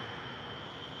Eves.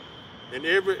 And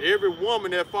every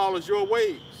woman that follows your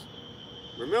ways.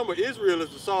 Remember, Israel is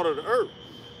the salt of the earth.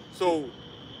 So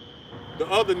the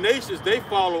other nations, they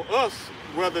follow us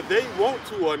whether they want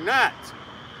to or not.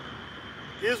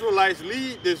 Israelites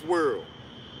lead this world,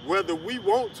 whether we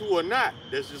want to or not.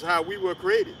 That's just how we were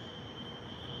created.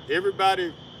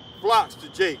 Everybody flocks to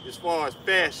Jake as far as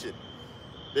fashion.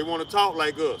 They want to talk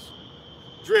like us,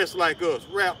 dress like us,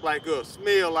 rap like us,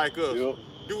 smell like us,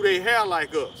 do their hair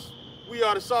like us. We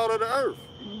are the salt of the earth.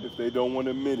 If they don't want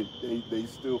to admit it, they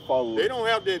still follow They it. don't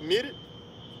have to admit it.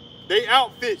 They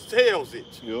outfits tells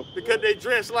it. Because they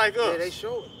dress like us. Yeah, they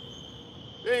show it.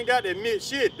 They ain't got to admit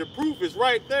shit. The proof is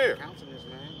right there. Countenance,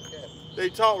 man. Yeah. They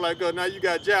talk like us. Now you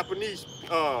got Japanese,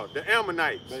 the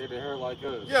Ammonites. They their hair like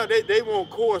us. Yeah, they want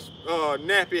coarse,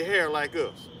 nappy hair like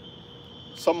us.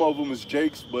 Some of them is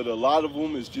Jake's, but a lot of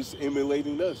them is just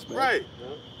emulating us, man. Right.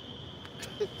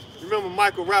 Remember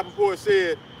Michael Rappaport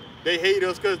said they hate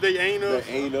us because they ain't us?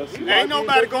 They ain't us. Ain't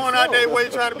nobody going out their way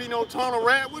trying to be no tunnel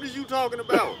rat. What is you talking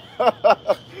about?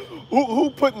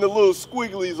 Who putting the little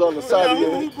squigglies on the side of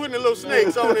your Who head? putting the little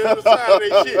snakes on the side of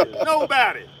their shit?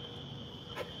 Nobody.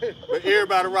 But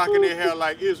everybody rocking their hair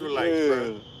like Israelites,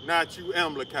 bro. Not you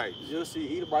Amalekites. You'll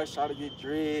see Edomites trying to get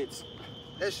dreads.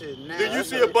 That shit now. Did you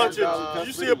see a bunch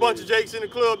of Jakes in the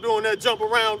club doing that jump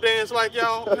around dance like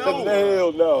y'all? No.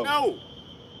 Hell no. No.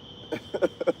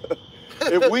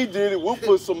 If we did it, we'll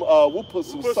put some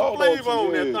salt flavor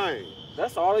on that thing.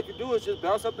 That's all they can do is just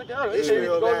bounce up and down. They can't even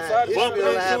Israel go inside the bump Israel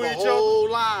into have a each whole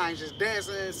line just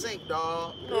dancing in sync,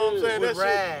 dog. You know what I'm saying? With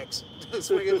rags.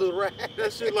 Swinging little rags.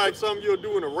 That shit like something you'll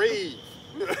do in a rave.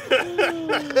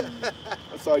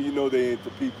 That's how you know they ain't the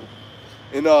people.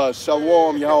 And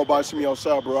Shalom, Yahweh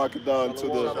YASHAMIAHLA, Barakadan to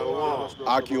the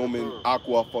Akium and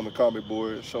Aqua on the comment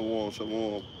board. Shalom,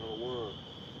 shalom.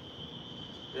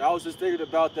 Yeah, I was just thinking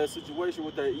about that situation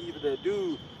with that Eve and that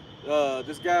dude.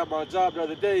 This guy at my job the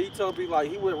other day, he told me like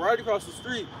he went right across the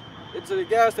street into the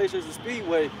gas station, the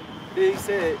Speedway. Then he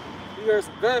said he heard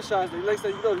some gunshots. And the next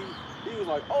thing you know, he was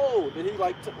like, oh. Then he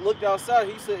like looked outside.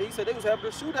 He said they was having a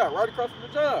shootout right across from the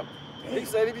job. He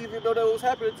said he didn't even know that was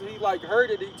happening until he like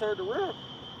heard it and he turned around.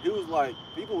 He was like,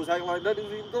 people was acting like nothing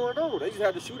was even going on. They just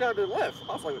had the shootout and left.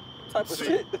 I was like, what type of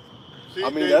shit? See, I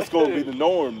mean, that's gonna be the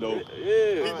norm though.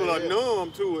 Yeah. People are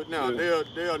numb to it now. Yeah.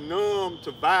 They are numb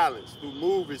to violence through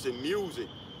movies and music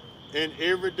and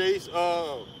everyday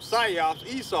psyops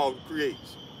Esau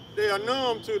creates. They are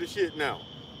numb to the shit now.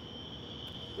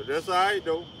 But that's all right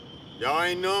though. Y'all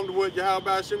ain't numb to what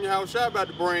YASHAMIAHLA about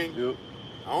to bring. Yep.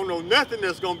 I don't know nothing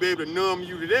that's gonna be able to numb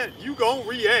you to that. You gonna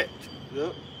react.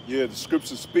 Yep. Yeah, the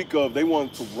scriptures speak of they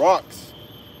wanted to rocks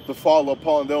to fall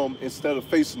upon them instead of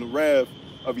facing the wrath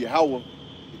of Yahweh,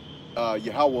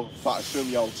 Yahweh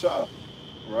YASHAMIAHLA,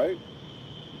 right?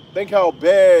 Think how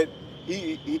bad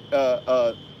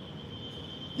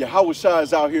Yahweh Shah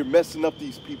is out here messing up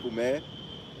these people, man.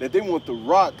 That they want the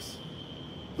rocks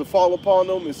to fall upon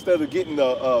them instead of getting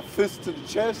a fist to the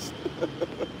chest,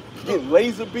 getting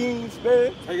laser beams,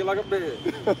 man. Take it like a bed.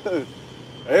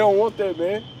 They don't want that,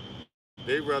 man.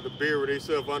 They rather bury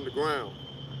themselves underground.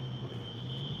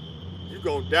 You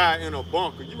gonna die in a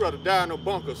bunker. You rather die in a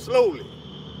bunker slowly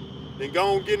than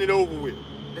go on getting it over with.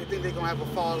 They think they're gonna have a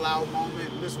fallout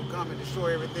moment. This will come and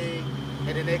destroy everything,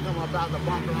 and then they come up out the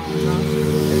bunker on top.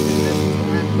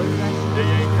 They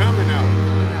ain't coming out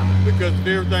Because if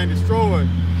everything destroyed,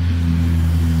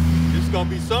 it's gonna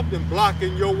be something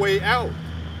blocking your way out.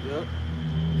 Yep.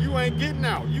 You ain't getting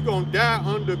out. You gonna die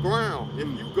underground if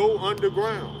you go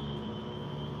underground.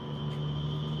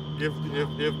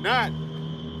 If not,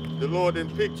 the Lord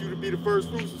didn't pick you to be the first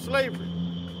fruits of slavery.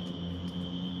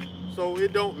 So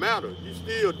it don't matter. You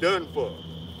still done for.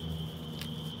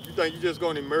 You think you just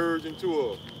gonna emerge into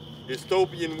a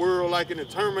dystopian world like in the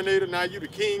Terminator? Now you the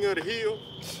king of the hill?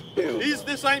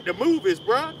 This ain't the movies,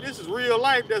 bruh. This is real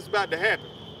life that's about to happen.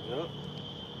 Yep.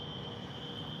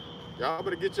 Y'all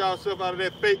better get yourself out of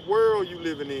that fake world you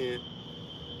living in.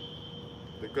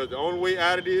 Because the only way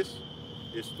out of this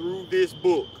is through this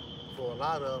book. For a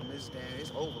lot of them,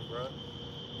 it's over, bro.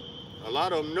 A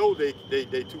lot of them know they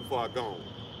too far gone.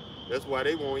 That's why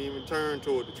they won't even turn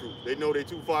toward the truth. They know they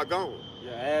too far gone.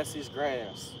 Your ass is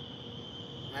grass.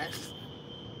 Man.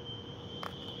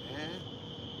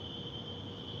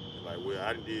 Like, well,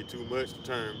 I done did too much to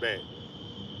turn back.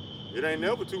 It ain't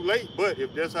never too late, but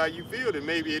if that's how you feel, then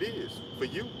maybe it is for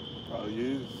you. Probably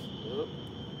is. Yep.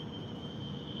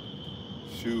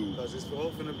 Shoot. Because it's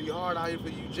gonna be hard out here for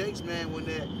you Jakes, man, when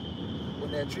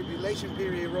that tribulation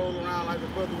period roll around, like the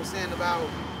brother was saying about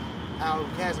how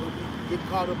cats will be getting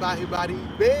caught up out here by these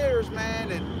bears,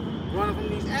 man, and running from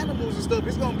these animals and stuff.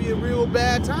 It's gonna be a real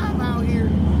bad time out here.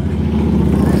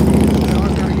 Y'all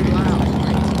gotta get loud.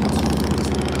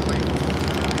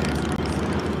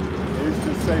 It's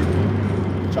just say,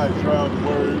 try to drown the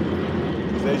word.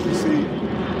 Because as you see,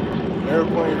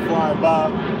 airplane flying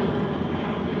by.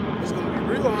 It's gonna be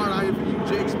real hard out here for you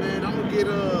Jakes, man. I'm gonna get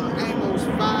Amos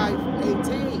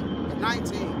 5:18 and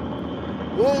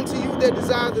 19. Woe unto you that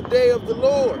desire the day of the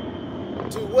Lord.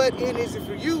 To what end is it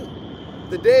for you?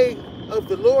 The day of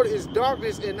the Lord is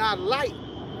darkness and not light.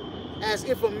 As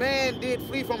if a man did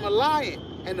flee from a lion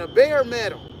and a bear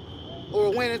met him,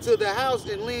 or went into the house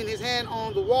and leaned his hand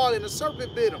on the wall and a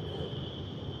serpent bit him.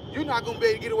 You're not gonna be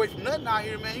able to get away from nothing out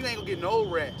here, man. You ain't gonna get no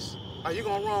rest. Like, you're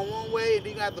gonna run one way and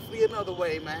then you have to flee another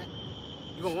way, man.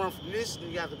 You're gonna run from this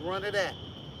and you have to run to that.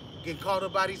 Getting caught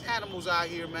up by these animals out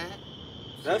here, man.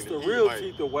 That's the real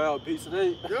teeth of wild beasts.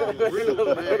 They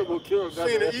real, man. animal killer.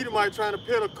 Seen an Edomite trying to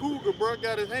pet a cougar, bro,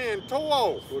 got his hand tore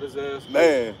off. With his ass.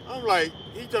 Man. I'm like,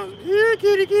 he just, here,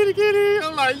 kitty, kitty, kitty.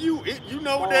 I'm like, you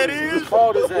know what that is?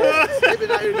 Called his ass. They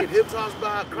been out here getting hip tossed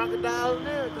by crocodiles and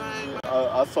everything, man.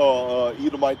 I saw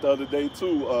Edomite the other day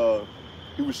too.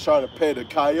 He was trying to pet a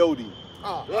coyote.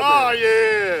 Oh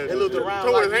yeah. It looked around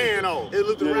tore like his hand off. It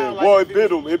looked Yeah, around boy, like it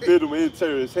bit him. It bit him. It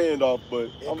tear his hand off.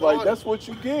 But I'm like, caught that's what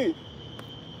you get.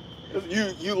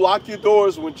 You lock your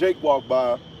doors when Jake walk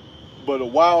by, but a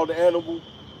wild animal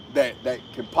that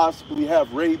can possibly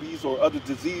have rabies or other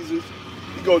diseases,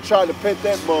 you go trying to pet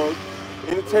that mug,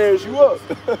 and it tears you up.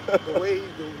 the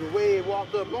way it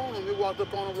walked up on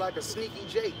him like a sneaky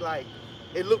Jake. Like,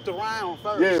 it looked around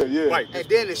first. Yeah. Right. And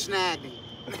then it snagged him.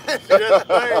 See, that's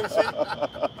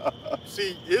the thing.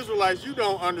 See, Israelites, you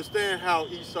don't understand how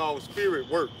Esau's spirit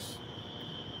works.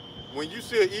 When you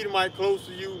see an Edomite close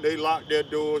to you, they lock their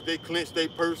doors, they clench their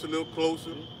purse a little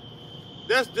closer.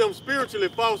 That's them spiritually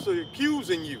falsely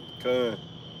accusing you. Okay.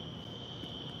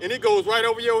 And it goes right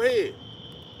over your head.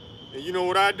 And you know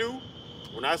what I do?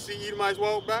 When I see Edomites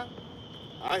walk by,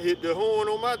 I hit the horn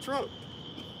on my truck.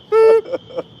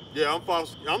 Boop. Yeah,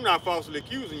 I'm not falsely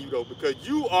accusing you though, because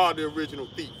you are the original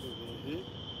thief.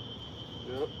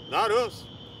 Yep. Not us.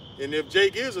 And if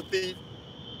Jake is a thief,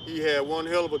 he had one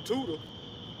hell of a tutor.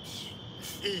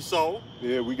 Esau.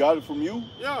 Yeah, we got it from you.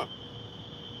 Yeah.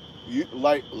 You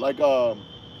like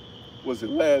was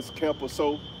it last camp or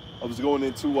so? I was going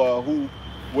into who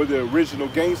were the original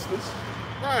gangsters,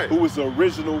 Right. who was the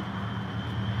original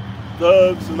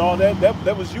thugs and all that.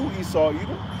 That was you, Esau, you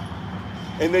know.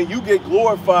 And then you get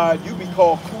glorified. You be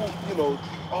called cool, you know.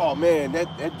 Oh man,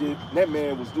 that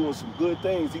man was doing some good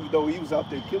things, even though he was out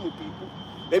there killing people.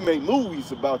 They make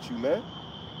movies about you, man.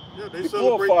 Yeah, they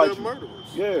celebrate their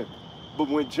murderers. Yeah. But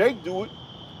when Jake do it,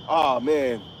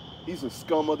 man, he's a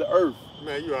scum of the earth.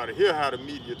 Man, you ought to hear how the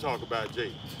media talk about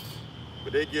Jake.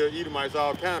 But they give Edomites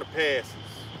all kind of passes.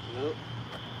 Yep.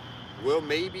 Well,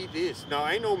 maybe this. No,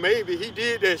 ain't no maybe. He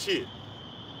did that shit.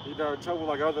 He got in trouble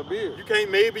like other men. You can't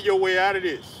maybe your way out of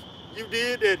this. You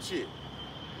did that shit.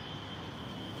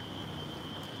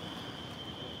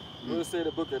 Let's say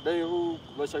the book of Nahum,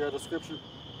 unless I got the scripture.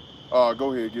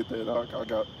 Go ahead, get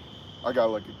that. I got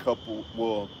like a couple,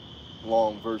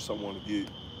 long verse I want to get.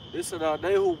 This is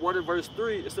Nahum 1 and verse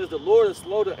 3. It says, the Lord is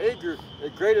slow to anger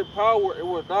and great in power and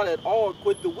will not at all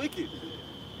quit the wicked.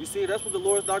 You see, that's what the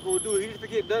Lord's not going to do. He didn't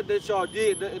forget nothing that y'all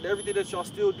did and everything that y'all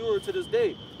still doing to this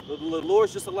day. The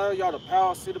Lord's just allowing y'all to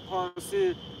power sin upon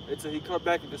sin until he come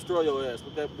back and destroy your ass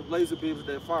with the laser beams and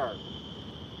that fire.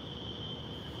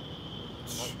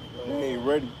 They ain't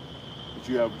ready. But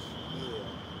you have.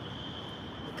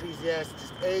 Yeah.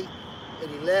 Ecclesiastes 8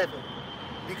 and 11.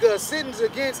 Because sentence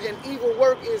against an evil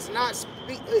work is not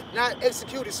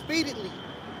executed speedily.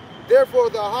 Therefore,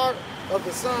 the heart of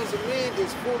the sons of men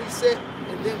is fully set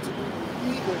in them to do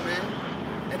evil, man.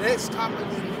 And that's talking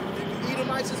the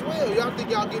Edomites as well. Y'all think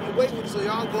y'all getting away with it, so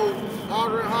y'all go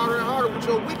harder and harder and harder with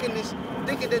your wickedness,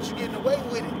 thinking that you're getting away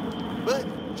with it. But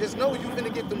just know you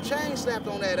finna get them chains slapped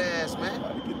on that ass, man.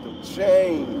 Gotta get them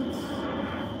chains.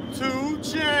 2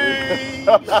 chains.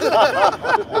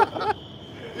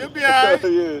 You'll be all right.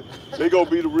 Yeah, they gonna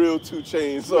be the real 2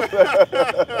 chains.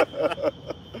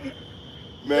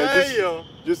 Man,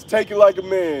 just take it like a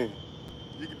man.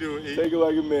 You can do it. Take it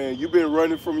like a man. You've been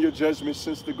running from your judgment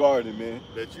since the garden, man.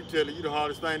 Bet you telling you the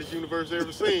hardest thing this universe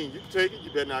ever seen. You can take it. You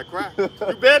better not cry.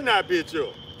 You better not bitch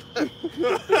up.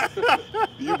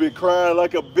 You've been crying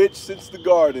like a bitch since the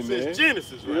garden, since man.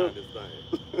 Genesis around this thing.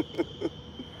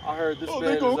 I heard this man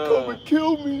they gonna come and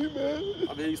kill me, man.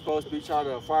 I mean, he's supposed to be trying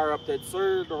to fire up that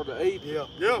CERN on the 8th. Yeah.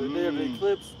 The day of the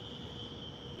eclipse.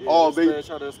 Yeah, Oh, this man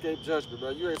trying to escape judgment,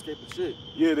 man. You ain't escaping shit.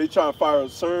 Yeah, they trying to fire a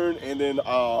CERN, and then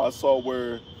I saw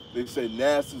where they said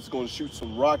NASA's gonna shoot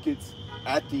some rockets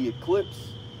at the eclipse.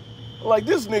 I'm like,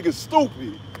 this nigga's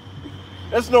stupid.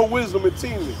 That's no wisdom in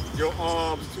teaming. Your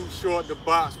arms too short to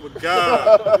box with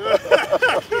God.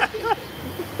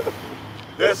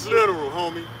 That's literal,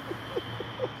 homie.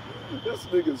 This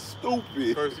nigga's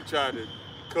stupid. First he tried to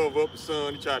cover up the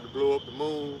sun, he tried to blow up the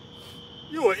moon.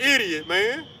 You an idiot,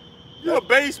 man. You're a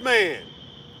base man.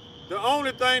 The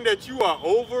only thing that you are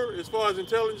over as far as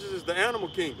intelligence is the animal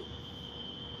kingdom.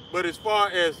 But as far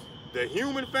as the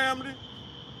human family,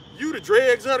 you the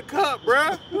dregs of the cup,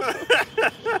 bruh.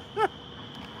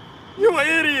 You an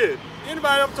idiot.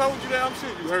 Anybody ever told you that? I'm sure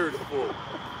you heard it before.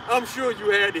 I'm sure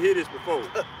you had to hear this before.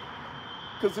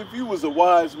 Because if you was a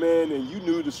wise man and you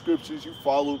knew the scriptures, you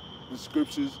followed the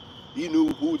scriptures, you knew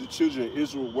who the children of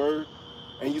Israel were,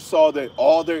 and you saw that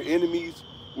all their enemies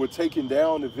were taken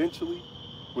down eventually,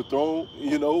 were thrown,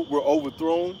 were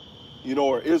overthrown,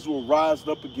 or Israel rised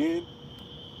up again,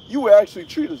 you would actually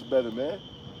treat us better, man.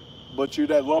 But you're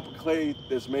that lump of clay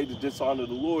that's made to dishonor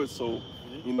the Lord, so,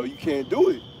 you can't do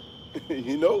it.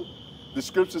 The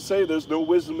scriptures say there's no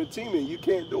wisdom in teaming. You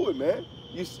can't do it, man.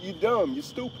 You dumb, you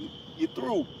stupid, you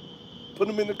through. Put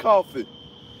them in the coffin.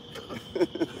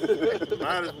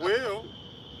 Might as well.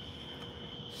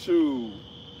 Shoot.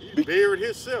 He buried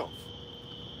himself.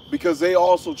 Because they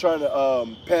also trying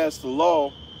to pass the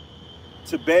law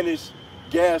to banish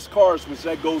gas cars, which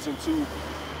that goes into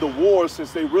the war,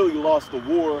 since they really lost the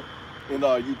war in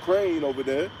Ukraine over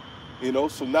there.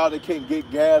 So now they can't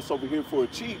get gas over here for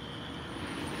cheap.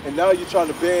 And now you're trying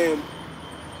to ban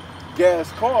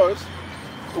gas cars,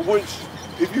 which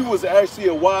if you was actually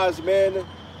a wise man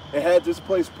and had this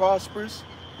place prosperous,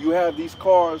 you have these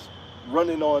cars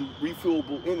running on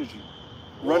refillable energy,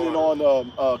 running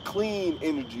on clean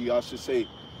energy, I should say.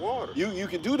 Water. You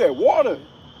can do that. Water.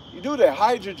 You do that.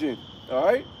 Hydrogen. All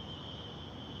right.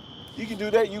 You can do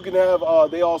that. You can have.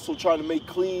 They also trying to make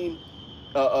clean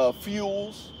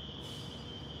fuels.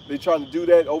 They're trying to do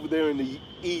that over there in the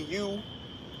EU.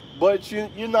 But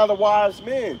you're not a wise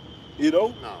man.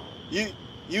 No.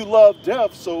 You love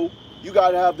death, so you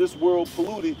got to have this world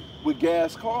polluted with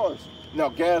gas cars. Now,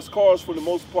 gas cars, for the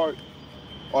most part,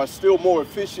 are still more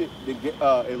efficient than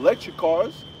electric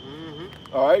cars.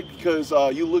 All right, because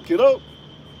you look it up,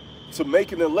 to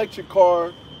make an electric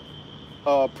car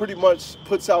pretty much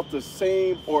puts out the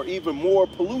same or even more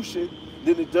pollution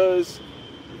than it does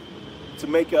to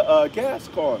make a gas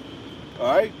car.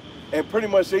 All right, and pretty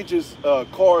much they just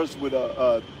cars with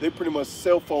they pretty much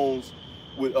cell phones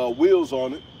with wheels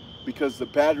on it, because the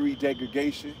battery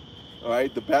degradation. All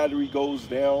right, the battery goes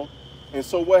down. And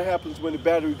so what happens when the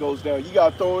battery goes down? You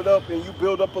gotta throw it up and you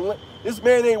build up a. This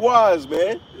man ain't wise,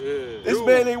 man. Yeah. This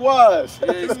man ain't wise. He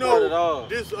ain't smart at all.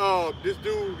 This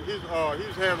dude, he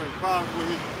was having problems with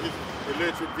his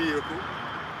electric vehicle,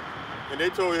 and they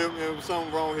told him there was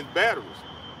something wrong with his batteries.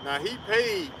 Now he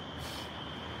paid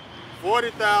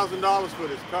 $40,000 for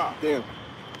this car. Damn.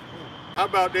 How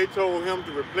about they told him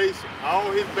to replace all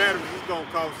his batteries? It's gonna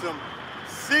cost him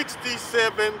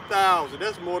 $67,000.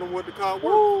 That's more than what the car worth.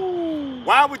 Woo.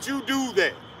 Why would you do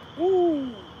that? Woo.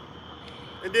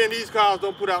 And then these cars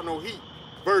don't put out no heat,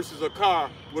 versus a car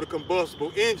with a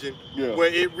combustible engine, where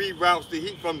it reroutes the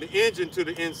heat from the engine to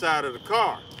the inside of the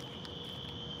car.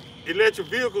 Electric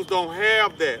vehicles don't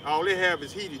have that. All they have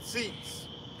is heated seats.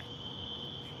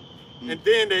 And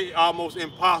then they almost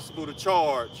impossible to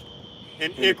charge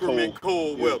in increment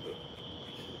cold weather.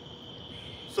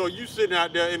 So you sitting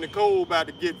out there in the cold about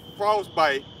to get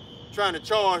frostbite, trying to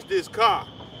charge this car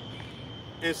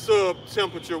in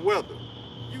sub-temperature weather.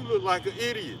 You look like an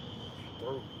idiot.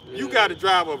 You got to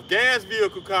drive a gas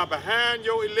vehicle car behind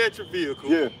your electric vehicle.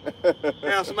 Yeah.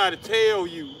 Have somebody tell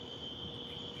you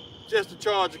just to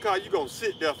charge the car, you're going to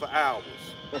sit there for hours.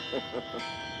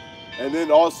 And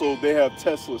then also they have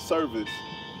Tesla service.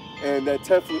 And that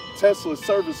Tesla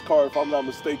service car, if I'm not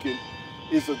mistaken,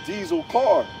 is a diesel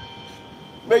car.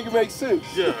 Make it make sense.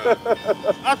 Yeah.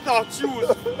 I thought you was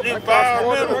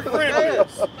environmental friendly.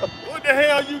 What the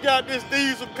hell you got this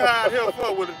diesel car here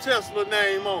for with a Tesla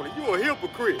name on it? You a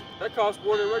hypocrite. That costs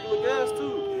more than regular gas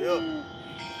too.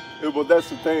 Yeah. But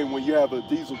that's the thing, when you have a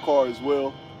diesel car as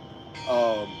well,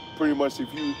 pretty much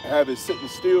if you have it sitting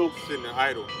still, sitting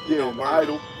idle.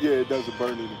 Idle, it doesn't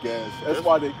burn any gas. That's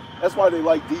why they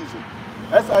like diesel.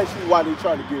 That's actually why they're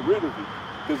trying to get rid of it,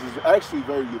 because it's actually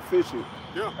very efficient.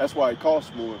 Yeah. That's why it costs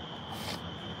more.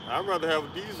 I'd rather have a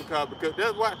diesel car, because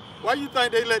that's why you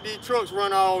think they let these trucks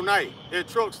run all night at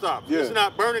truck stops? Yeah. It's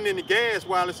not burning any gas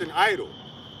while it's in idle.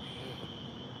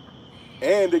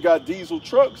 And they got diesel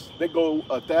trucks. They go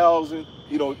 1,000.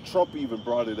 You know, Trump even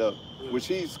brought it up, which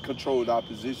he's controlled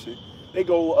opposition. They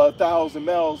go 1,000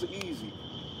 miles easy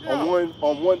on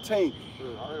one tank.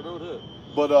 I didn't know that.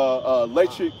 But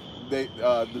electric, the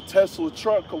Tesla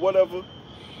truck or whatever,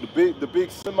 the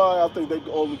big semi, I think they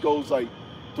only goes like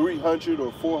 300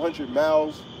 or 400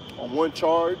 miles on one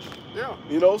charge. Yeah.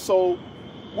 You know, so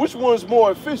which one's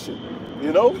more efficient?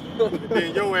 You know. And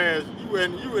then your ass, you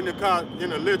in the car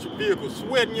in an electric vehicle,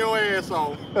 sweating your ass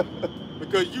off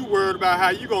because you worried about how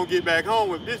you gonna get back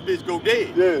home if this bitch go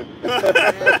dead. Yeah.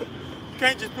 You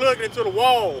can't just plug it into the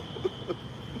wall.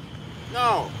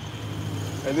 No.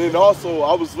 And then also,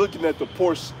 I was looking at the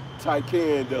Porsche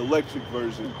Taycan, the electric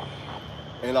version,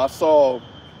 and I saw,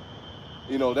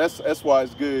 you know, that's why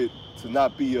it's good to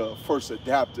not be a first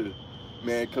adapter,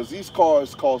 man, because these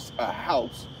cars cost a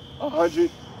house,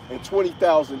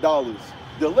 $120,000,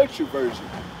 the electric version.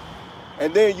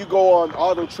 And then you go on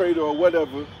Auto Trader or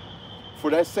whatever, for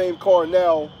that same car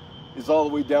now, is all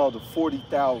the way down to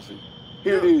 $40,000.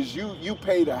 Here it is, you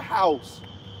paid a house,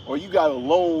 or you got a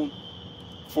loan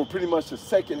for pretty much a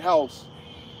second house,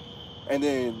 and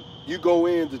then you go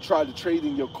in to try to trade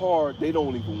in your car, they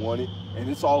don't even want it, and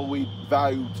it's all the way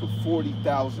valued to $40,000.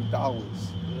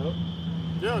 Yep.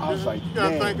 Yeah, I was like, you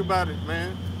gotta think about it,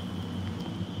 man.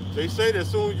 They say that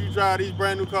as soon as you drive these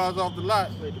brand new cars off the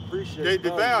lot, they depreciate. They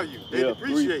devalue. They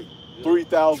depreciate.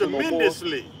 3,000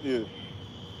 tremendously. Yeah.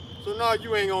 So now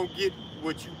you ain't gonna get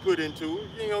what you put into it.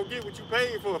 You ain't gonna get what you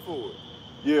paid for it.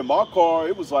 Yeah, my car,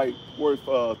 it was like worth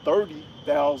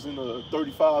 30,000 or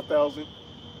 35,000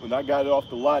 when I got it off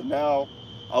the lot. Now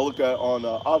I look at on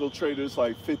Auto Trader, it's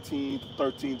like 15 to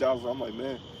 13,000. I'm like,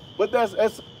 man, but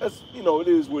that's you know, it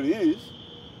is what it is.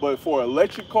 But for an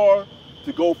electric car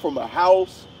to go from a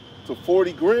house to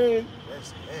 40 grand,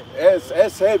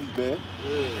 that's heavy, man.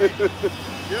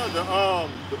 Yeah,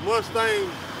 the Mustang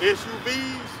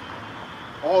SUVs.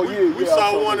 Oh we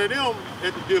saw one of them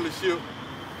at the dealership.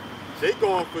 They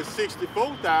going for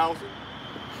 64,000,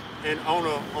 and on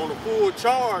a full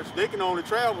charge, they can only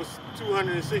travel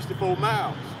 264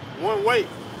 miles one way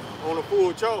on a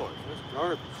full charge. That's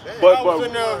garbage. I was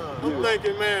in there, I'm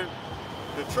thinking, man,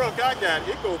 the truck I got,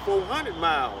 it go 400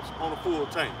 miles on a full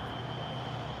tank.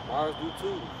 Ours do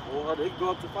too. 400. It can go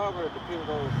up to 500 depending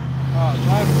on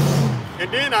driving.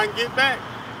 And then I can get back,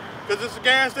 because it's a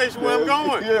gas station where I'm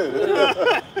going.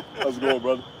 Yeah. How's it going,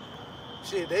 brother?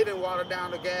 Shit, they didn't water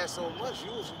down the gas so much.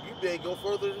 You better go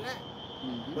further than that.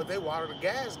 Mm-hmm. But they water the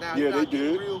gas now. Yeah, You're not they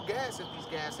getting did. real gas at these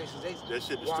gas stations. That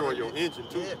shit destroy your engine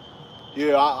too.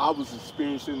 Yeah, I was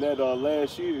experiencing that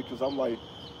last year, because I'm like,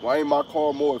 why ain't my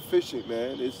car more efficient,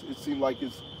 man? It seemed like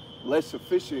it's less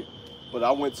efficient. But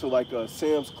I went to like a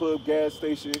Sam's Club gas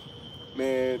station,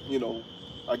 man. You know,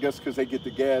 I guess because they get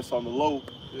the gas on the low.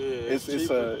 Yeah, it's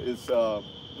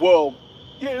well,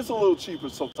 yeah, it's a little cheaper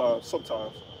sometimes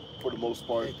for the most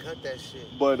part. They cut that shit.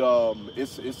 But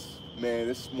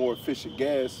it's more efficient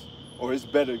gas, or it's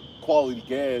better quality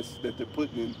gas that they're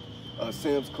putting in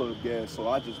Sam's Club gas. So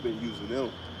I just been using them.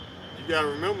 You gotta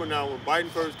remember now, when Biden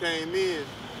first came in,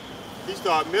 he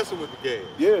started messing with the gas.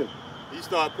 Yeah. He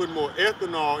started putting more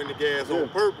ethanol in the gas on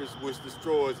purpose, which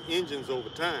destroys engines over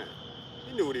time.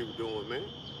 He knew what he was doing, man.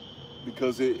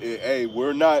 Because hey,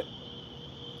 we're not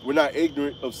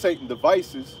ignorant of Satan's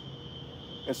devices,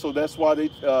 and so that's why they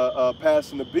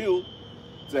passing the bill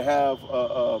to have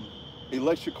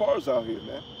electric cars out here,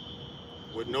 man.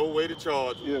 With no way to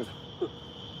charge them. Yeah.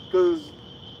 Because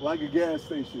Like a gas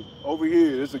station. Over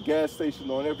here, there's a gas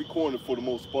station on every corner for the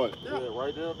most part. Yeah,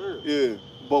 right down there. Yeah,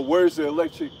 but where's the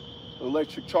electric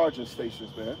charging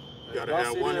stations, man? You gotta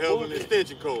have one hell of an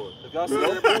extension cord. If y'all seen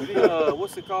that movie,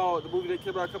 what's it called? The movie that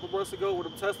came out a couple months ago where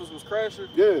the Teslas was crashing?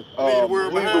 Yeah, Leave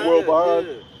the world behind.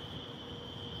 Yeah.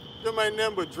 Them ain't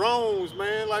nothing but drones,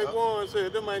 man. Like Warren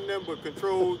said, them ain't nothing but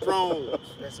controlled drones.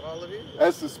 That's all it is.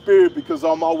 That's the spirit, because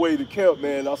on my way to camp,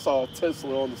 man, I saw a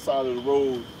Tesla on the side of the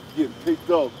road getting picked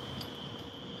up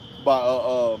by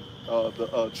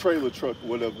the trailer truck or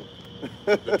whatever.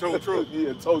 The tow truck.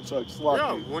 Yeah, tow truck.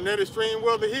 Yeah, when that extreme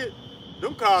weather hit,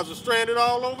 them cars were stranded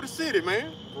all over the city,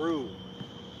 man. True.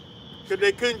 Because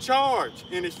they couldn't charge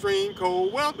in extreme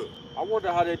cold weather. I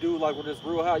wonder how they do, like, when it's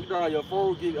real hot. You know how your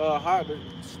phone get hot, but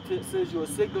it sends you a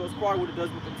signal. It's probably what it does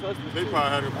with the Teslas. They probably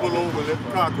had to pull over and let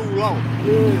the car cool off.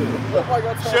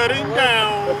 Yeah. Shutting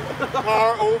down,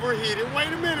 car overheated. Wait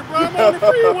a minute, bro, I'm on the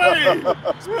freeway.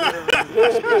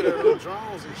 Little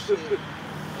drones and shit.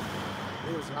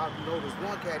 I noticed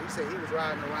one cat, he said he was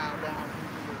riding around down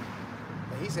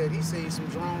here, and he said he seen some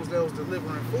drones that was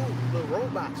delivering food, little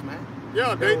robots, man.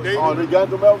 Yeah, they got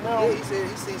them out now? Yeah, he said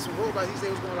he seen some robots. He said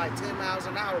it was going like 10 miles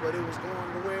an hour, but it was going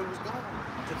to where it was going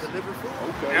to deliver food.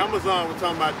 Okay. Amazon was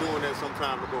talking about doing that some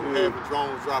time ago, having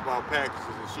drones drop off packages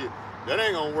and shit. That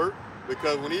ain't gonna work,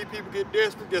 because when these people get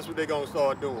desperate, guess what they gonna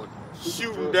start doing?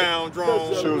 Shooting down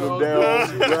drones. Shooting them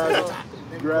down,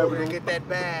 grabbing them. Get that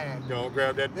bag. Gonna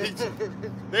grab that pizza.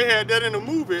 They had that in a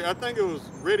movie, I think it was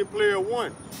Ready Player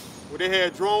One, where they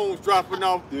had drones dropping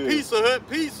off Pizza Hut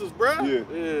pizzas, bro.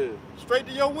 Yeah. Straight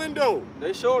to your window.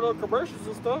 They showed up commercials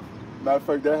and stuff. Matter of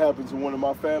fact, that happened to one of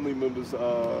my family members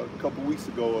a couple weeks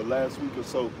ago, or last week or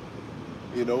so.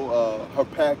 You know, her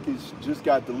package just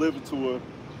got delivered to her,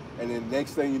 and then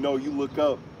next thing you know, you look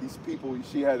up, these people,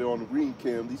 she had it on the ring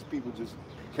cam, these people just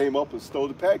came up and stole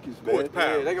the package, man.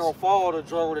 Yeah, they gonna follow the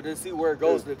drone and then see where it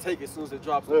goes and then take it as soon as it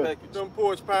drops the package. Them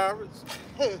porch pirates.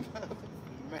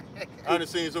 I done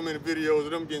seen so many videos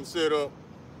of them getting set up.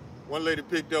 One lady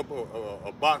picked up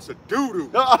a box of doo-doo.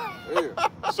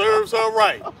 Serves her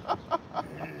right.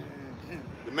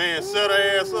 The man set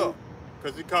her ass up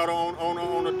because he caught her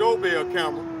on a doorbell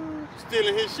camera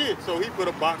stealing his shit. So he put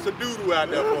a box of doo-doo out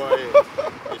there for her ass.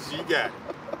 And she got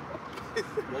it.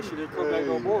 Well, she didn't come back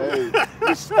on board.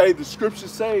 Hey, the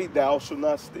scriptures say, thou shalt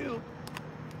not steal.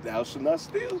 Thou shalt not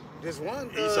steal. This one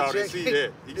Esau didn't see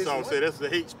that. Esau said that's a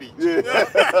hate speech.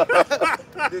 Yeah.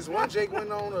 This one Jake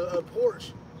went on a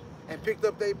porch and picked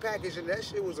up their package, and that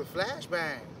shit was a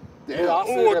flashbang.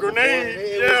 Oh, a grenade.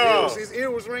 His ear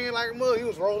was ringing like a mug. He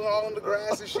was rolling all on the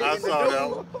grass and shit. I and saw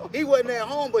the dude, he wasn't at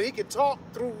home, but he could talk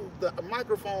through the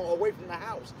microphone away from the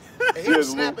house. And he was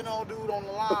snapping on dude on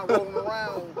the line, rolling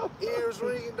around, ears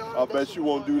ringing, dog. I bet you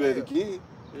won't do that again.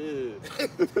 Yeah.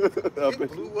 He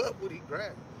blew up what he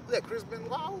grabbed. Is that Chris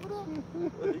Benoit over there?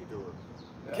 What he doing?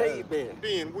 Caveman.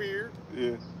 Being weird.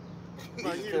 Yeah.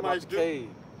 Like He you came out might the do. cave.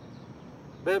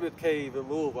 Mammoth Cave in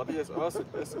Louisville. I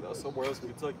think that's somewhere else in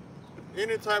Kentucky.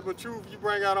 Any type of truth you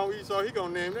bring out on Esau, he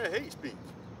gonna name that hate speech.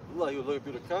 Look like he was looking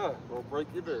through the car. Gonna break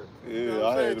in there. Yeah, You know what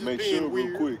I'm I saying? had to Just make being sure weird.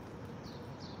 real quick.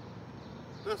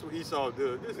 That's what Esau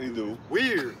does. This He dude do. is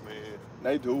weird, man.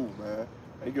 They do, man.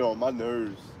 They get on my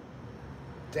nerves.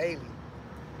 Daily.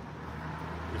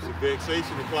 It's a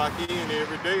vexation to clock in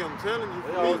every day. I'm telling you.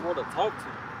 They For always me. want to talk to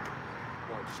you.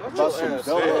 Like, shut About some your ass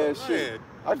dumb up. ass shit.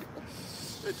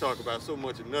 They talk about so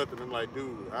much of nothing. I'm like,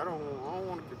 dude, I don't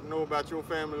want to know about your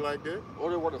family like that. Or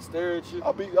they want to stare at you.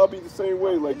 I'll be the same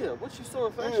way. Like, Yeah, what you so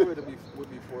infatuated with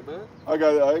me for, man? I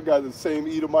got the same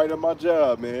Edomite at my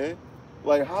job, man.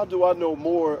 Like, how do I know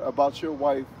more about your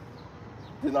wife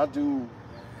than I do?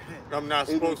 I'm not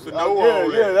supposed to know all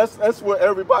that. Yeah, that's what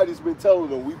everybody's been telling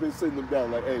them. We've been sitting them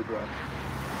down like, hey, bro,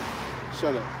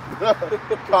 shut up,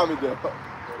 calm it down.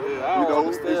 Yeah, I You don't know,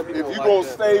 understand if people you like gonna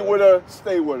that, stay bro. with her,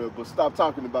 stay with her, but stop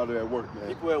talking about her at work, man.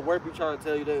 People at work be trying to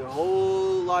tell you their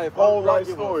whole life. Whole I don't life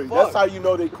give a story. fuck. That's how you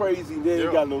know they crazy. They ain't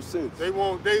Yeah. got no sense. They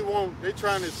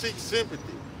trying to seek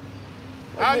sympathy.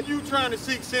 How you trying to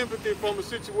seek sympathy from a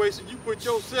situation you put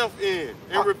yourself in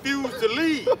and refuse to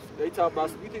leave? They talk about,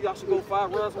 you think I should go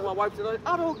 5 rounds with my wife tonight?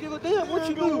 I don't give a damn what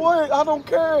you do do. what? I don't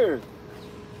care.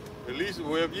 At least,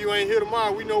 well, if you ain't here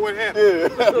tomorrow, we know what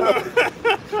happened.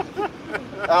 Yeah.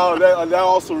 Oh, that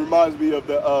also reminds me of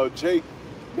the Jake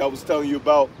that I was telling you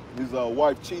about. His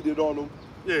wife cheated on him.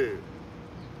 Yeah.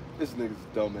 This nigga's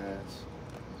a dumbass.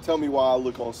 Tell me why I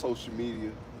look on social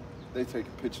media. They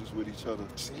taking pictures with each other.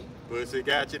 Pussy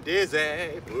got you dizzy.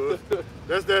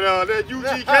 That's that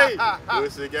UGK.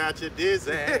 Pussy got you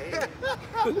dizzy.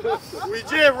 We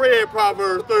just read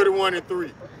Proverbs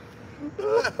 31:3.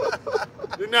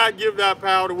 Do not give thy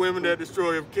power to women that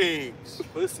destroy of kings.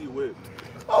 Pussy whipped.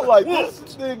 I'm like, this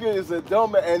nigga is a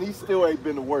dumb man, and he still ain't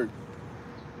been to work.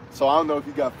 So I don't know if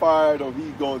he got fired or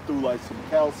he going through like some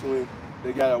counseling.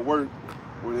 They got to work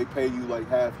where they pay you like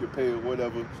half your pay or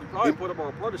whatever. She probably put him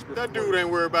on punishment. That dude ain't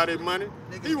worried about his money.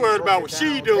 He worried about what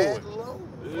she doing.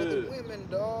 Women,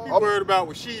 dog. He worried about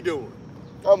what she doing.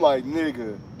 I'm like,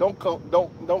 nigga, don't come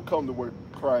to work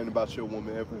crying about your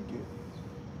woman ever again.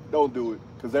 Don't do it,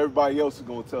 because everybody else is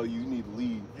gonna tell you you need to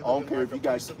leave. I don't care if you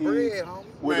got kids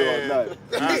with her or not.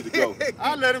 You need to go.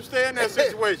 I let him stay in that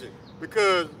situation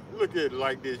because look at it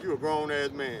like this: you're a grown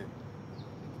ass man.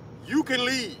 You can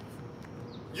leave.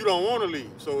 You don't want to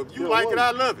leave. So if you like it,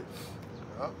 I love it.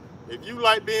 If you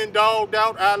like being dogged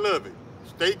out, I love it.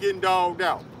 Stay getting dogged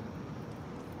out.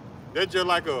 That's just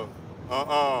like a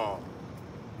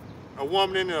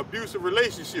woman in an abusive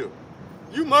relationship.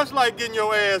 You must like getting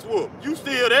your ass whooped. You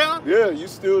still there? Yeah, you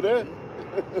still there.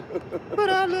 But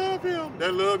I love him.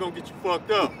 That love gonna get you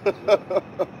fucked up. My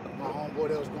homeboy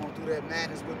that was going through that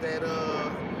madness with that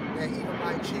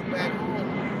Ephraim chick back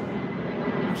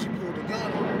home. She pulled the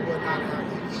gun on him, whatnot.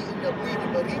 He ended up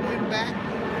leaving, but he went back.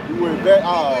 You went back?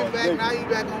 Oh, he went back. Now he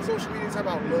back on social media talking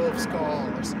about love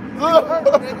scars.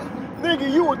 Nigga,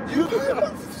 you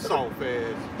soft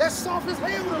ass. That's soft as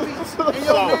hell to me.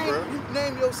 And you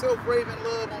name yourself Raven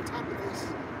Love on top of this.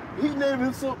 He named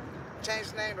himself. Change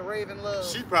his name to Raven Love.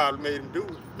 She probably made him do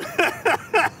it.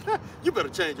 You better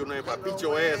change your name if I beat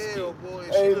your ass. Hell, boy.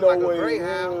 She Ain't look no like way. a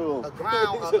greyhound. A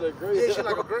ground. Yeah, she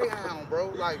like a greyhound, bro.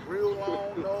 Like real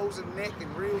long nose and neck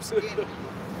and real skinny.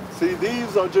 See,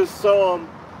 these are just some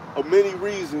of many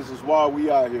reasons is why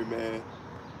we out here, man.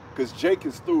 Because Jake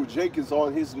is through. Jake is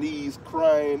on his knees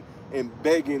crying and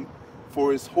begging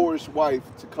for his whorish wife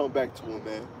to come back to him,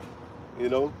 man. You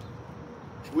know?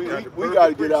 We got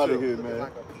to get out of here, man.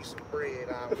 Like a piece of bread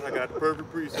out I got the perfect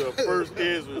precept. 1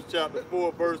 Ezra chapter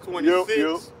 4, verse 26.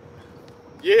 Yep.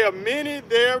 Yeah, many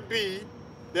there be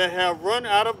that have run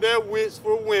out of their wits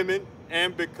for women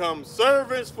and become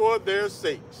servants for their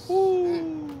sakes.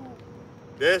 Ooh.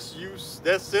 That's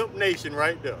Simp Nation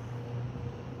right there.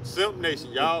 Simp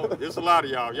Nation, y'all, there's a lot of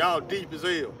y'all. Y'all deep as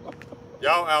hell.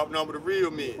 Y'all outnumber the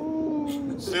real men.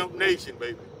 Ooh. Simp Nation,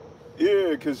 baby. Yeah,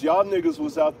 because y'all niggas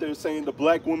was out there saying the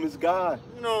black woman's God.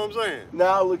 You know what I'm saying?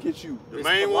 Now look at you. The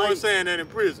main one saying that in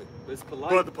prison. It's polite.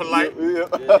 Brother polite.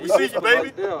 Yeah. We see you,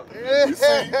 baby. Yeah. We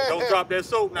see you. Don't drop that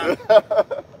soap now.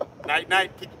 Night,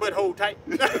 night. Keep your butthole tight.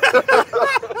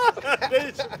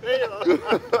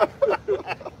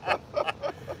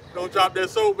 Don't drop that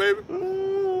soap, baby.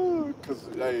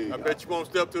 Hey, I bet you won't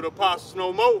step to the apostles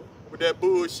no more with that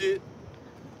bullshit.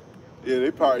 Yeah,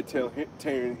 they probably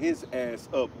tearing his ass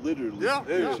up, literally. Yeah.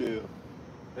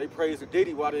 They praise the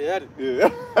Diddy while they at it. Yeah.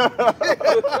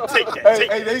 Take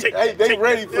that. Hey, they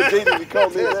ready for Diddy to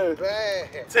come in there.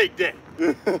 Take that.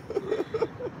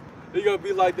 They gonna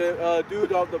be like that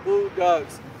dude off the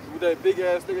Boondocks with that big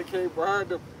ass nigga came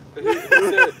behind him. And he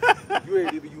said, "You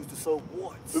ain't even used the soap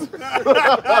once."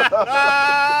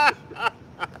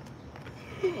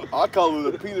 I call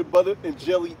it a peanut butter and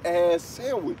jelly ass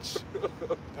sandwich.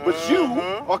 But you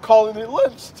are calling it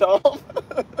lunchtime.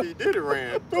 He did it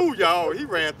ran through y'all. He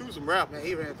ran through some rappers. Man,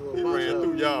 he ran through He ran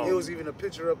through y'all. There was even a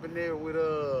picture up in there with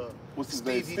What's his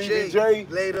name? Stevie Stevie J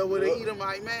J? laid up with an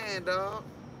Edomite man, dog.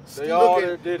 They all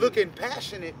did it. Looking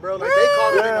passionate, bro. Like they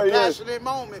called it in a passionate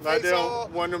moment. Like Face that all,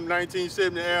 one of them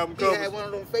 1970 album he covers. had one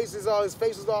of them faces, his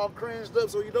face was all cringed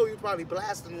up, so you know he probably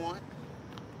blasting one.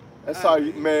 That's how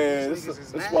you, man, These niggas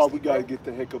is that's why nasty, we got to bro. get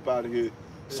the heck up out of here.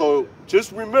 So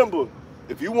just remember,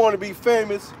 if you want to be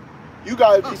famous, you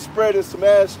got to be spreading some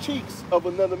ass cheeks of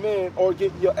another man or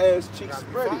getting your ass cheeks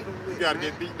spreaded. You gotta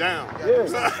get beat down. You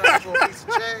gotta piece of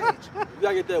change. You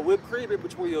gotta get that whipped cream in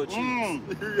between your cheeks.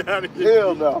 You gotta get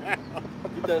Hell beat no. down.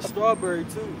 Get that strawberry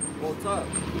too on top.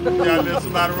 You gotta let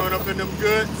somebody run up in them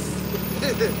guts. We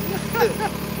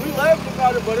laughing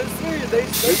about it, but it's serious. They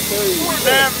We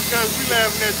laughing because we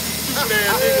laughing at you stupid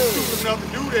ass niggas stupid enough to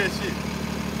do that shit.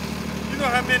 You know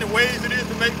how many ways it is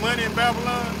to make money in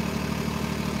Babylon?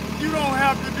 You don't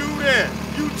have to do that.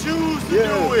 You choose to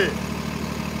do it.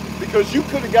 Because you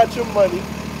could have got your money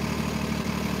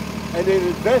and then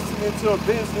invested into a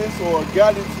business or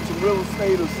got into some real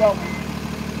estate or something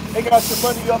and got your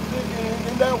money up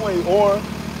in that way. Or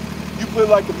you put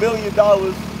like $1 million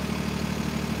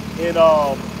in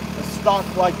a stock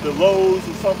like the Lowe's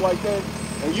or something like that,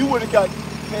 and you would have got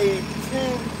paid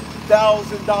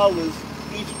 $10,000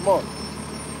 each month.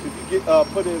 If you get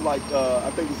put in like I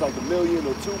think it's like $1 million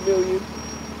or $2 million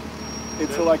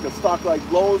into like a stock like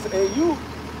Lowe's, and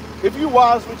if you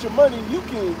wise with your money, you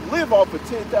can live off of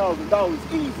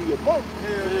 $10,000 easy a month.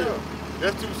 Hell yeah.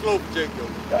 That's too slow for Jake though.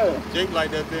 Yeah. Jake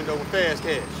like that bend over fast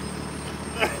cash.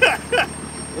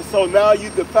 And so now you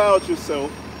defiled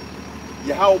yourself.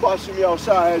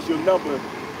 YASHAMIAHLA has your number,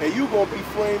 and you gonna be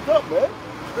flamed up, man.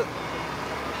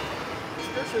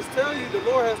 Scriptures tell you the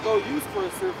Lord has no use for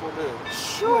a sinful man.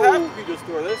 Sure. You have to be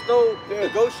destroyed. There's no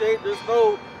negotiating. There's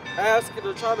no asking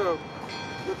or trying to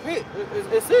repent.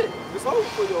 It's it. It's over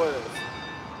for your ass.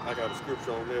 I got a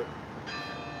scripture on there.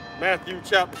 Matthew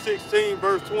chapter 16,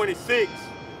 verse 26.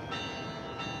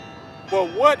 For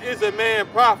what is a man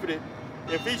profited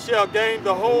if he shall gain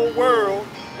the whole world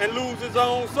and lose his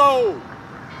own soul?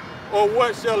 Or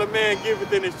what shall a man give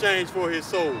in exchange for his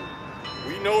soul?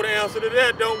 We know the answer to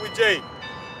that, don't we, Jake?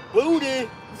 Booty.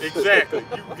 Exactly.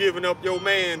 You giving up your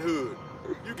manhood.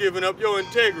 You giving up your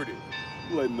integrity.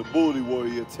 Letting the booty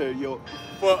warrior tell you.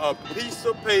 For a piece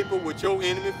of paper with your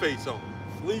enemy face on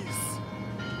it. Please.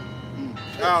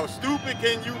 How stupid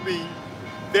can you be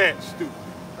that stupid?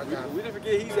 We didn't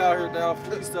forget he's out here now,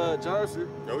 Fleece Johnson.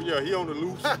 Oh yeah, he on the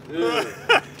loose.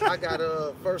 I got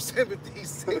 1 Timothy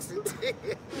 6 and 10.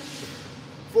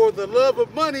 For the love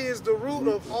of money is the root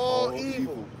of all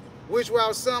evil, which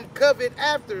while some covet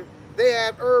after, they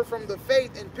have erred from the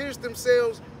faith and pierced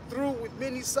themselves through with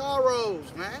many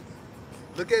sorrows, man.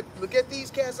 Look at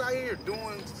these cats out here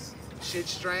doing shit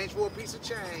strange for a piece of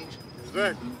change.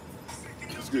 Exactly.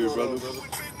 It's good, brother.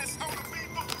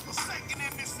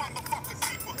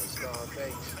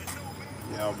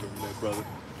 Yeah, I remember that, brother.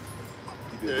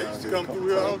 He used to come through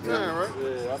here all the time, right? Yeah,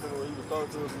 I remember when he was talking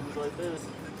to us, he was right there.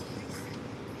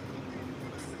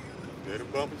 Better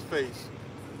bump his face.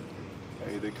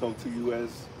 Hey, they come to you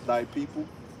as thy people.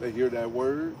 They hear that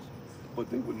words, but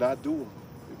they would not do them.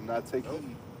 They would not take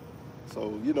heed.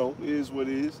 So, you know, it is what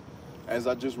it is. As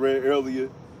I just read earlier,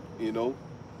 you know,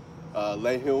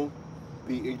 let him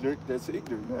be ignorant. That's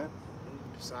ignorant, man.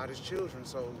 Beside his children,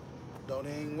 so don't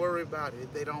even worry about it.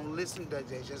 If they don't listen, they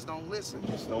just don't listen. They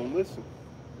just don't listen.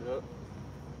 Yep.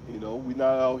 You know, we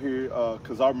not out here,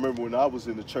 because I remember when I was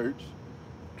in the church,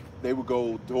 they would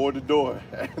go door to door,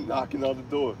 knocking on the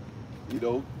door. You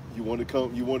know, you want to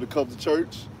come to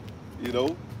church, you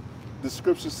know. The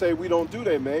scriptures say we don't do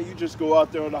that, man. You just go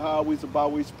out there on the highways and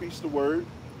byways, preach the word,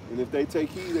 and if they take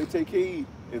heed, they take heed.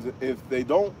 If they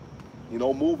don't, you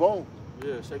know, move on.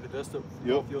 Yeah, shake the dust up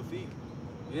off your feet.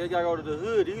 You ain't got to go to the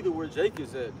hood either where Jake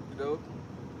is at, you know.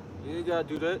 You ain't got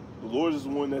to do that. The Lord is the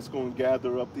one that's going to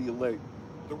gather up the elect.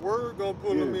 The word going to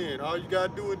pull them in. All you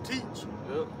got to do is teach.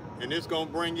 Yep. And it's going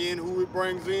to bring in who it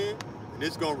brings in, and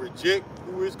it's going to reject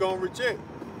who it's going to reject.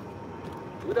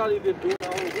 We're not even doing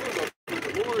our own will.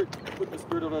 The Lord put the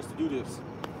Spirit on us to do this.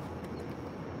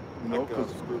 You know,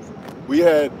 because we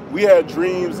had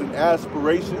dreams and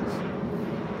aspirations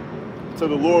till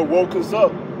the Lord woke us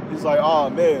up. He's like, oh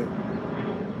man,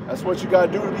 that's what you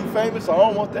gotta do to be famous. I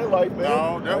don't want that life,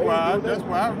 man. No, that's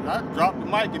why I dropped the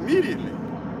mic immediately.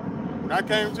 When I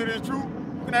came to this truth,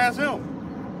 you can ask him.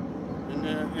 And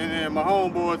then my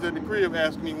homeboys at the crib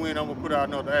asked me when I'm gonna put out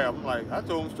another album. Like, I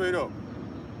told them straight up,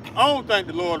 I don't think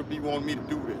the Lord would be wanting me to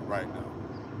do that right now.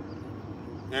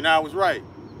 And I was right,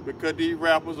 because these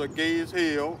rappers are gay as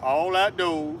hell, all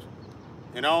outdoors,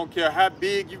 and I don't care how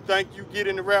big you think you get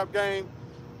in the rap game,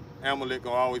 Amalek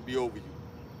gonna always be over you.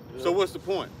 Yeah. So what's the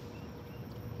point?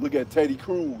 Look at Teddy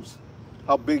Cruz,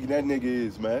 how big that nigga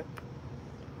is, man.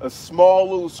 A small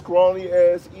little scrawny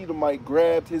ass Edomite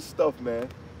grabbed his stuff, man,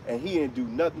 and he ain't do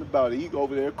nothing about it. He go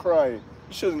over there crying.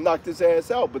 You should have knocked his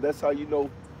ass out, but that's how you know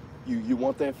you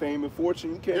want that fame and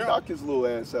fortune. You can't knock his little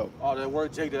ass out. Oh, that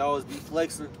work Jake that always be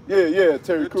flexing. Yeah,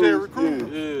 Terry Crews.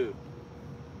 Yeah.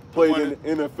 Played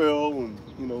in the NFL and,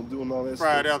 you know, doing all that stuff.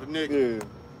 Fried out the nigga. Yeah.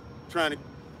 Trying to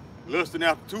lusting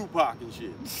after Tupac and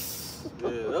shit. Yeah,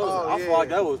 I feel like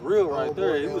that was real right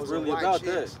there. He was really about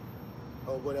that.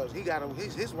 Oh, what else? He got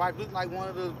his wife looked like one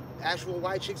of the actual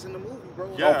white chicks in the movie,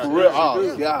 bro. Yeah, oh, for real?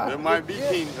 Oh, God. That might be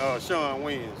King Sean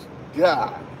Wins.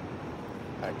 God.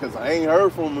 Because I ain't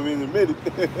heard from him in a minute.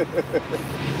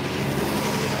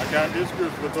 I got this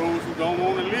scripture for those who don't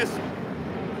want to listen.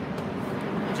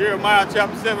 Jeremiah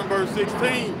chapter 7, verse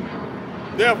 16.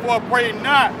 Therefore pray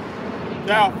not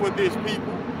thou for this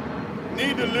people,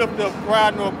 neither lift up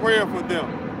cry nor prayer for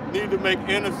them, neither make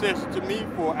intercession to me,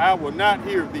 for I will not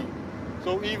hear thee.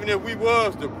 So even if we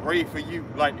was to pray for you,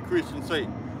 like the Christians say,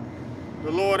 the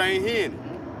Lord ain't hearing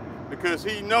it, because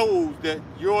he knows that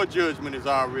your judgment is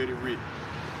already written.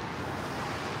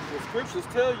 The scriptures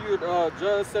tell you in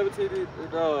John 17,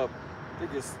 I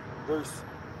think it's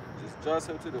John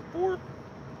 17 and 4,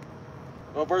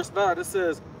 verse 9, it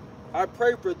says, I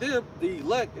pray for them, the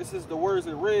elect. This is the words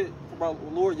in red from our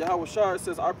Lord Yahawashi. It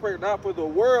says, I pray not for the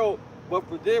world, but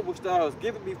for them which thou hast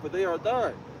given me, for they are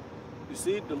thine. You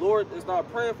see, the Lord is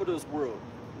not praying for this world.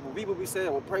 When people be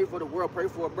saying, well, pray for the world, pray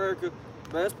for America,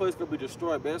 man, this place gonna be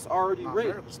destroyed, man. It's already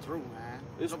written. America's through, man.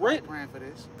 It's Nobody written. praying for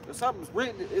this. If something's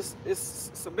written, it's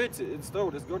cemented in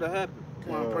stone. It's gonna happen.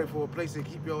 You want to pray for a place that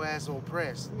keep your ass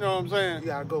oppressed. You know what I'm saying? You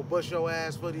gotta go bust your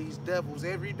ass for these devils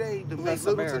every day to make That's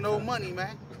little America. to no money,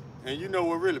 man. And you know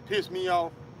what really pissed me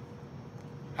off?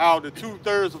 How the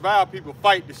 2/3 of our people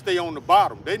fight to stay on the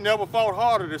bottom. They never fought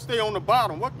harder to stay on the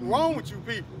bottom. What's wrong with you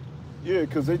people? Yeah,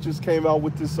 because they just came out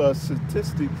with this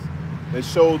statistics that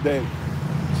showed that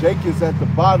Jake is at the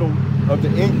bottom of the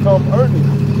income earning.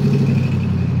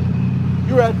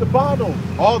 You're at the bottom.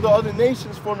 All the other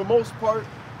nations, for the most part,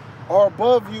 are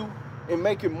above you and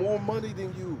making more money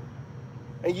than you.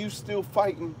 And you still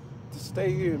fighting to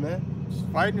stay here, man. Just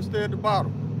fighting to stay at the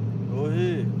bottom. Go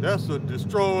ahead. That's a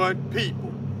destroyed people.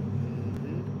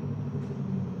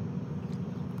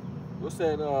 What's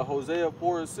that, Hosea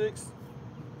 4:6?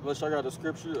 Unless I got a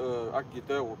scripture, I can get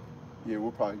that one. Yeah,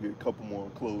 we'll probably get a couple more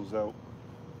and close out.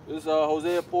 It's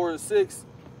Hosea 4:6.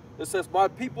 It says, my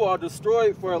people are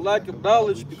destroyed for a lack of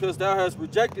knowledge, because thou hast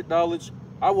rejected knowledge.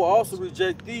 I will also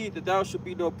reject thee, that thou should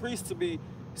be no priest to me.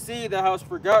 Seeing thou hast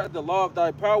forgotten the law of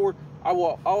thy power, I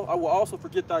will also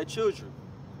forget thy children.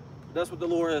 That's what the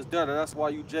Lord has done, and that's why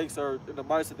you Jakes are in the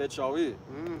mindset that y'all in.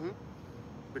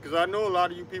 Because I know a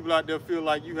lot of you people out there feel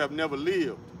like you have never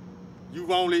lived.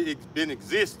 You've only been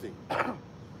existing.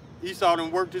 Esau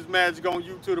done worked his magic on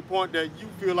you to the point that you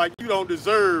feel like you don't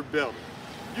deserve better.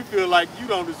 You feel like you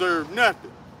don't deserve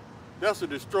nothing. That's a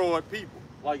destroyed people.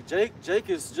 Like Jake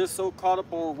is just so caught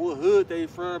up on what hood they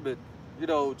from, and you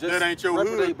know, just that ain't your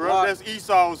repping they hood, bro. block. That's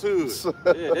Esau's hood.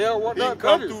 Yeah, they don't want He can nothing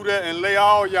come better. through there and lay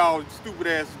all y'all stupid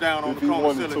asses down on If the he corner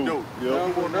wanted selling to. dope. They Yep.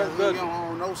 don't want nothing You better. don't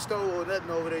own no store or nothing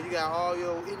over there. You got all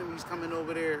your enemies coming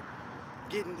over there,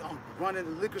 getting running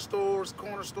the liquor stores,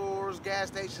 corner stores, gas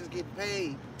stations, getting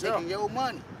paid, taking your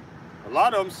money. A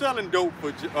lot of them selling dope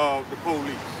for the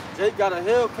police. Jake got a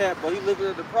Hellcat, but he living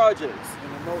in the projects.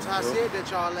 And the Most High said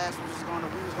that y'all last we was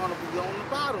gonna be on the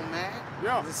bottom, man.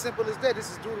 Yeah. It's as simple as that.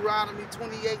 This is Deuteronomy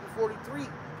 28 and 43.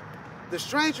 The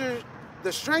stranger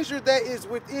that is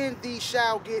within thee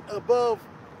shall get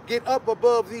up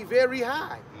above thee very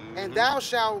high, and thou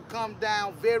shalt come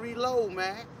down very low,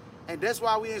 man. And that's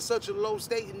why we in such a low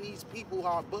state, and these people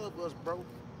are above us, bro.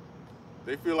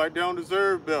 They feel like they don't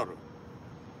deserve better.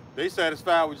 They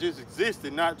satisfied with just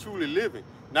existing, not truly living,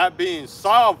 not being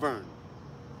sovereign,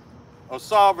 a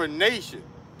sovereign nation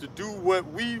to do what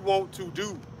we want to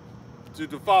do,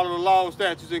 to follow the laws,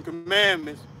 statutes, and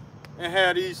commandments, and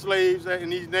have these slaves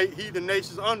and these heathen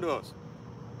nations under us.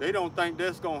 They don't think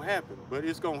that's gonna happen, but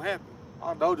it's gonna happen.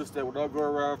 I noticed that when I go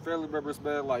around family members,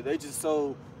 man, like they just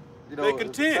so, you know, They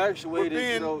content with infatuated,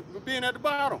 being, you know, with being at the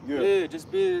bottom. yeah,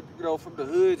 just being, you know, from the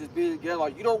hood, just being together.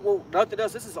 Like you don't want nothing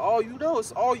else. This is all you know.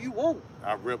 It's all you want.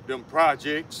 I rep them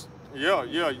projects. Yeah,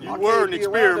 you I were can't an be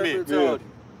around that experiment. mentality.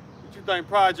 What you think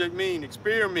project mean?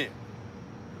 Experiment.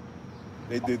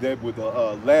 They did that with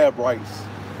lab rice.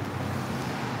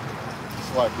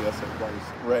 Slightly, I said rice.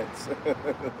 Rats.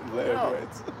 Lab Yeah.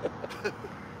 rats.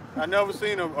 I never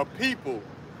seen a people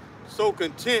so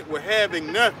content with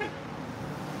having nothing.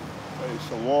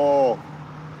 AHSHAWAR.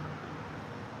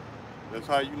 That's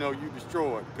how you know you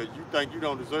destroyed, because you think you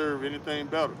don't deserve anything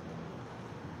better.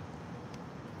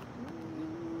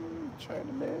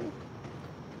 China man.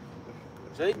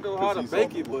 Jake know how to He's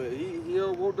make on- it, but he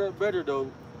don't want nothing better though.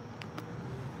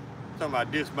 Talking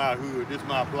about this my hood, this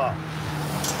my block.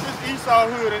 This Esau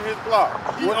hood in his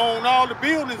block. He own all the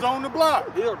buildings on the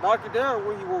block. He'll knock it down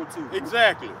when he want to.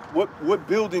 Exactly. What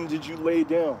building did you lay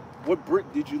down? What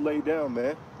brick did you lay down,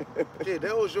 man? Yeah,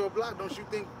 that was your block. Don't you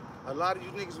think a lot of you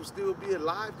niggas would still be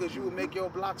alive because you would make your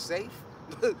block safe?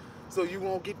 So you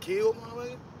won't get killed,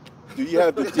 motherfucker? Do you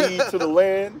have the deed to the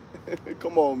land?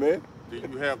 Come on, man. Do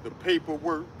you have the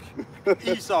paperwork?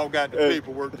 Esau got the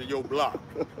paperwork to your block.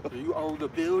 Do you own the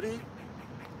building?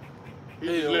 He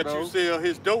just Hell let no. you sell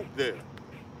his dope there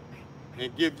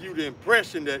and give you the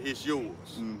impression that it's yours.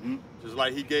 Mm-hmm. Just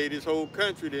like he gave this whole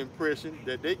country the impression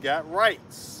that they got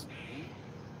rights.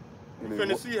 You And then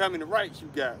finna see how many rights you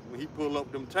got when he pull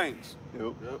up them tanks.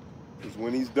 Yep. Yep. Because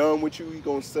when he's done with you, he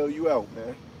gonna sell you out,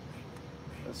 man.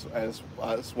 That's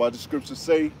why the scriptures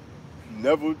say,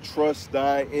 never trust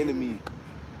thy enemy.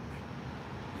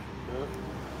 Yep.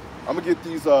 I'm gonna get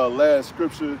these last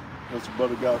scripture. That's your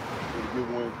brother got a good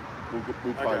one. We'll I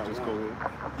probably got just one. go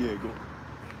ahead. Yeah, go.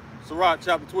 Sirach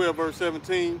chapter 12, verse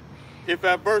 17. If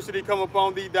adversity come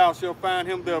upon thee, thou shalt find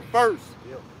him there first.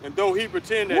 And though he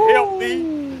pretend to help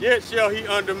thee, yet shall he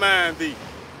undermine thee.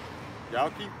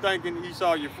 Y'all keep thinking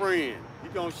Esau your friend. He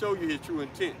gonna show you his true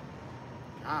intent.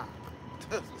 Ah.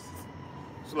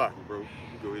 Sloppy, bro. You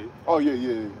go ahead. Oh yeah,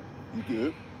 you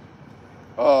good.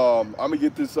 I'm gonna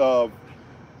get this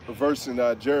verse in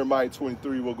Jeremiah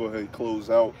 23. We'll go ahead and close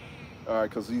out. All right,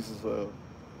 because these is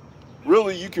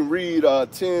really you can read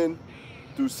 10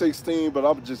 through 16, but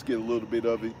I'll just get a little bit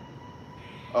of it.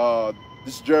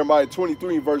 This is Jeremiah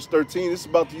 23, verse 13. This is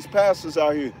about these pastors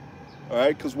out here. All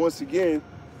right, because once again,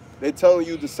 they're telling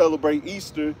you to celebrate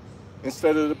Easter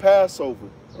instead of the Passover.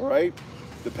 All right,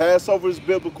 the Passover is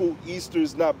biblical. Easter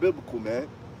is not biblical, man.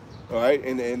 All right,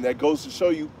 and that goes to show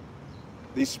you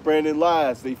they spreading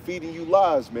lies. They feeding you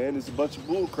lies, man. There's a bunch of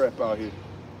bull crap out here.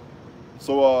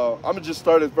 So I'm gonna just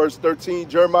start at verse 13,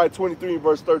 Jeremiah 23,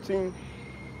 verse 13.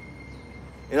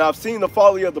 And I've seen the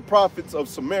folly of the prophets of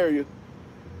Samaria,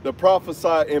 that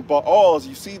prophesied in Baals.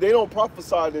 You see, they don't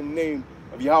prophesy in the name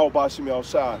of Yahweh Shemiel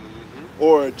Shai.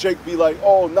 Or Jake be like,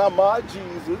 oh, not my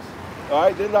Jesus. All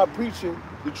right, they're not preaching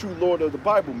the true Lord of the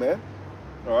Bible, man.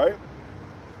 All right,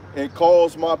 and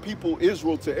calls my people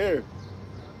Israel to err.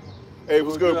 Hey,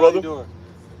 what's good, brother? How you doing?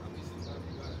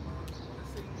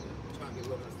 Trying to get a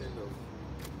little understanding of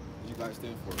what you guys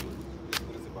stand for.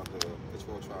 What is it about the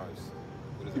 12 tribes?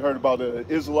 You heard about the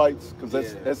Israelites? Because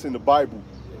that's in the Bible.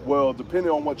 Well,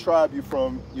 depending on what tribe you're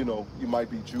from, you know, you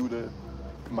might be Judah,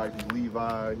 you might be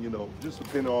Levi, you know, just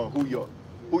depending on who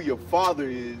your father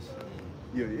is,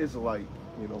 you're an Israelite,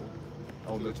 you know.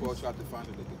 So the 12 tribes defined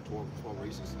as the 12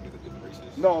 races, the different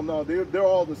races? No, they're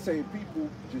all the same people,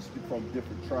 just from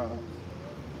different tribes.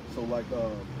 So like,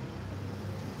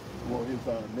 well, his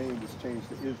name was changed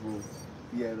to Israel.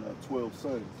 He had 12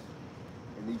 sons,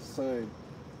 and each son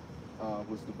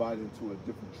was divided into a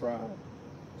different tribe.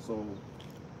 So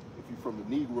if you're from the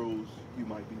Negroes, you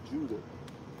might be Judah.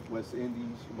 West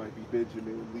Indies, you might be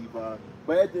Benjamin, Levi.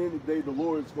 But at the end of the day, the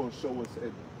Lord is going to show us,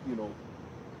 you know,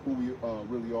 who we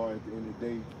really are at the end of the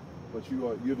day. But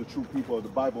you're the true people of the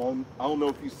Bible. I don't know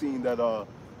if you've seen that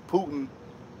Putin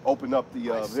opened up the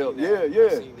veil.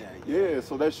 Yeah.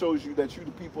 So that shows you that you're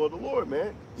the people of the Lord,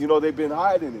 man. You know, they've been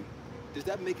hiding it. Does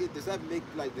that make it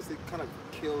kind of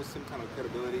kill some kind of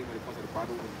credibility when it comes to the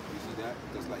Bible when you see that?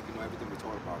 Just like, you know, everything we're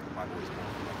talking about, the Bible is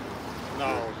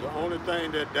No, the only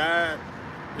thing that died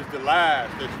is the lies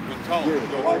that you've been taught your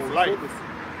whole life.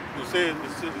 It says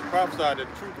it's prophesied that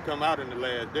the truth will come out in the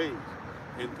last days,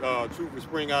 and truth will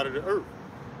spring out of the earth.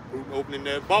 Putin opening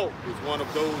that vault is one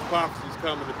of those prophecies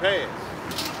coming to pass.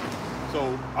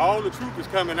 So all the truth is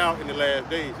coming out in the last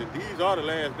days, and these are the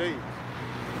last days.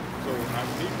 So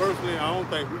me personally, I don't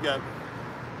think we got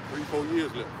 3-4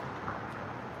 years left.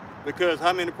 Because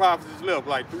how many prophecies left?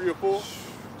 Like 3 or 4?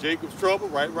 Jacob's trouble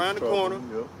right around the corner.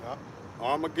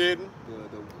 Armageddon.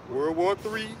 World War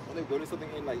III. Are they building something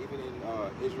in, like, even in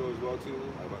Israel as well too?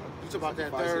 You talk about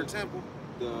that third temple?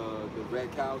 The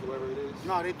red cows, whatever it is.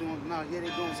 No, they doing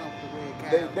something with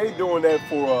the red cows. They doing that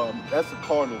for that's a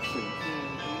carnal sin.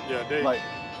 Yeah, they like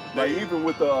even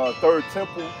with the third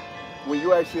temple, when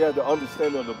you actually have the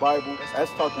understanding of the Bible,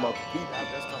 that's talking about the people.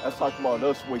 That's talking about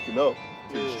us waking up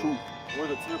to the truth. We're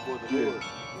the temple of the Lord.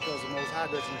 Because the Most High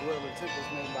doesn't dwell in temples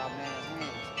made by man's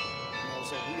hands. You know,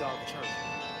 so we are the church.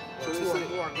 So 2 or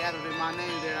more are gathered in my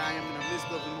name, there I am in the midst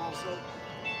of them also.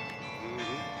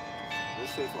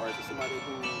 Let's say for somebody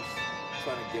who's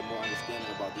trying to get more understanding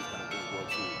about these kind of things, well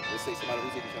too. Let's say somebody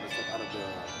who's even trying to step out of the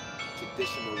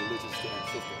traditional religious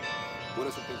system. What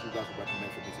are some things you guys would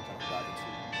recommend for me to kind of dive into?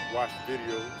 watch the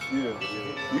videos.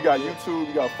 Yeah. You got YouTube,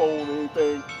 you got phone,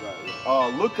 anything.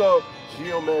 Right. Look up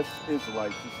GMS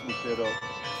Israelites. Just look that up.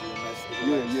 GMS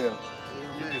Israelites. Yeah.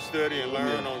 You can study and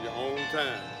learn on your own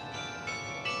time.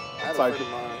 I had a friend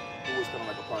of mine who was kind of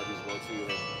like a part of this as well too.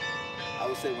 And I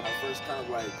would say when I first kind of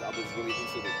like, I was really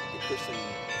into the Christian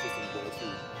system as well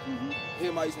too.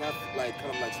 Him, I used to have like kind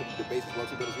of like some debates as well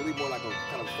too, but it's really more like a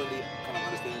kind of friendly kind of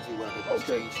understanding to where I could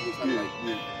exchange. She was kind of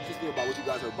like, teach me about what you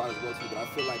guys are about as well too, but I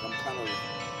feel like I'm kind of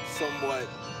somewhat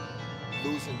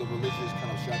losing the religious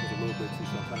kind of shackles a little bit too,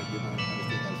 so I'm trying to get my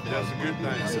understanding. That's a good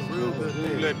thing. That's a real good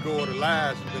thing. You let go of the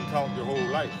lies you've been taught your whole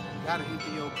life. You gotta empty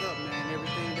your cup, man.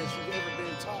 Everything that you've ever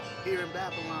been taught here in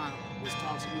Babylon was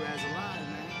taught to you as a lie,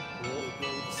 man. With the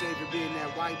Savior being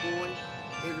that white boy,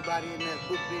 everybody in that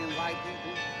book being white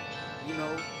people. You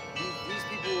know, these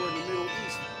people were in the Middle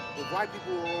East. The white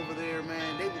people were over there,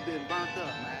 man, they would have been burnt up,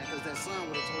 man, because that sun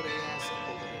would have tore their ass up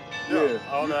over there.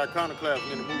 Yeah, all the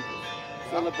iconoclasm in the movies.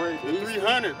 Celebrate the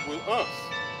 300 was us.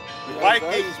 The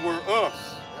Vikings were us.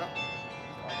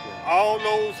 All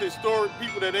those historic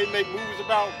people that they make movies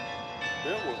about,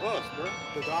 That was us, bro.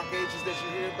 The dark ages that you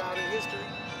hear about in history,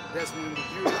 that's when the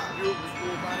Europe was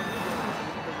ruled by the Negroes.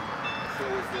 So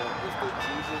is the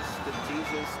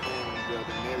Jesus and the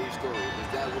Mary story, is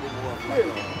that really more of like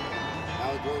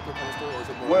allegorical kind of story, or is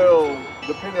it more? Well,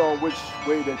 depending on which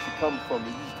way that you come from,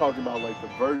 if you're talking about like the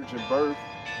virgin birth,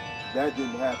 that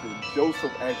didn't happen.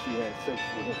 Joseph actually had sex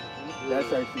with her.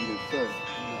 That's actually his son.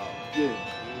 No. Yeah.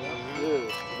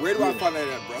 Where do I find that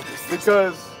at, bro?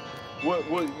 Because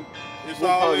what it's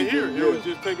all in here. It was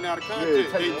just taken out of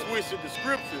context. They twisted the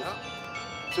scriptures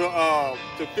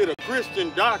to fit a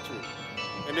Christian doctrine,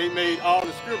 and they made all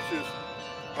the scriptures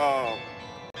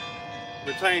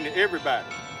pertain to everybody.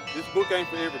 This book ain't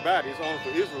for everybody. It's only for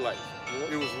Israelites.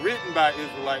 It was written by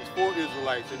Israelites for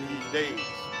Israelites in these days.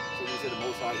 So you say the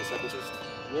Most High is a separatist?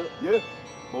 Yeah.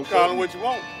 Call him what you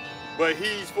want, but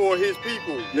he's for his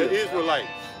people, the Israelites.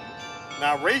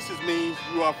 Now, racist means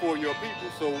you are for your people.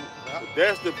 So if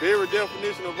that's the very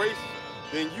definition of racist,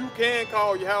 then you can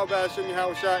call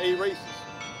YASHAMIAHLA a racist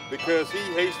because he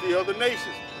hates the other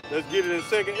nations. Let's get it in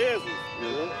 2nd Ezra.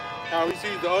 How he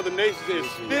sees the other nations as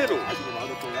spittle. I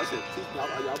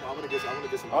want to get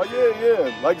some. Oh yeah.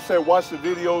 Like I said, watch the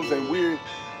videos, and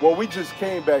we just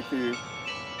came back here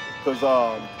because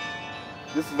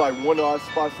this is like one of our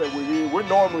spots that we're here. We're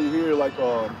normally here like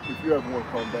if you ever want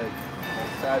to come back on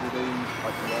Saturdays,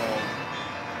 like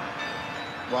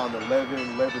around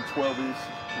 11, 12ish,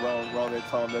 around that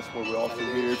time. That's when we're also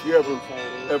here. If you ever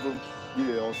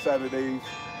on Saturdays,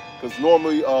 because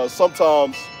normally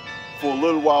sometimes for a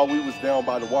little while we was down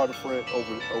by the waterfront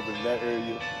over in that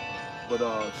area. But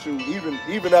shoot,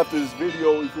 even after this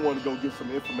video, if you want to go get some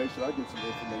information, I'll get some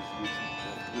information with you.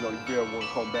 You know, if you ever want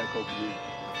to come back over here.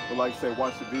 But like I said,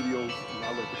 watch the videos, and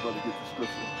I'll let the brother get the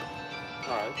scripture.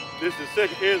 All right. This is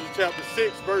 2nd Ezra chapter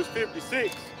 6, verse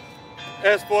 56.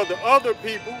 As for the other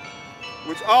people,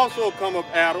 which also come of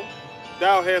Adam,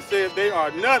 thou hast said they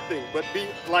are nothing but be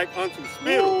like unto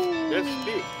spittle. That's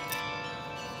spit.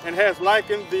 And has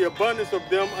likened the abundance of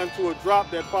them unto a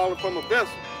drop that falleth from a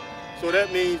vessel. So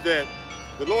that means that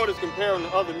the Lord is comparing the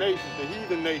other nations, the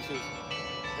heathen nations,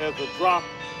 as a drop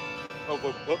of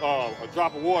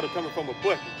water coming from a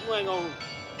bucket. You ain't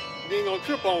gonna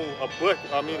trip on a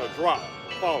bucket. I mean a drop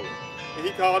falling. And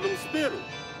he called them spittle.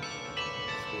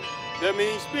 That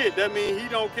means spit. That means he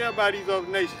don't care about these other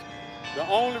nations. The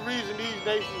only reason these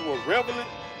nations were relevant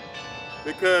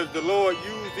because the Lord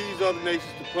used these other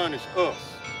nations to punish us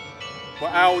for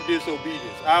our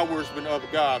disobedience, our worshiping other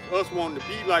gods, us wanting to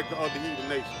be like the other heathen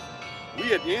nations.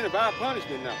 We at the end of our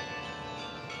punishment now.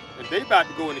 And they about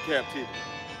to go into captivity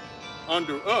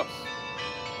under us.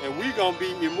 And we gonna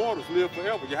be immortals, live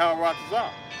forever, YASHARAHLA.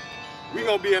 We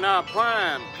gonna be in our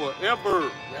prime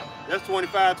forever. That's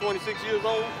 25, 26 years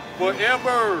old,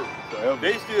 forever.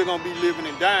 They still gonna be living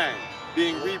and dying,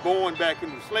 being reborn back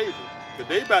into slavery. Because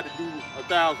they about to do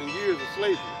 1,000 years of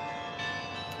slavery.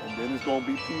 And then it's going to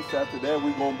be peace after that.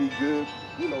 We're going to be good.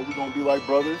 You know, we're going to be like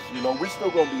brothers. You know, we're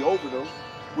still going to be over them.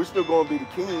 We're still going to be the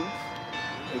kings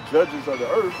and judges of the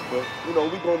earth. But, you know,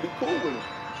 we're going to be cool with them.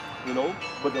 You know,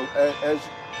 but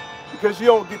because you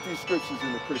don't get these scriptures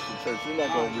in the Christian church. You're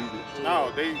not going to read it.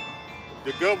 No,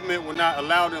 the government will not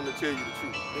allow them to tell you the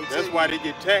truth. That's why they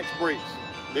get tax breaks.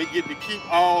 They get to keep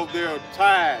all their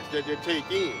tithes that they take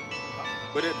in.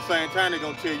 But at the same time, they're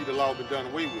going to tell you the law been done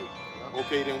away with.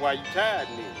 Okay, then why you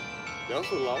tithing then? That's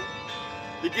the law.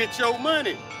 To get your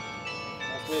money.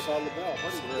 That's what it's all about.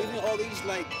 Even all these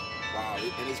like, wow,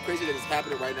 and it's crazy that it's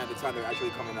happening right now at the time they're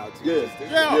actually coming out to. This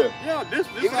all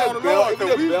the Lord.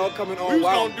 We was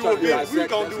gonna do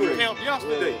a camp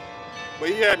yesterday, but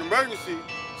he had an emergency,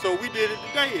 so we did it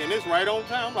today, and it's right on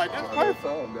time. Like that's perfect.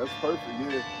 That's perfect.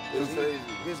 Yeah. It's crazy.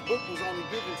 This book was only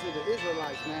given to the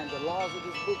Israelites, man. The laws of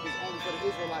this book was only for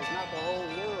the Israelites, not the whole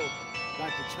world.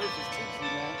 Like the churches teach you,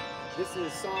 man. This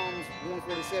is Psalms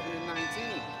 147 and 19.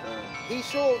 He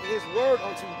showed his word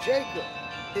unto Jacob,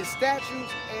 his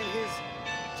statutes and his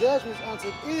judgments unto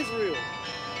Israel.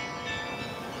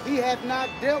 He hath not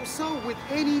dealt so with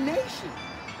any nation.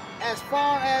 As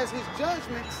far as his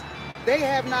judgments, they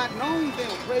have not known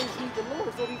them. Praise ye the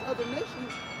Lord. So these other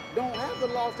nations don't have the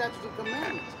law, statutes, and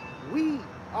commandments. We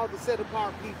are the set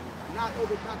apart people, not these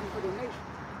other nations.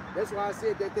 That's why I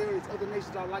said that there is other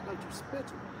nations are like unto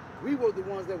spittle. We were the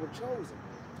ones that were chosen.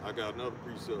 I got another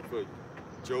precept for you.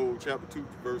 Job chapter 2,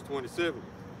 verse 27.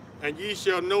 And ye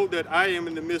shall know that I am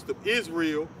in the midst of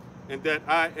Israel, and that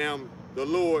I am the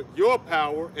Lord your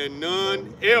power, and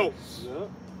none else.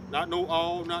 Not no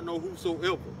all, not no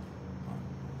whosoever.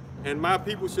 And my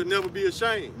people shall never be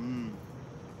ashamed.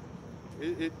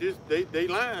 They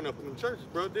lying up in the churches,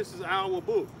 bro. This is our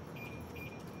book.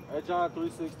 at John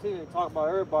 3:16, they talk about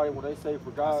everybody when they say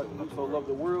for God so loved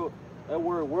the world. That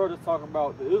word world is talking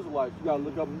about the Israelites. You gotta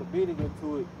look up the meaning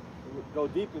into it, and go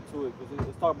deep into it, because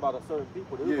it's talking about a certain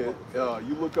people. Yeah,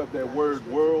 you look up that word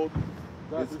world.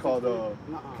 It's called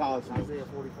cosmos. Isaiah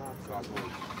 45.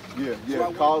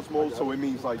 Yeah, cosmos. So it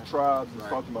means like tribes. It's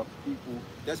talking about people.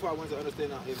 That's why I wanted to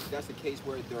understand if that's the case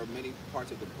where there are many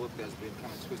parts of the book that's been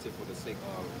kind of twisted for the sake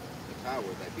of the power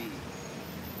that be.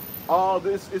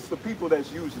 It's the people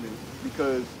that's using it,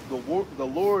 because the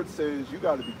Lord says you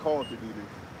got to be called to do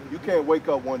this. You can't wake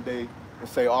up one day and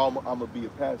say, "Oh, I'm gonna be a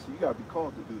pastor." You got to be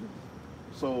called to do this.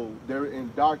 So they're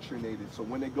indoctrinated. So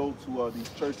when they go to these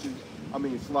churches, I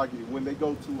mean, it's like when they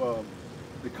go to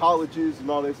the colleges and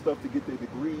all that stuff to get their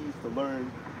degrees to learn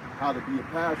how to be a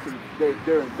pastor,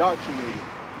 they're indoctrinated.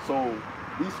 So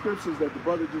these scriptures that the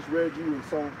brother just read you and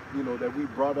some, that we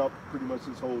brought up pretty much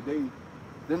this whole day,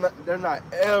 they're not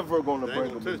ever going to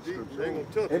bring them in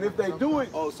scripture. And if they do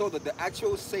it, so the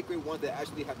actual sacred ones that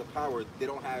actually have the power, they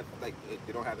don't have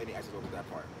any access over that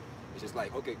part. It's just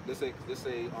like, okay, let's say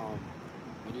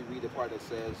when you read the part that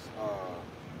says,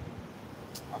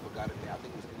 I forgot it. I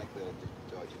think it was in like the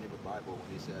Geneva Bible when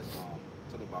he says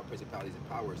something about principalities and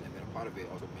powers, and then a part of it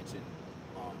also mentioned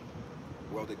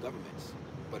worldly governments,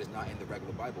 but it's not in the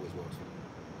regular Bible as well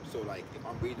too. So like if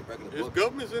I'm reading the regular book,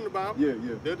 governments in the Bible. Yeah.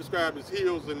 They're described as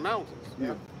hills and mountains.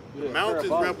 Yeah. The mountains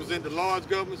represent the large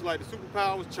governments like the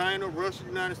superpowers, China, Russia,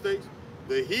 United States.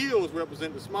 The hills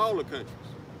represent the smaller countries.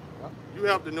 You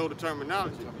have to know the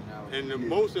terminology. And the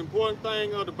most important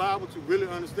thing of the Bible to really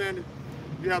understand it,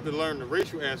 you have to learn the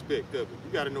racial aspect of it.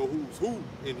 You got to know who's who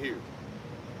in here.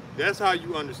 That's how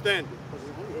you understand it. Because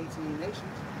there's only 18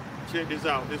 nations. Check this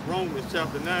out. This Romans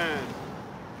chapter 9,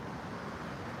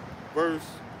 verse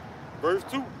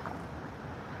 2.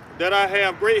 That I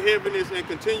have great heaviness and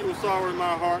continual sorrow in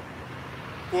my heart,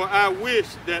 for I wish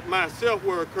that myself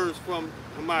were accursed from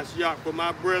Hamashiach for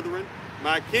my brethren,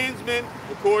 my kinsmen,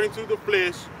 according to the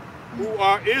flesh, who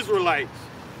are Israelites,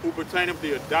 who pertain of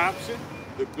the adoption,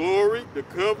 the glory, the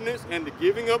covenants, and the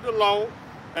giving of the law,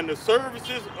 and the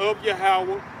services of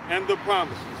Yahweh, and the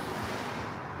promises.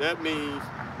 That means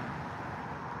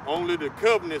only the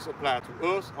covenants apply to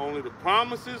us, only the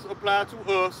promises apply to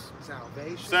us.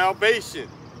 Salvation.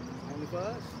 Only for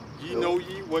us. Ye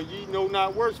know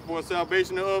not worse for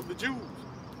salvation of the Jews.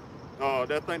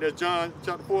 That thing that's John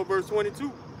chapter 4, verse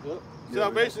 22. Yep.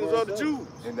 Salvation is of the Jews.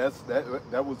 And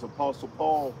that was Apostle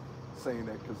Paul saying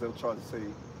that, because they'll try to say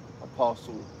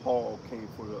Apostle Paul came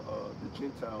for the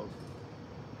Gentiles.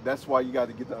 That's why you got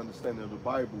to get the understanding of the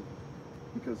Bible,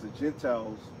 because the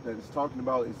Gentiles that it's talking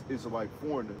about is like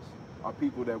foreigners, are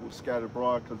people that were scattered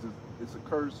abroad, because it's a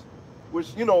curse.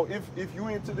 Which, if you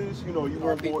into this, you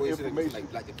want more information.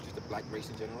 Like just the black race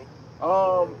in general?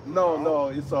 No,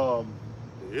 it's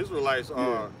The Israelites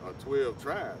are 12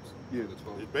 tribes. Yeah.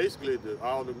 It's basically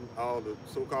all the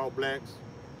so-called blacks,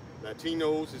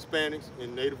 Latinos, Hispanics,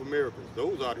 and Native Americans.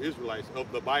 Those are the Israelites of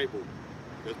the Bible.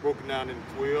 That's broken down into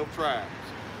 12 tribes.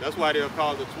 That's why they're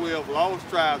called the 12 lost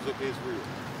tribes of Israel.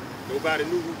 Nobody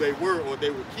knew who they were, or they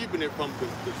were keeping it from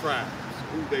the tribes,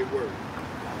 who they were.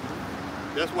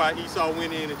 That's why Esau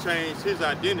went in and changed his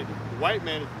identity. The white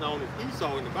man is known as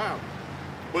Esau in the Bible.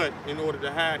 But in order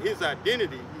to hide his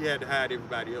identity, he had to hide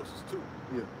everybody else's too.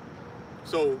 Yeah.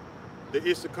 So the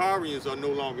Issacharians are no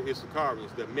longer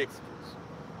Issacharians, they're Mexicans.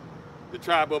 The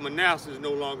tribe of Manasseh is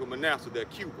no longer Manasseh, they're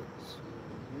Cubans.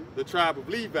 The tribe of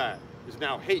Levi is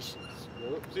now Haitians.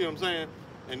 See what I'm saying?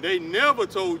 And they never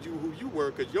told you who you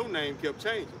were, because your name kept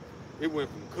changing. It went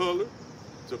from color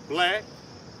to black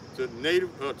to native,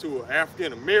 to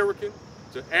African American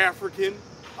to African,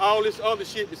 all this other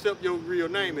shit except your real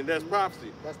name, and that's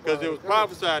prophecy. Because it was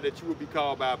prophesied that you would be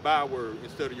called by a byword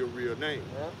instead of your real name.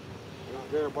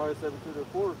 Jeremiah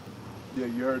 17:4. Yeah,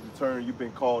 you heard the term, you've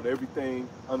been called everything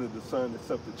under the sun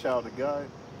except the child of God.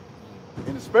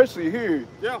 And especially here,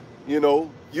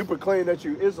 you proclaim that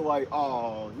you're Israelite.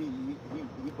 Oh,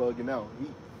 he bugging out.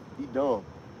 He dumb.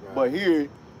 Right. But here,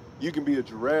 you can be a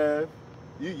giraffe.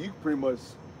 You pretty much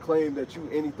claim that you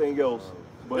anything else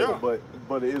but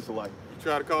an Israelite. You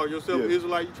try to call yourself an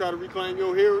Israelite, you try to reclaim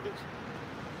your heritage,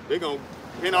 they're going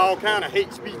to pin all kind of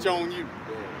hate speech on you.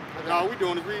 All we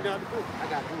doing is reading out the book. I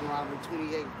got Deuteronomy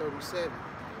 28:37.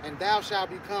 And thou shalt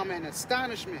become an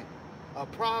astonishment, a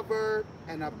proverb,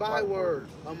 and a byword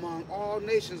among all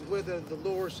nations, whither the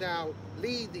Lord shall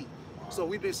lead thee. So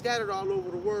we've been scattered all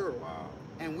over the world. Wow.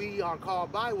 And we are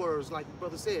called bywords, like the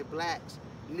brother said, blacks,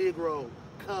 Negro,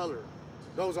 color.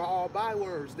 Those are all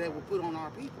bywords that were put on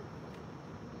our people.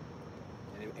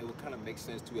 And it would kind of make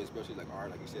sense too, especially like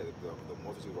you said, the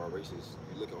multitude of our races.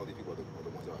 You look at all these people are the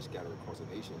ones that are scattered across the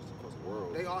nations, across the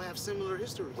world. They all have similar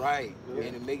histories. Right. Yeah.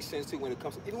 And it makes sense too when it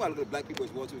comes to, even when I look at black people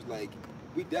as well too, it's like,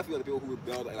 we definitely are the people who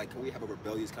rebel, like can we have a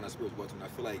rebellious kind of spirit as well too? And I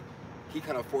feel like he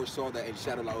kind of foresaw that and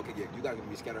shadowed like, okay, yeah, you guys are gonna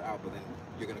be scattered out, but then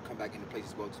you're gonna come back into place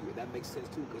as well too. And that makes sense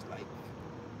too, because like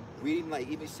reading, like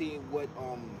even seeing what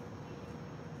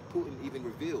Putin even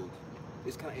revealed,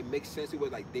 it's kind of, it makes sense to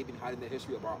what like they've been hiding the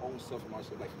history of our own self from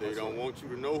ourselves. Like they don't want you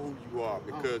to know who you are,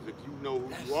 because if you know who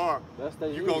you are,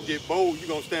 you're gonna get bold. You're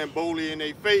gonna stand boldly in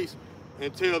their face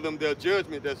and tell them their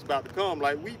judgment that's about to come,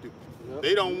 like we do. Yep.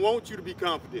 They don't want you to be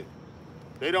confident.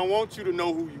 They don't want you to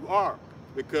know who you are,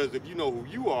 because if you know who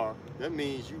you are, that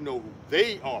means you know who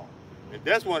they are. And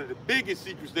that's one of the biggest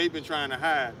secrets they've been trying to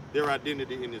hide, their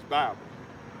identity in this Bible.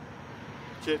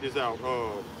 Check this out,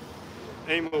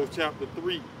 Amos chapter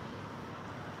 3.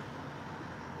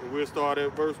 And we'll start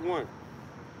at verse 1.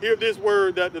 Hear this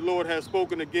word that the Lord has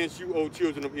spoken against you, O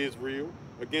children of Israel,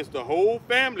 against the whole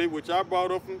family which I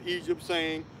brought up from Egypt,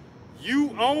 saying,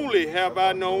 you only have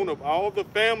I known of all the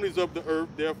families of the earth,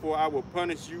 therefore I will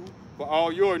punish you for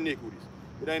all your iniquities.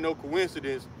 It ain't no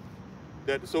coincidence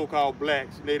that the so-called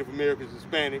blacks, Native Americans,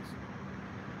 Hispanics,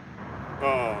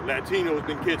 Latinos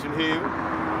been catching hell.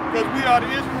 Because we are the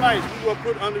Israelites. We were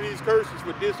put under these curses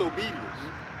for disobedience.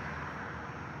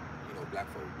 You know, black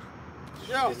folks.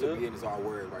 Yeah. Disobedience is our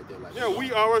word right there. Like, yeah,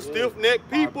 we are a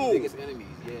stiff-necked people. Our biggest enemies,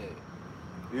 yeah.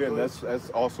 Yeah, and that's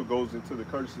also goes into the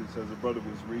curses, as the brother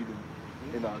was reading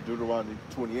in Deuteronomy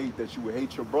 28, that you would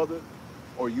hate your brother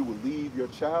or you would leave your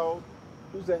child.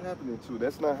 Who's that happening to?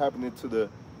 That's not happening to the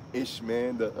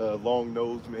Ishmael, the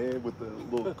long-nosed man with the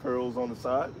little curls on the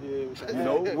side. Yeah, you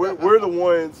know, we're the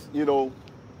ones, you know,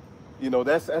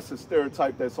 that's a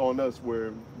stereotype that's on us,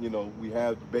 where, you know, we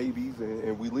have babies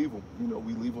and we leave them. You know,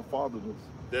 we leave them fatherless.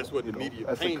 That's what the media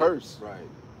That's painted. a curse. Right.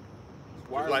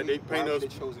 Why are they paint us the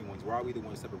chosen ones? Why are we the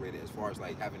ones separated? As far as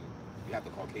like having, you have the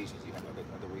Caucasians, you have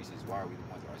other races. Why are we the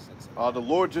ones that are sensitive? The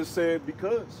Lord just said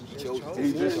because. He chose us.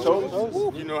 He just chose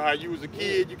us. You know how you was a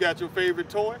kid, you got your favorite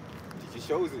toy? He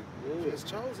chose it. Yeah. It's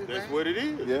chosen, That's man. what it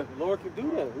is. Yeah. The Lord can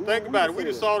do that. Think about it. We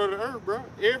the salt of the earth, bro.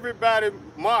 Everybody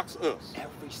mocks us.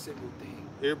 Every single thing.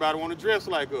 Everybody want to dress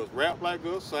like us, rap like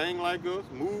us, sing like us,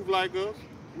 move like us.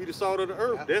 We the salt of the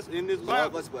earth. That's in this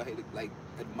Love Bible. us, but hate, like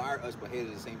admire us, but hate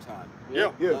at the same time.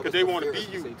 Yeah, because they want to be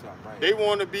you. They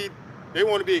want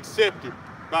to be accepted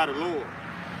by the Lord,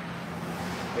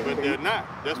 but they're not.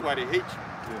 That's why they hate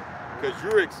you, because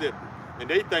you're accepted, and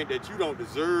they think that you don't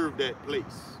deserve that place.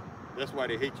 That's why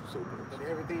they hate you so much. And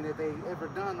everything that they ever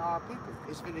done to our people,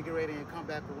 it's finna get ready and come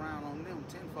back around on them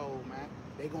tenfold, man.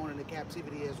 They going into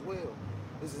captivity as well.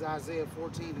 This is Isaiah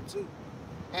 14:2.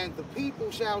 And the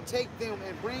people shall take them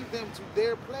and bring them to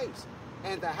their place,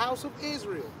 and the house of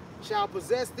Israel shall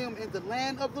possess them in the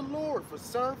land of the Lord for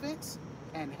servants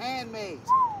and handmaids,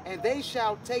 and they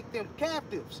shall take them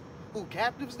captives, who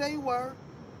captives they were,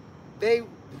 and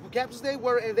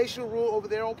they shall rule over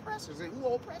their oppressors. And who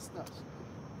oppressed us?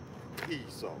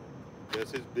 Esau.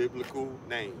 That's his biblical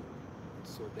name.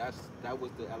 So that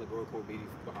was the allegorical meaning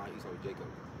behind Esau and Jacob.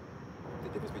 The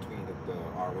difference between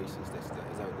our races. Is that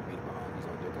the meaning behind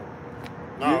Esau and Jacob?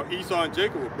 No, Esau and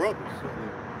Jacob were brothers.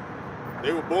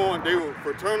 They were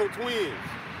fraternal twins.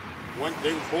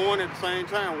 They were born at the same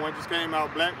time. One just came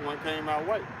out black, one came out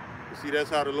white. You see, that's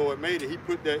how the Lord made it. He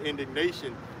put that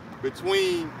indignation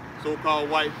between so-called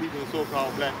white people and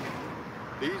so-called black people.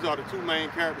 These are the two main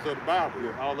characters of the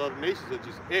Bible. All the other nations are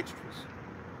just extras.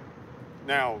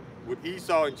 Now, with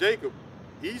Esau and Jacob,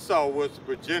 Esau was the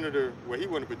progenitor, well, he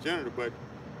wasn't a progenitor, but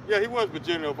yeah, he was a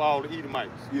progenitor of all the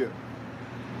Edomites. Yeah.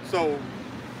 So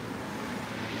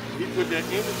he put that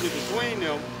enmity between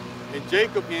them, and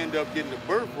Jacob ended up getting the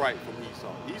birthright from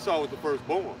Esau. Esau was the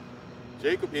firstborn.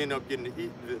 Jacob ended up getting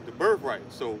the birthright.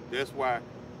 So that's why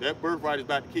that birthright is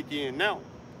about to kick in now.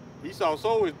 Esau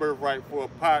sold his birthright for a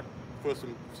pot, for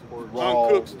some raw,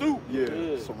 uncooked stew.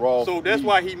 Yeah, some raw. So that's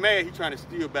why he mad. He trying to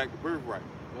steal back the birthright.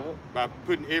 By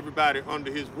putting everybody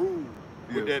under his rule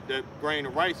with that grain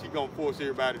of rice, he gonna force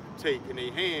everybody to take in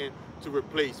their hand to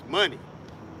replace money.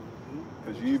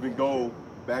 Because you even go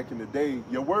back in the day,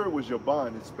 your word was your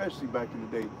bond, especially back in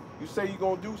the day. You say you're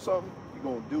gonna do something, you're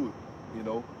gonna do it, you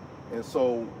know? And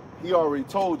so he already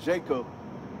told Jacob,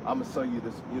 I'm gonna sell you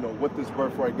this, you know, what this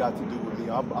birthright got to do with me.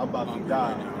 I'm about to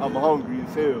die. I'm hungry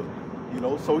as hell, you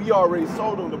know? So he already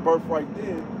sold him the birthright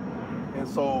then. And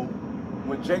so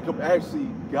when Jacob actually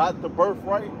got the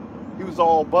birthright, he was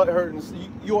all butthurt,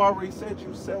 and you already said you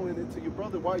were selling it to your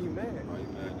brother. Why are you mad? Why are you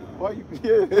mad now? Why you?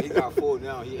 Yeah. He got full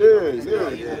now. He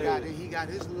got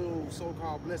his little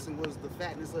so-called blessing was the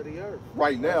fatness of the earth.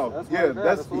 Right now,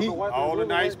 that's he. All the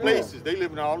nice places. They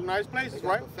live in all the nice places,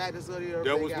 right? The fatness of the earth.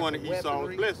 That was one of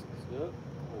Esau's blessings. Yeah. Oh,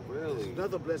 really?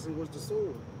 Another blessing was the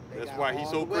sword. That's why he's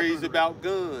so crazy about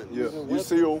guns. Yeah, you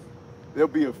see him. There'll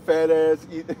be a fat ass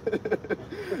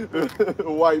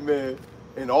white man.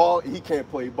 And he can't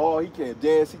play ball, he can't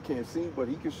dance, he can't sing, but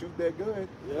he can shoot that gun.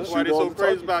 Yeah. That's why they're so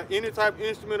crazy about any type of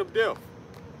instrument of death.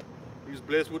 He's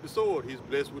blessed with the sword. He's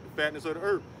blessed with the fatness of the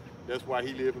earth. That's why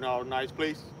he lives in all the nice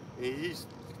places. And he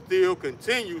still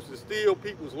continues to steal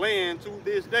people's land to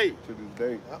this day. To this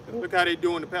day. Look how they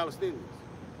doing the Palestinians.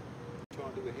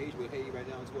 Trying to do with Haiti right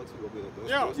now as well too.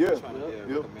 Yeah. Trying to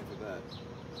recommend for that.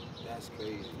 That's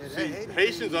crazy. See,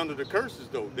 Haitians under the curses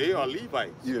though, they are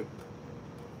Levites. Yeah.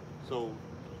 So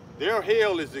their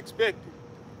hell is expected.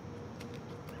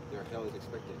 Their hell is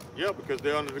expected. Yeah, because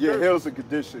they're under the curse. curse. Hell's a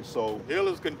condition, so hell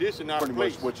is a condition, not pretty a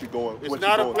place. much what you're going. It's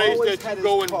not a place that you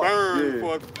go and burn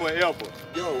for forever.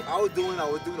 Yo, I was doing a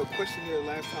questionnaire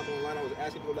last time online. I was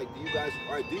asking people like,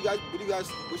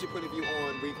 what's your point of view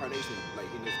on reincarnation? Like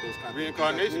in those kind of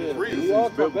reincarnation is real. We all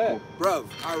come back. Bruv,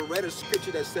 I read a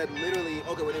scripture that said literally,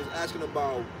 okay, when it was asking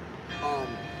about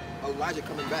Elijah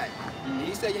coming back. And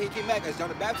he said, yeah, he came back as John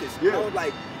the Baptist. Yeah. I was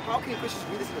like, how can Christians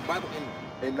read this in the Bible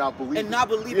and not believe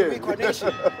in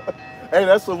reincarnation? Hey,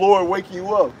 that's the Lord waking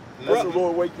you up. That's the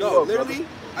Lord waking you up. No, literally,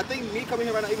 I think me coming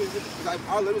here right now, even because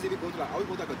I literally even go to I was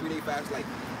going to like a 3-day fast like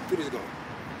 2 days ago.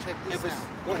 Check this out.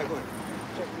 Go ahead.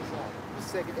 Check this out. The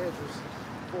second Esdras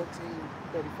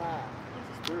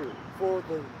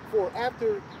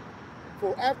 14:35.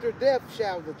 For after death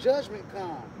shall the judgment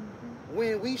come,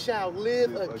 when we shall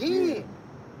live again.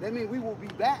 That means we will be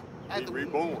back. After we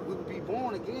will be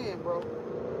born again, bro.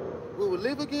 We will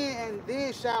live again, and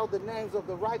then shall the names of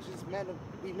the righteous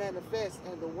be manifest,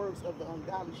 and the works of the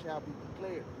ungodly shall be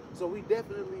declared. So we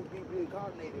definitely be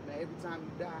reincarnated, man. Every time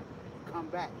you die, you come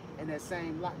back in that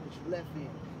same light that you left in.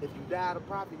 If you died a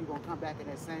prophet, you're gonna come back in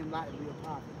that same light and be a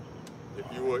prophet. If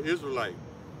you were Israelite,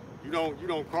 you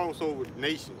don't cross over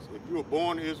nations. If you were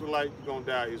born an Israelite, you're gonna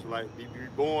die Israelite. Be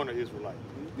born an Israelite.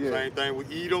 Yeah. Same thing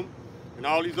with Edom and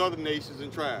all these other nations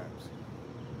and tribes.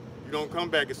 You don't come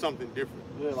back as something different.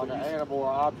 Yeah, like an animal or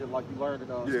object, like you learned in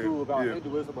school about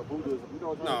Hinduism or Buddhism. You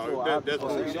don't that's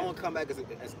what you don't come back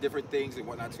as different things and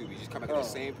whatnot too. You just come back as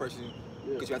the same person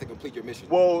because you have to complete your mission.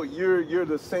 Well, you're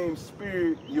the same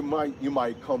spirit. You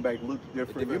might come back look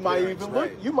different. You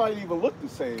might even look the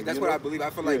same. That's what I believe. I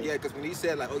feel like because when he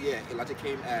said like, oh yeah, Elijah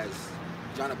came as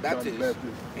John the Baptist, but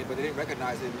they didn't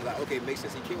recognize him. Like, okay, it makes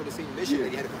sense. He came with the same mission that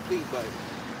he had to complete, but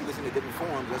he was in a different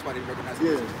form. That's why they didn't recognize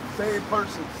him. Same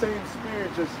person, same spirit,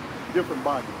 just different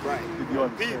body. Right. If you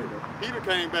understand that. Peter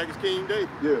came back as King David.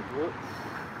 Yeah.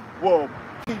 Well,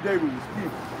 King David was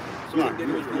Peter. So when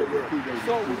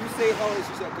you say hell is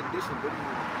just a condition, what do you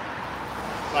mean?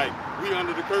 Like we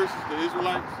under the curses, the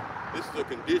Israelites, this is a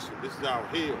condition. This is our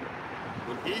hell.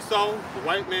 When Esau, the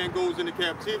white man, goes into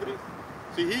captivity,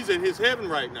 see, he's in his heaven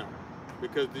right now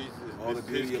because this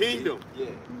is his kingdom.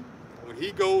 When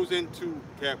he goes into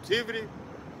captivity,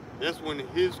 that's when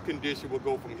his condition will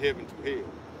go from heaven to hell.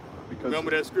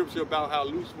 Remember that scripture about how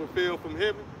Lucifer fell from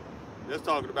heaven? That's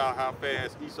talking about how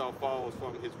fast Esau falls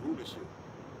from his rulership.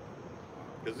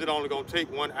 Because it's only going to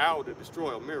take 1 hour to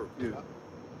destroy America. Yeah.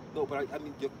 No, but I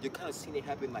mean, you're kind of seeing it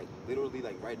happen like literally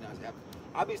like right now. It's happening.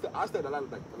 Obviously, I studied a lot of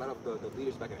the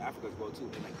leaders back in Africa as well too,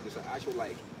 and like there's an actual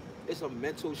it's a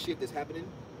mental shift that's happening.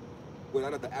 Where a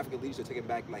lot of the African leaders are taking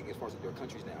back like as far as their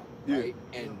countries now, right?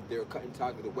 And they're cutting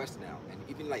ties with the West now, and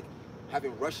even like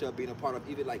having Russia being a part of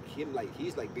even like him, like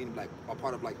he's like being like a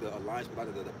part of like the alliance with a lot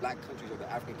of the black countries or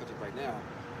the African countries right now.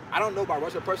 I don't know about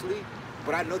Russia personally,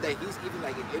 but I know that he's even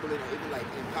like enabling or even like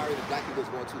empowering the black people as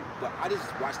well too. But I just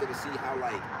watched it to see how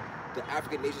like the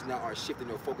African nations now are shifting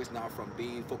their focus now from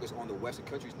being focused on the Western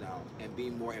countries now and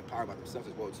being more empowered by themselves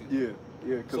as well too.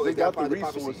 Yeah, because they got the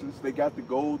resources, they got the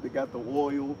gold, they got the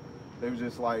oil. They were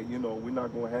just like, you know, we're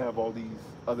not going to have all these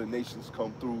other nations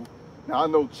come through. Now, I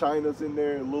know China's in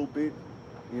there a little bit.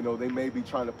 You know, they may be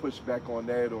trying to push back on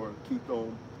that or keep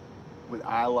them with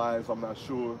allies. I'm not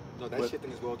sure. No, that's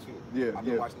shifting as well, too. Yeah, I've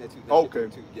been watching that, too. Okay.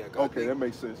 Too. Yeah, okay, that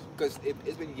makes sense. Because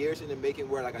it's been years in the making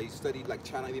where, like, I studied, like,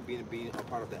 China even being a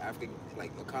part of the African,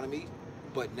 like, economy.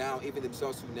 But now, even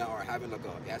themselves who now are having, like,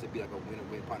 it has to be, like, a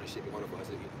win-win partnership in order for us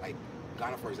to, like,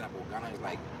 Ghana, for example, Ghana is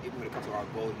like, even when it comes to our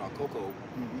gold and our cocoa,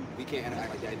 we can't act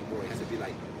like that anymore. It has to be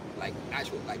like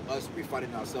actual, like us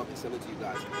refining ourselves and selling to you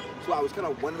guys. So I was kind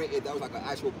of wondering if that was like an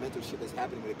actual mental shift that's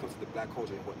happening when it comes to the black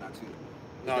culture and whatnot too.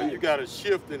 No, you got a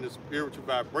shift in the spiritual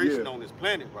vibration on this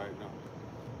planet right now.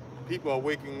 people are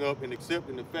waking up and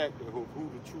accepting the fact of who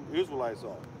the true Israelites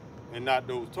are, and not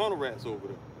those tunnel rats over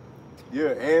there. Yeah,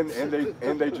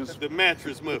 and they just The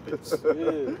mattress Muppets.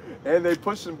 Yeah. and they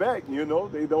pushing back. You know,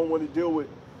 they don't want to deal with.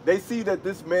 They see that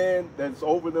this man that's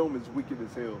over them is wicked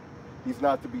as hell. He's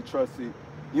not to be trusted.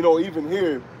 You know, even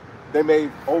here, they made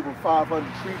over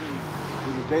 500 treaties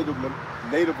with the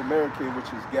Native American, which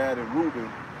is Gad and Reuben,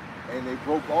 and they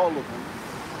broke all of them.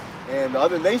 And the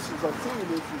other nations are seeing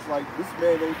this. It's like, this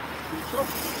man ain't to be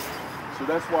trusted. So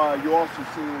that's why you're also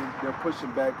seeing they're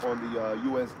pushing back on the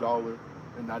U.S. dollar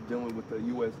and not dealing with the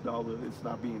U.S. dollar. It's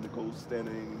not being the gold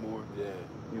standard anymore. Yeah.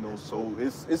 You know, so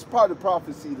it's part of the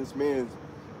prophecy. This man's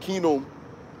kingdom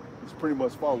is pretty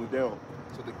much falling down.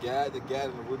 So the Gad and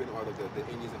the Reuben are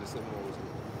the Indians and the Seminoles.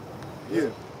 Yeah,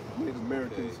 Native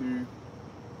Americans here.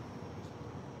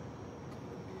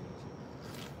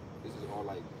 This is all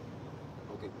like,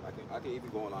 okay, I can even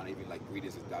go on, even like read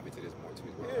this and dive into this more too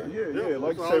as well. Yeah.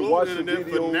 Like it's I say, all watch over the internet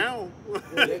video. for now.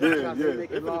 They're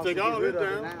finna take all this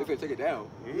down. They're gonna take it down.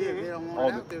 Yeah, they don't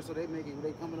want it out there, so they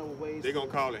coming up with ways. They're gonna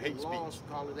call it hate laws speech.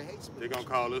 Call it a hate speech. They're gonna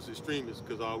call us extremists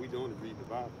because all we doing is reading the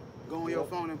Bible. Go on your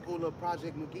phone and pull up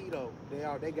Project Megiddo.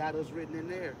 They got us written in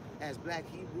there as Black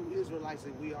Hebrew Israelites,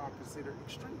 and we are considered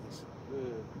extremists. Yeah.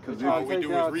 Because all we Take do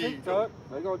is down read. TikTok.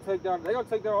 They're gonna take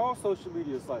down all social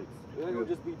media sites. It ain't gonna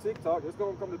just be TikTok. It's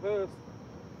gonna come to pass.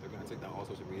 They're gonna take down all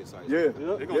social media sites. Yeah,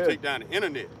 They're gonna take down the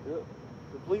internet. Yeah,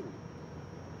 completely.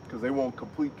 because they want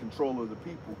complete control of the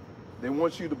people. They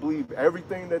want you to believe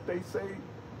everything that they say,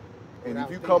 and if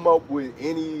you come up with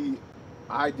any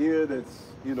idea that's,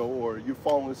 you know, or you're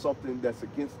following something that's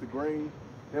against the grain,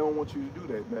 they don't want you to do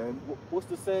that, man. What's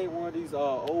the saying? One of these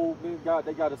old men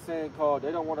they got a saying called,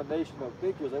 they don't want a nation of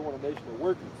thinkers, they want a nation of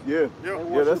workers. Yeah,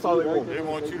 Yeah, that's all they want. They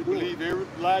want you to believe every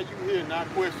lie you hear, not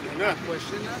question nothing.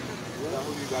 Question nothing. Now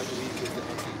who do you guys believe is the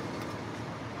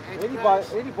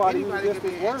Anybody who's against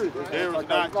his word. There is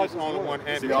not just only one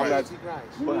Antichrist.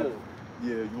 antichrist.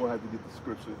 Yeah, you won't have to get the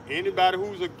scripture. Anybody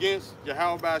who's against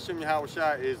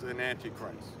YASHAMIAHLA is an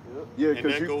antichrist. Yeah, And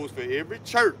because that goes for every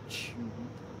church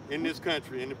in this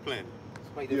country, in the planet.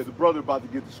 yeah, the brother about to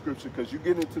get the scripture, because you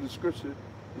get into the scripture,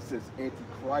 it says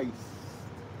antichrist,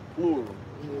 plural.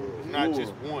 It's not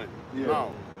just one. Yeah.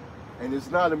 No. And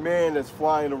it's not a man that's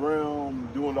flying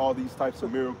around doing all these types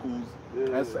of miracles.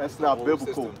 That's not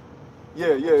biblical. system.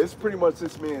 Yeah, it's pretty much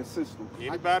this man's system.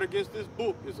 Anybody against this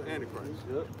book is an antichrist.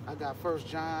 I got 1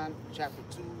 John chapter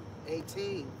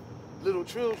 2:18. Little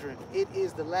children, it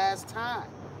is the last time.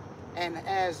 And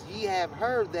as ye have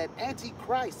heard that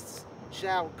antichrists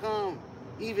shall come,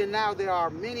 even now there are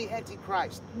many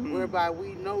antichrists, whereby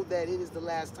we know that it is the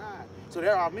last time. So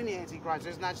there are many antichrists.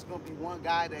 There's not just going to be one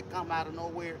guy that come out of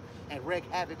nowhere and wreak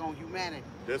havoc on humanity.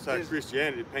 That's how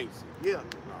Christianity paints it. Yeah. No,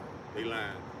 they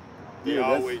lying. They Yeah,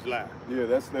 that's- always lie. Yeah,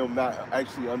 that's them not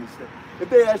actually understand. If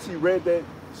they actually read that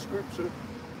scripture,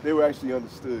 they would actually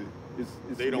understood.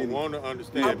 They don't want to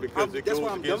understand because it that's goes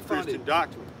why I'm against Christian dumbfounded.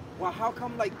 doctrine. Well, how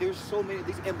come like there's so many of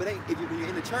these? But if you're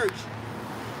in the church,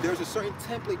 there's a certain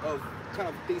template of kind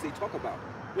of things they talk about.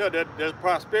 Yeah, that's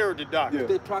prosperity doctrine. Yeah.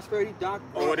 The prosperity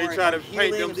doctrine. Or they try to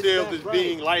paint healing and this, themselves that, as right.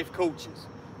 being life coaches,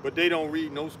 but they don't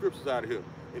read no scriptures out of here.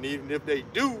 And even if they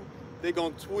do, they're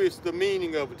going to twist the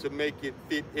meaning of it to make it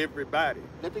fit everybody.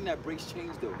 Nothing that breaks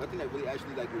chains though. Nothing that really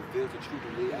actually like reveals the truth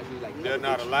and really actually like. They're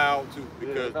not allowed to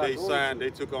because they're not they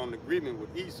took on an agreement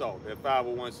with Esau, that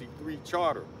 501c3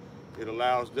 charter. It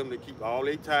allows them to keep all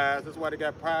their ties. That's why they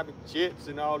got private jets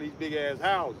and all these big ass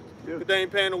houses. Yeah. But they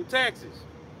ain't paying no taxes.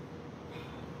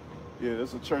 Yeah,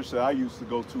 there's a church that I used to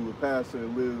go to. A pastor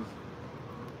that lives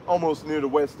almost near the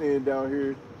West End down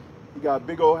here. He got a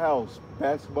big old house,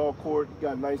 basketball court. He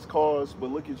got nice cars, but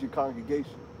look at your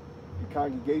congregation. Your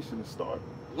congregation is starving.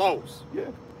 Lost. Yeah.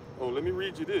 Oh, let me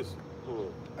read you this.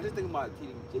 I just think about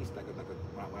teaching Jason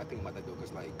when I think about that though,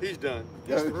 because like. He's done.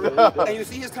 And you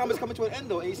see his comments coming to an end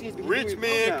though, and you see his Rich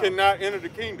men cannot enter the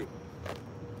kingdom.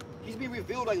 He's being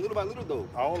revealed like little by little though.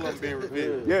 All of them being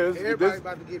revealed. Yeah, Everybody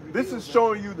about to get revealed. this is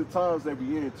showing you the times that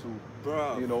we into.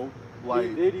 Bro. You know,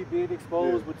 like Diddy being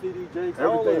exposed with TD Jakes,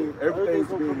 all everything's everything's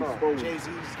gonna being come out. exposed. Jay-Z's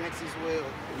next as well.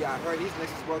 Yeah, I heard he's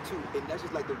next as well too, and that's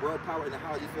just like the world power and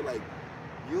how you feel like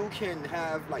you can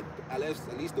have like at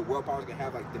least the world powers can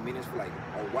have like dominions for like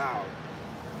a while,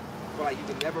 but like you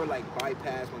can never like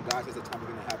bypass when God says the time is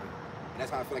gonna happen. And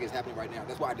that's how I feel like it's happening right now.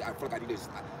 That's why I feel like I do this.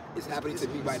 It's happening to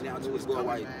me right now too as well.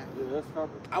 Like Yeah, that's coming.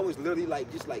 I was literally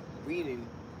like just like reading,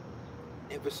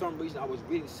 and for some reason I was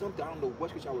reading something. I don't know what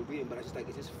scripture I was reading, but I just like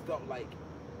it just felt like,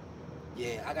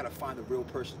 yeah, I gotta find the real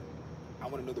person. I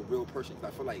want to know the real person.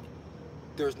 I feel like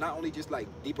there's not only just like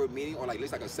deeper meaning or like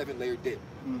it's like a 7-layer dip,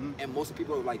 and most of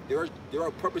people are like they're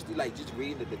purposely like just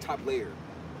reading the top layer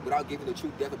without giving the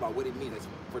true depth about what it means.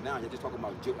 For now, you're just talking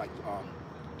about like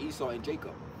Esau and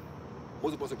Jacob.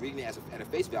 Most of us are reading it at a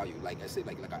face value, like I said,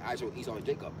 like an actual Esau and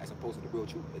Jacob, as opposed to the real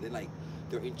truth. And then like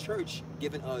they're in church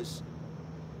giving us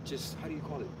just, how do you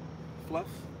call it, fluff?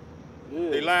 Yeah.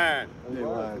 They lying. They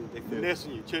lying. They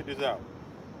finessing you. Check this out.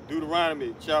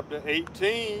 Deuteronomy chapter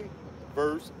 18,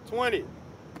 verse 20.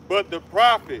 But the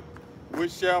prophet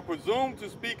which shall presume to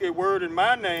speak a word in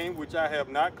my name, which I have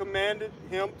not commanded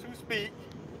him to speak,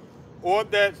 or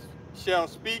that shall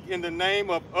speak in the name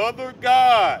of other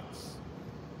gods,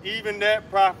 even that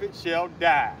prophet shall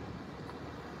die.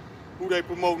 Who they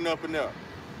promoting up and up?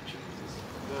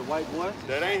 That white boy?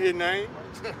 That ain't his name.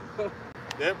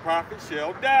 That prophet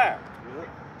shall die.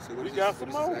 So what We is got this, some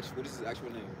what more. is his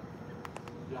actual name?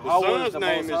 The Yahweh son's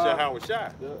name is Most High.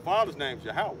 YASHARAHLA. The father's name is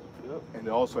Yahweh. Yep. And it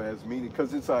also has meaning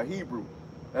because it's Hebrew.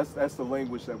 That's the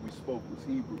language that we spoke, was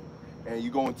Hebrew. And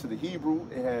you go into the Hebrew,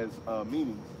 it has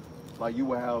meanings. Like you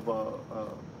will have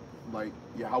like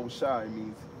Yahweh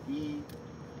means he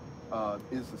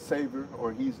is the savior,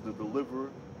 or he's the deliverer.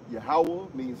 Yahweh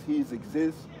means he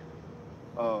exists.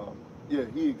 Yeah,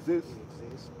 he exists.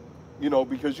 You know,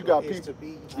 because you got people.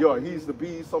 Yeah, he's the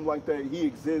be, something like that. He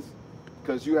exists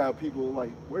because you have people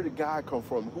like, where did God come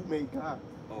from? Who made God?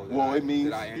 Oh, Well, it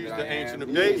means he's the Ancient of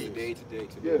He's Days. today.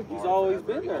 Yeah. He's always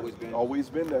been there. Always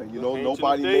been there. You The know, Ancient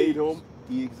nobody of made Days. him.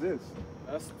 He exists.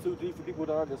 That's too deep for people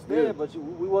to understand, Yeah. but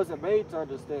we wasn't made to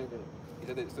understand it.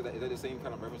 Is that the same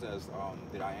kind of reference as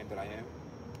that I am?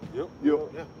 Yep. Yep.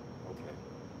 Okay.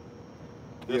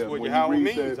 That's Yeah, what when Yahweh you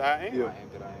read means. that- I am. yeah. I am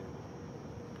that I am.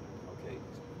 Okay.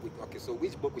 Okay. So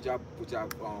which book would y'all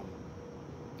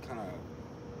kind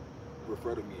of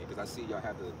refer to me? Because I see y'all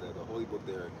have the Holy Book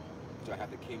there. Y'all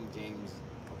have the King James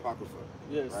Apocrypha.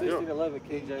 Yeah, Right. 1611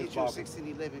 King Get James your Bible.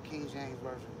 1611 King James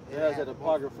version. It has that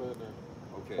Apocrypha in there.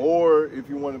 Okay. Or if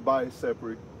you want to buy it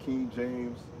separate, King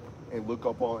James, and look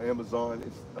up on Amazon,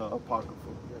 it's Apocrypha.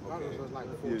 Apocrypha was like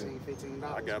Yeah. $14,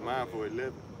 $15. I got mine for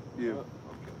 11. Yeah.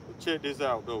 Check this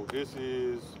out, though. This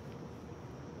is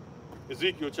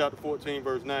Ezekiel chapter 14,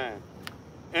 verse 9.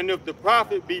 And if the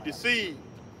prophet be deceived,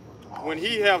 when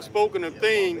he have spoken a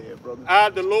thing, I,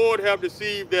 the Lord, have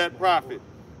deceived that prophet,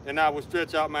 and I will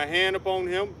stretch out my hand upon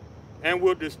him, and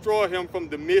will destroy him from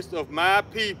the midst of my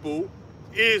people,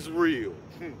 Israel.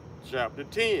 Chapter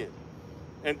 10.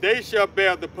 And they shall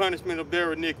bear the punishment of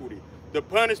their iniquity. The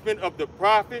punishment of the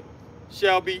prophet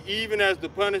shall be even as the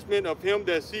punishment of him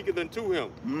that seeketh unto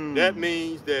him. That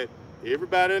means that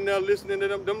everybody in there listening to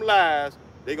them lies,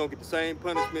 they gonna get the same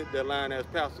punishment that lying ass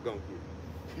pastor gonna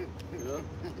get.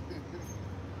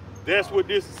 That's what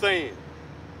this is saying.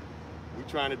 We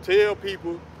trying to tell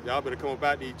people, y'all better come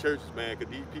about these churches, man,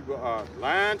 because these people are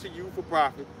lying to you for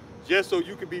profit, just so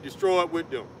you can be destroyed with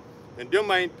them. And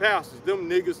them ain't pastors, them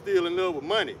niggas still in love with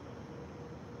money.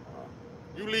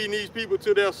 You leading these people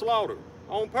to their slaughter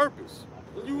on purpose.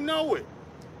 You know it.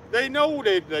 They know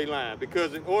they lying,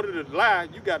 because in order to lie,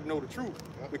 you got to know the truth,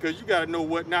 because you got to know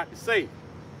what not to say.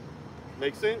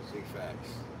 Make sense? Big facts.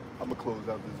 I'm gonna close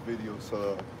out this video,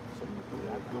 so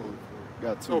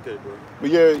got to. Okay, bro. But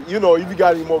yeah, you know, if you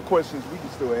got any more questions, we can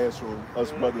still answer them.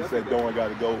 Us brothers that don't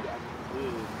gotta go.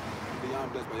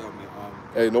 Beyond blessed by y'all, man.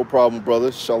 Hey, no problem,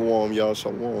 brother. Shalom, y'all.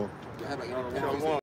 Shalom. Do you have like any Shalom.